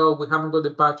people says, oh, we haven't got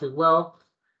the budget. Well,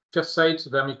 just say to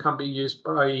them, it can be used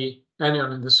by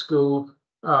anyone in the school.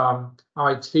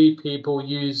 IT people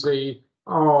use it,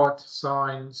 art,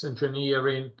 science,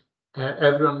 engineering,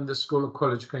 everyone in the school or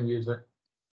college can use it.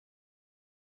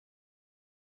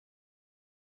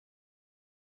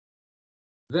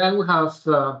 Then we have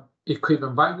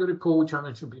equipment value report, which I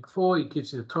mentioned before. It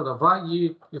gives you the total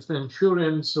value. If the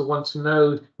insurance wants to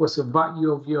know what's the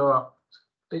value of your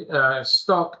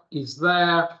stock is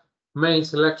there,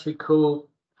 mains, electrical,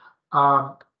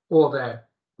 all there.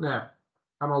 Now,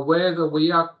 I'm aware that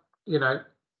we are, you know,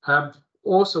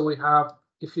 also we have,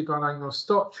 if you go on your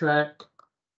stock check,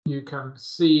 you can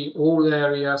see all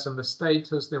areas and the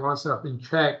status, the ones that have been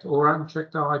checked or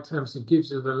unchecked items. It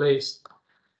gives you the list.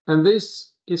 And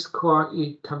this is quite,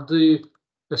 you can do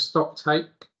the stock take.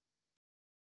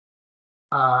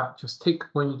 Just tick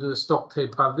when you do the stock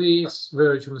take, but this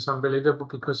version is unbelievable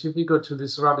because if you go to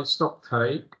this rabbit stock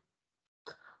take,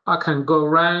 I can go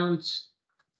around.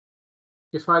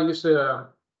 If I use a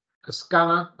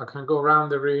scanner, I can go around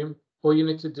the room. All you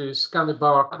need to do is scan the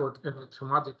barcode and it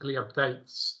automatically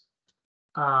updates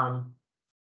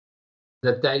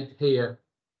the date here.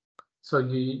 So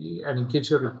and it gives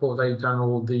you a report that you've done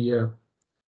all the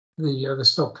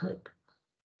stock take.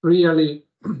 Really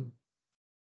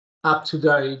up to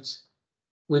date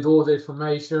with all the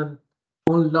information.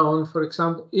 On loan, for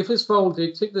example, if it's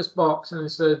faulty, tick this box and it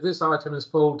says this item is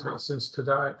faulty since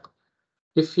today.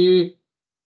 If you,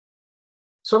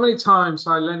 so many times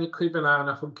I lend equipment out and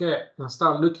I forget and I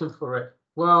start looking for it.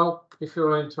 Well, if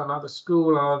you're into another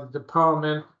school or another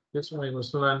department, this one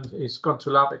was lent, it's gone to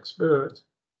LabExpert.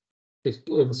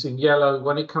 It's in yellow.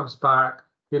 When it comes back,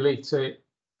 delete it.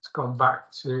 It's gone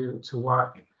back to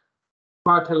white.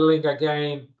 Hyperlink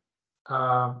again.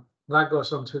 That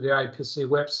goes onto the IPC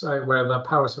website where the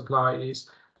power supply is.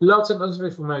 Lots of other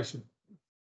information.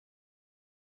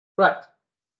 Right.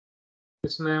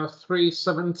 It's now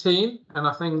 3:17, and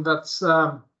I think that's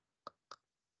the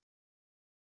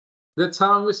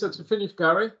time we said to finish,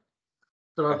 Gary.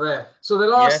 So there. So the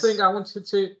last thing I wanted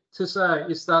to say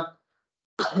is that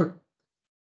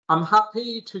I'm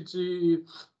happy to do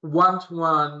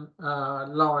one-to-one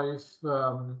live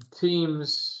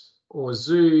Teams or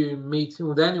Zoom meeting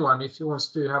with anyone if you want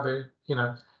to have a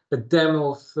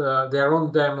demo of their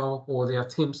own demo or their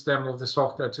Teams demo of the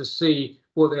software to see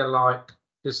what they're like.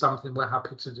 Is something we're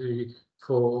happy to do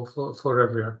for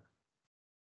everyone.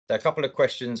 A couple of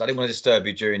questions. I didn't want to disturb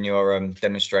you during your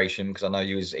demonstration because I know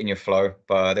you was in your flow,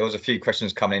 but there was a few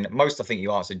questions coming in. Most I think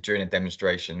you answered during the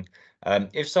demonstration.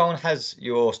 If someone has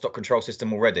your stock control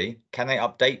system already, can they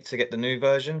update to get the new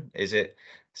version? Is it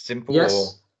simple?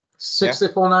 Yes,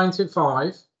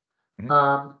 6495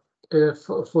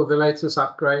 for the latest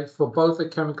upgrade for both the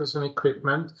chemicals and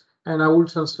equipment. And I will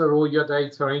transfer all your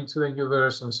data into the new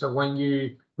version. So when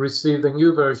you receive the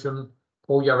new version,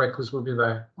 all your records will be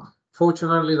there.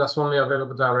 Fortunately, that's only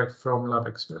available direct from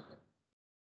LabExpert.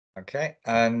 Okay.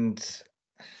 And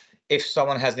if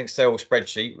someone has an Excel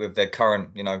spreadsheet with their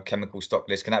current, chemical stock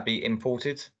list, can that be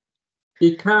imported?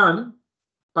 It can,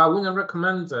 but I wouldn't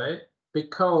recommend it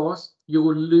because you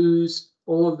will lose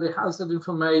all the hazard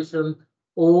information,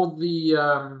 all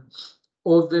the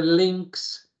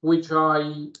links which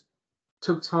I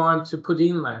took time to put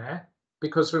in there,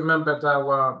 because remember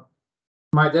that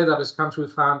my database comes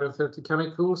with 530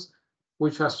 chemicals.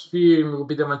 which I assume will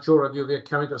be the majority of your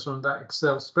chemicals on that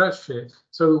Excel spreadsheet.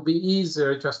 So it will be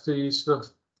easier just to sort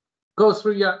of go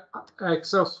through your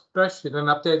Excel spreadsheet and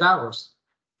update hours.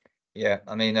 Yeah,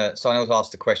 I mean, someone else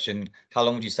asked the question, how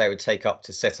long would you say it would take up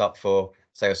to set up for,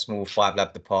 say, a small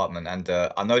 5-lab department? And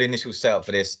I know the initial setup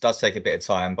for this does take a bit of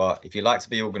time, but if you like to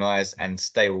be organised and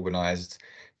stay organised,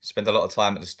 spend a lot of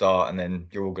time at the start and then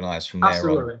you're organised from there on.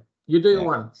 Absolutely. You do Yeah.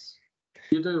 once.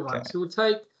 You do once. Okay. It will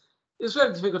take, it's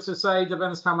very difficult to say,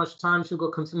 depends how much time you've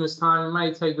got continuous time. It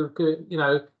may take, you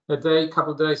know, a day,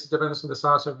 couple of days. It depends on the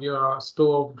size of your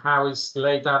store, how it's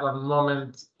laid out at the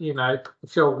moment. You know,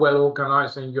 if you're well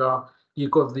organized and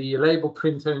you've got the label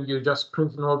printer and you're just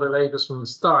printing all the labels from the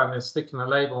start and then sticking a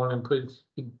label on and put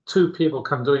 2 people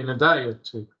can do it in a day or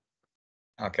 2.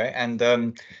 Okay, and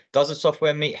does the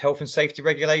software meet health and safety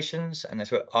regulations? And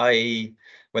that's what, i.e.,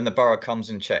 when the borough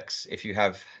comes and checks, if you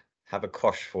have a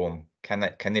COSH form,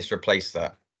 can this replace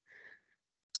that?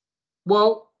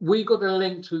 Well, we got a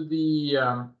link to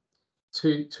the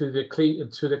to the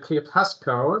clear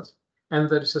passcode, and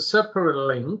there is a separate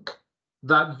link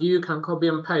that you can copy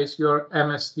and paste your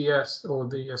MSDS or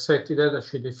the safety data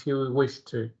sheet if you wish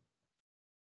to.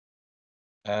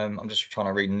 I'm just trying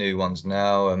to read new ones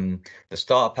now. The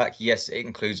starter pack, yes, it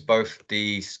includes both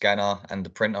the scanner and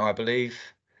the printer, I believe.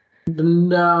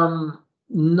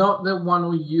 Not the one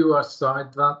on your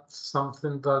side. That's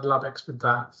something that LabExpert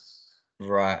does.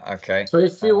 Right. Okay. So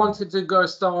if you wanted to go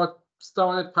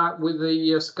starter pack with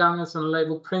the scanners and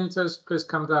label printers, please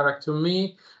come direct to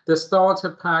me. The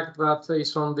starter pack that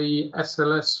is on the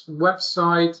SLS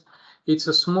website, it's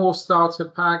a small starter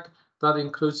pack that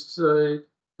includes the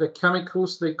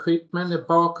chemicals, the equipment, the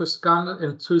barcode scanner,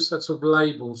 and 2 sets of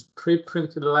labels,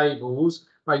 pre-printed labels,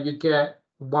 but you get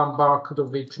 1 barcode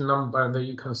of each number and then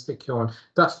you can stick it on.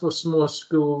 That's for small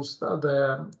schools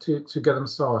to get them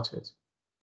started.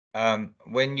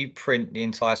 When you print the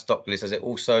entire stock list, does it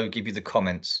also give you the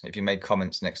comments if you made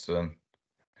comments next to them?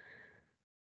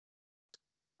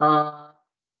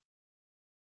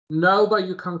 No, but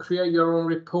you can create your own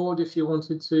report if you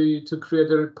wanted to create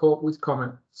a report with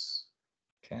comments.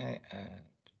 Okay.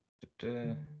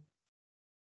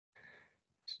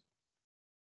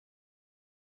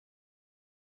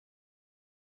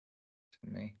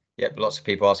 Me. Yep, lots of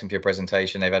people asking for your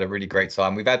presentation. They've had a really great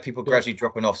time. We've had people gradually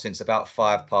dropping off since about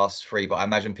 3:05, but I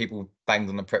imagine people banged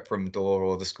on the prep room door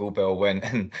or the school bell went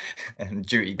and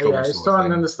duty called. Yeah, it's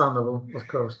totally understandable, of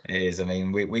course. It is. I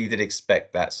mean, we did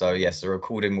expect that. So yes, the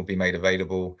recording will be made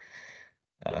available.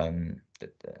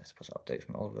 Supposed to update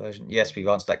from the old version. Yes, we've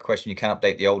answered that question. You can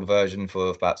update the old version for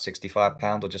about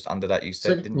 £65 or just under that, you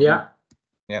said, didn't you?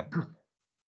 Yeah.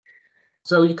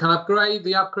 So you can upgrade.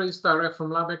 The upgrades direct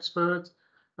from LabExpert,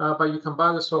 but you can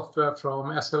buy the software from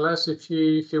SLS if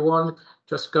you want.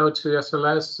 Just go to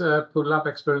SLS, put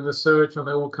LabExpert in the search, and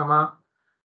they will come up.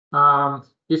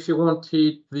 If you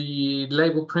wanted the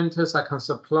label printers, I can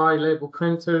supply label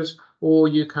printers, or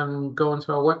you can go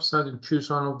onto our website and choose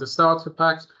one of the starter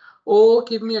packs, or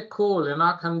give me a call and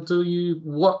I can do you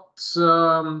what's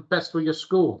best for your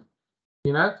school.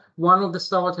 You know, one of the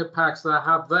starter packs that I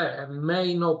have there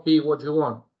may not be what you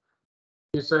want.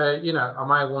 You say, you know, I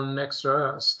might want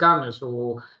extra scanners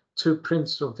or 2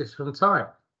 prints of different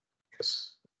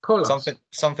types.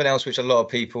 Something else which a lot of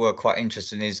people are quite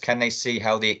interested in is, can they see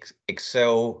how the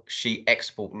Excel sheet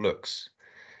export looks?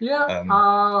 Yeah,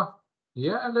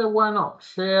 yeah, then why not?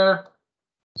 Share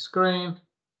screen,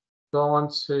 go on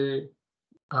to,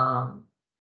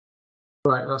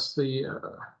 right, that's the,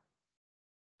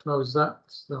 close that.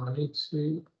 So I need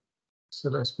to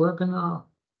select webinar.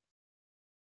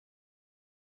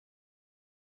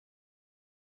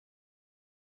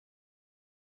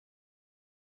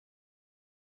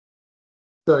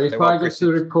 So if I go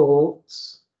to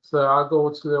reports, so I'll go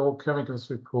to the all chemicals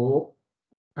report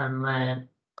and then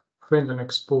print and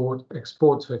export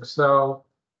to Excel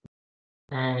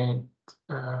and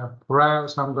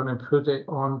browse. I'm going to put it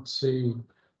onto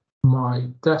my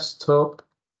desktop.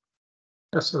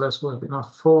 SLS webinar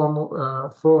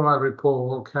format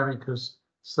report, all chemicals,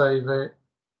 save it.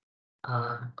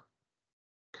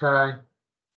 Okay,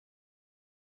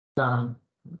 done.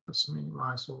 Let's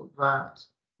minimize all that.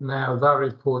 Now that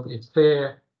report is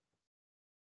here.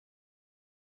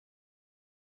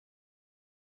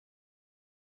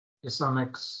 It's an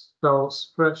Excel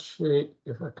spreadsheet.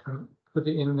 If I can put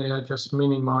it in there, just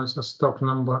minimize the stock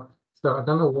number. So I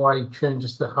don't know why it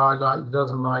changes the highlight. It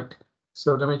doesn't like.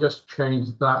 So let me just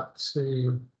change that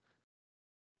to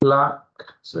black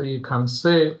so you can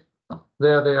see it.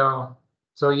 There they are.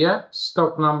 So yeah,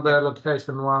 stock number,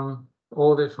 location 1,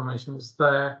 all the information is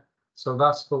there. So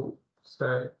that's for,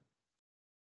 say,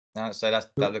 No, so that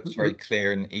looks very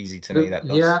clear and easy to me. That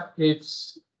does. Yeah,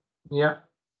 it's yeah.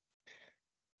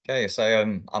 Okay,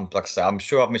 so like I say, I'm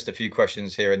sure I've missed a few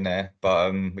questions here and there,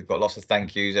 but we've got lots of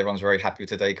thank yous. Everyone's very happy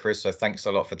today, Chris. So thanks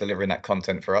a lot for delivering that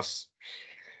content for us.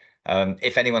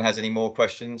 If anyone has any more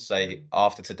questions, say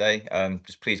after today,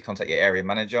 just please contact your area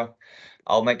manager.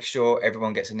 I'll make sure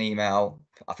everyone gets an email.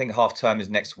 I think half term is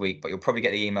next week, but you'll probably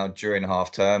get the email during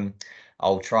half term.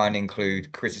 I'll try and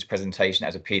include Chris's presentation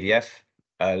as a PDF,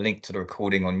 a link to the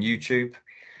recording on YouTube,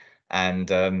 and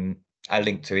a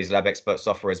link to his LabExpert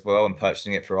software as well, and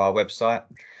purchasing it through our website.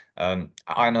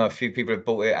 I know a few people have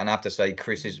bought it, and I have to say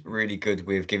Chris is really good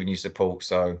with giving you support.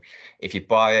 So if you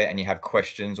buy it and you have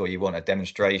questions or you want a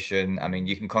demonstration, I mean,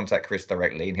 you can contact Chris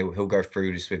directly, and he'll go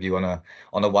through this with you on a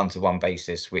one-to-one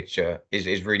basis, which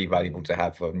is really valuable to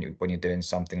have when you're doing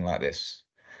something like this.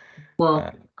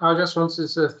 Well, I just wanted to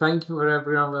say thank you for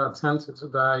everyone that attended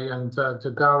today, and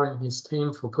to Gary and his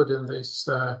team for putting this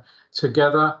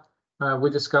together.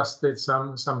 We discussed it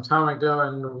some time ago,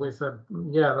 and with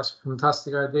yeah, that's a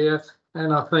fantastic idea.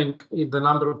 And I think the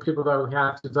number of people that we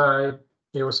had today,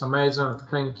 it was amazing.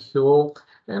 Thank you all.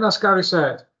 And as Gary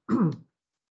said, do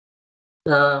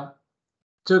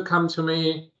come to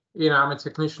me. You know, I'm a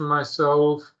technician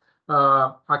myself.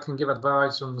 I can give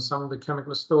advice on some of the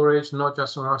chemical storage, not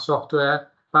just on our software,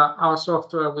 but our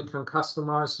software, we can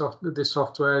customize the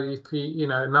software. If you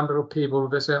know, a number of people,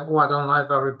 they say, oh, I don't like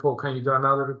that report, can you do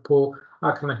another report?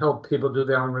 I can help people do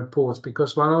their own reports,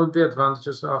 because one of the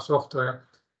advantages of our software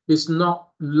is not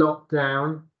locked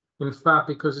down. In fact,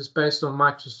 because it's based on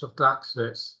Microsoft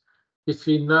Access. If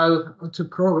you know how to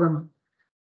program,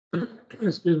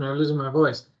 excuse me, I'm losing my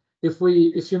voice. If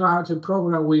you know how to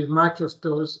program with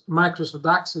Microsoft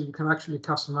Access, you can actually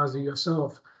customize it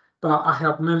yourself. But I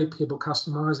help many people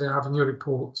customize and have new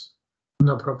reports.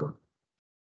 No problem.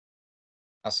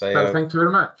 I say, So thank you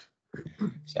very much.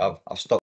 so I'll stop.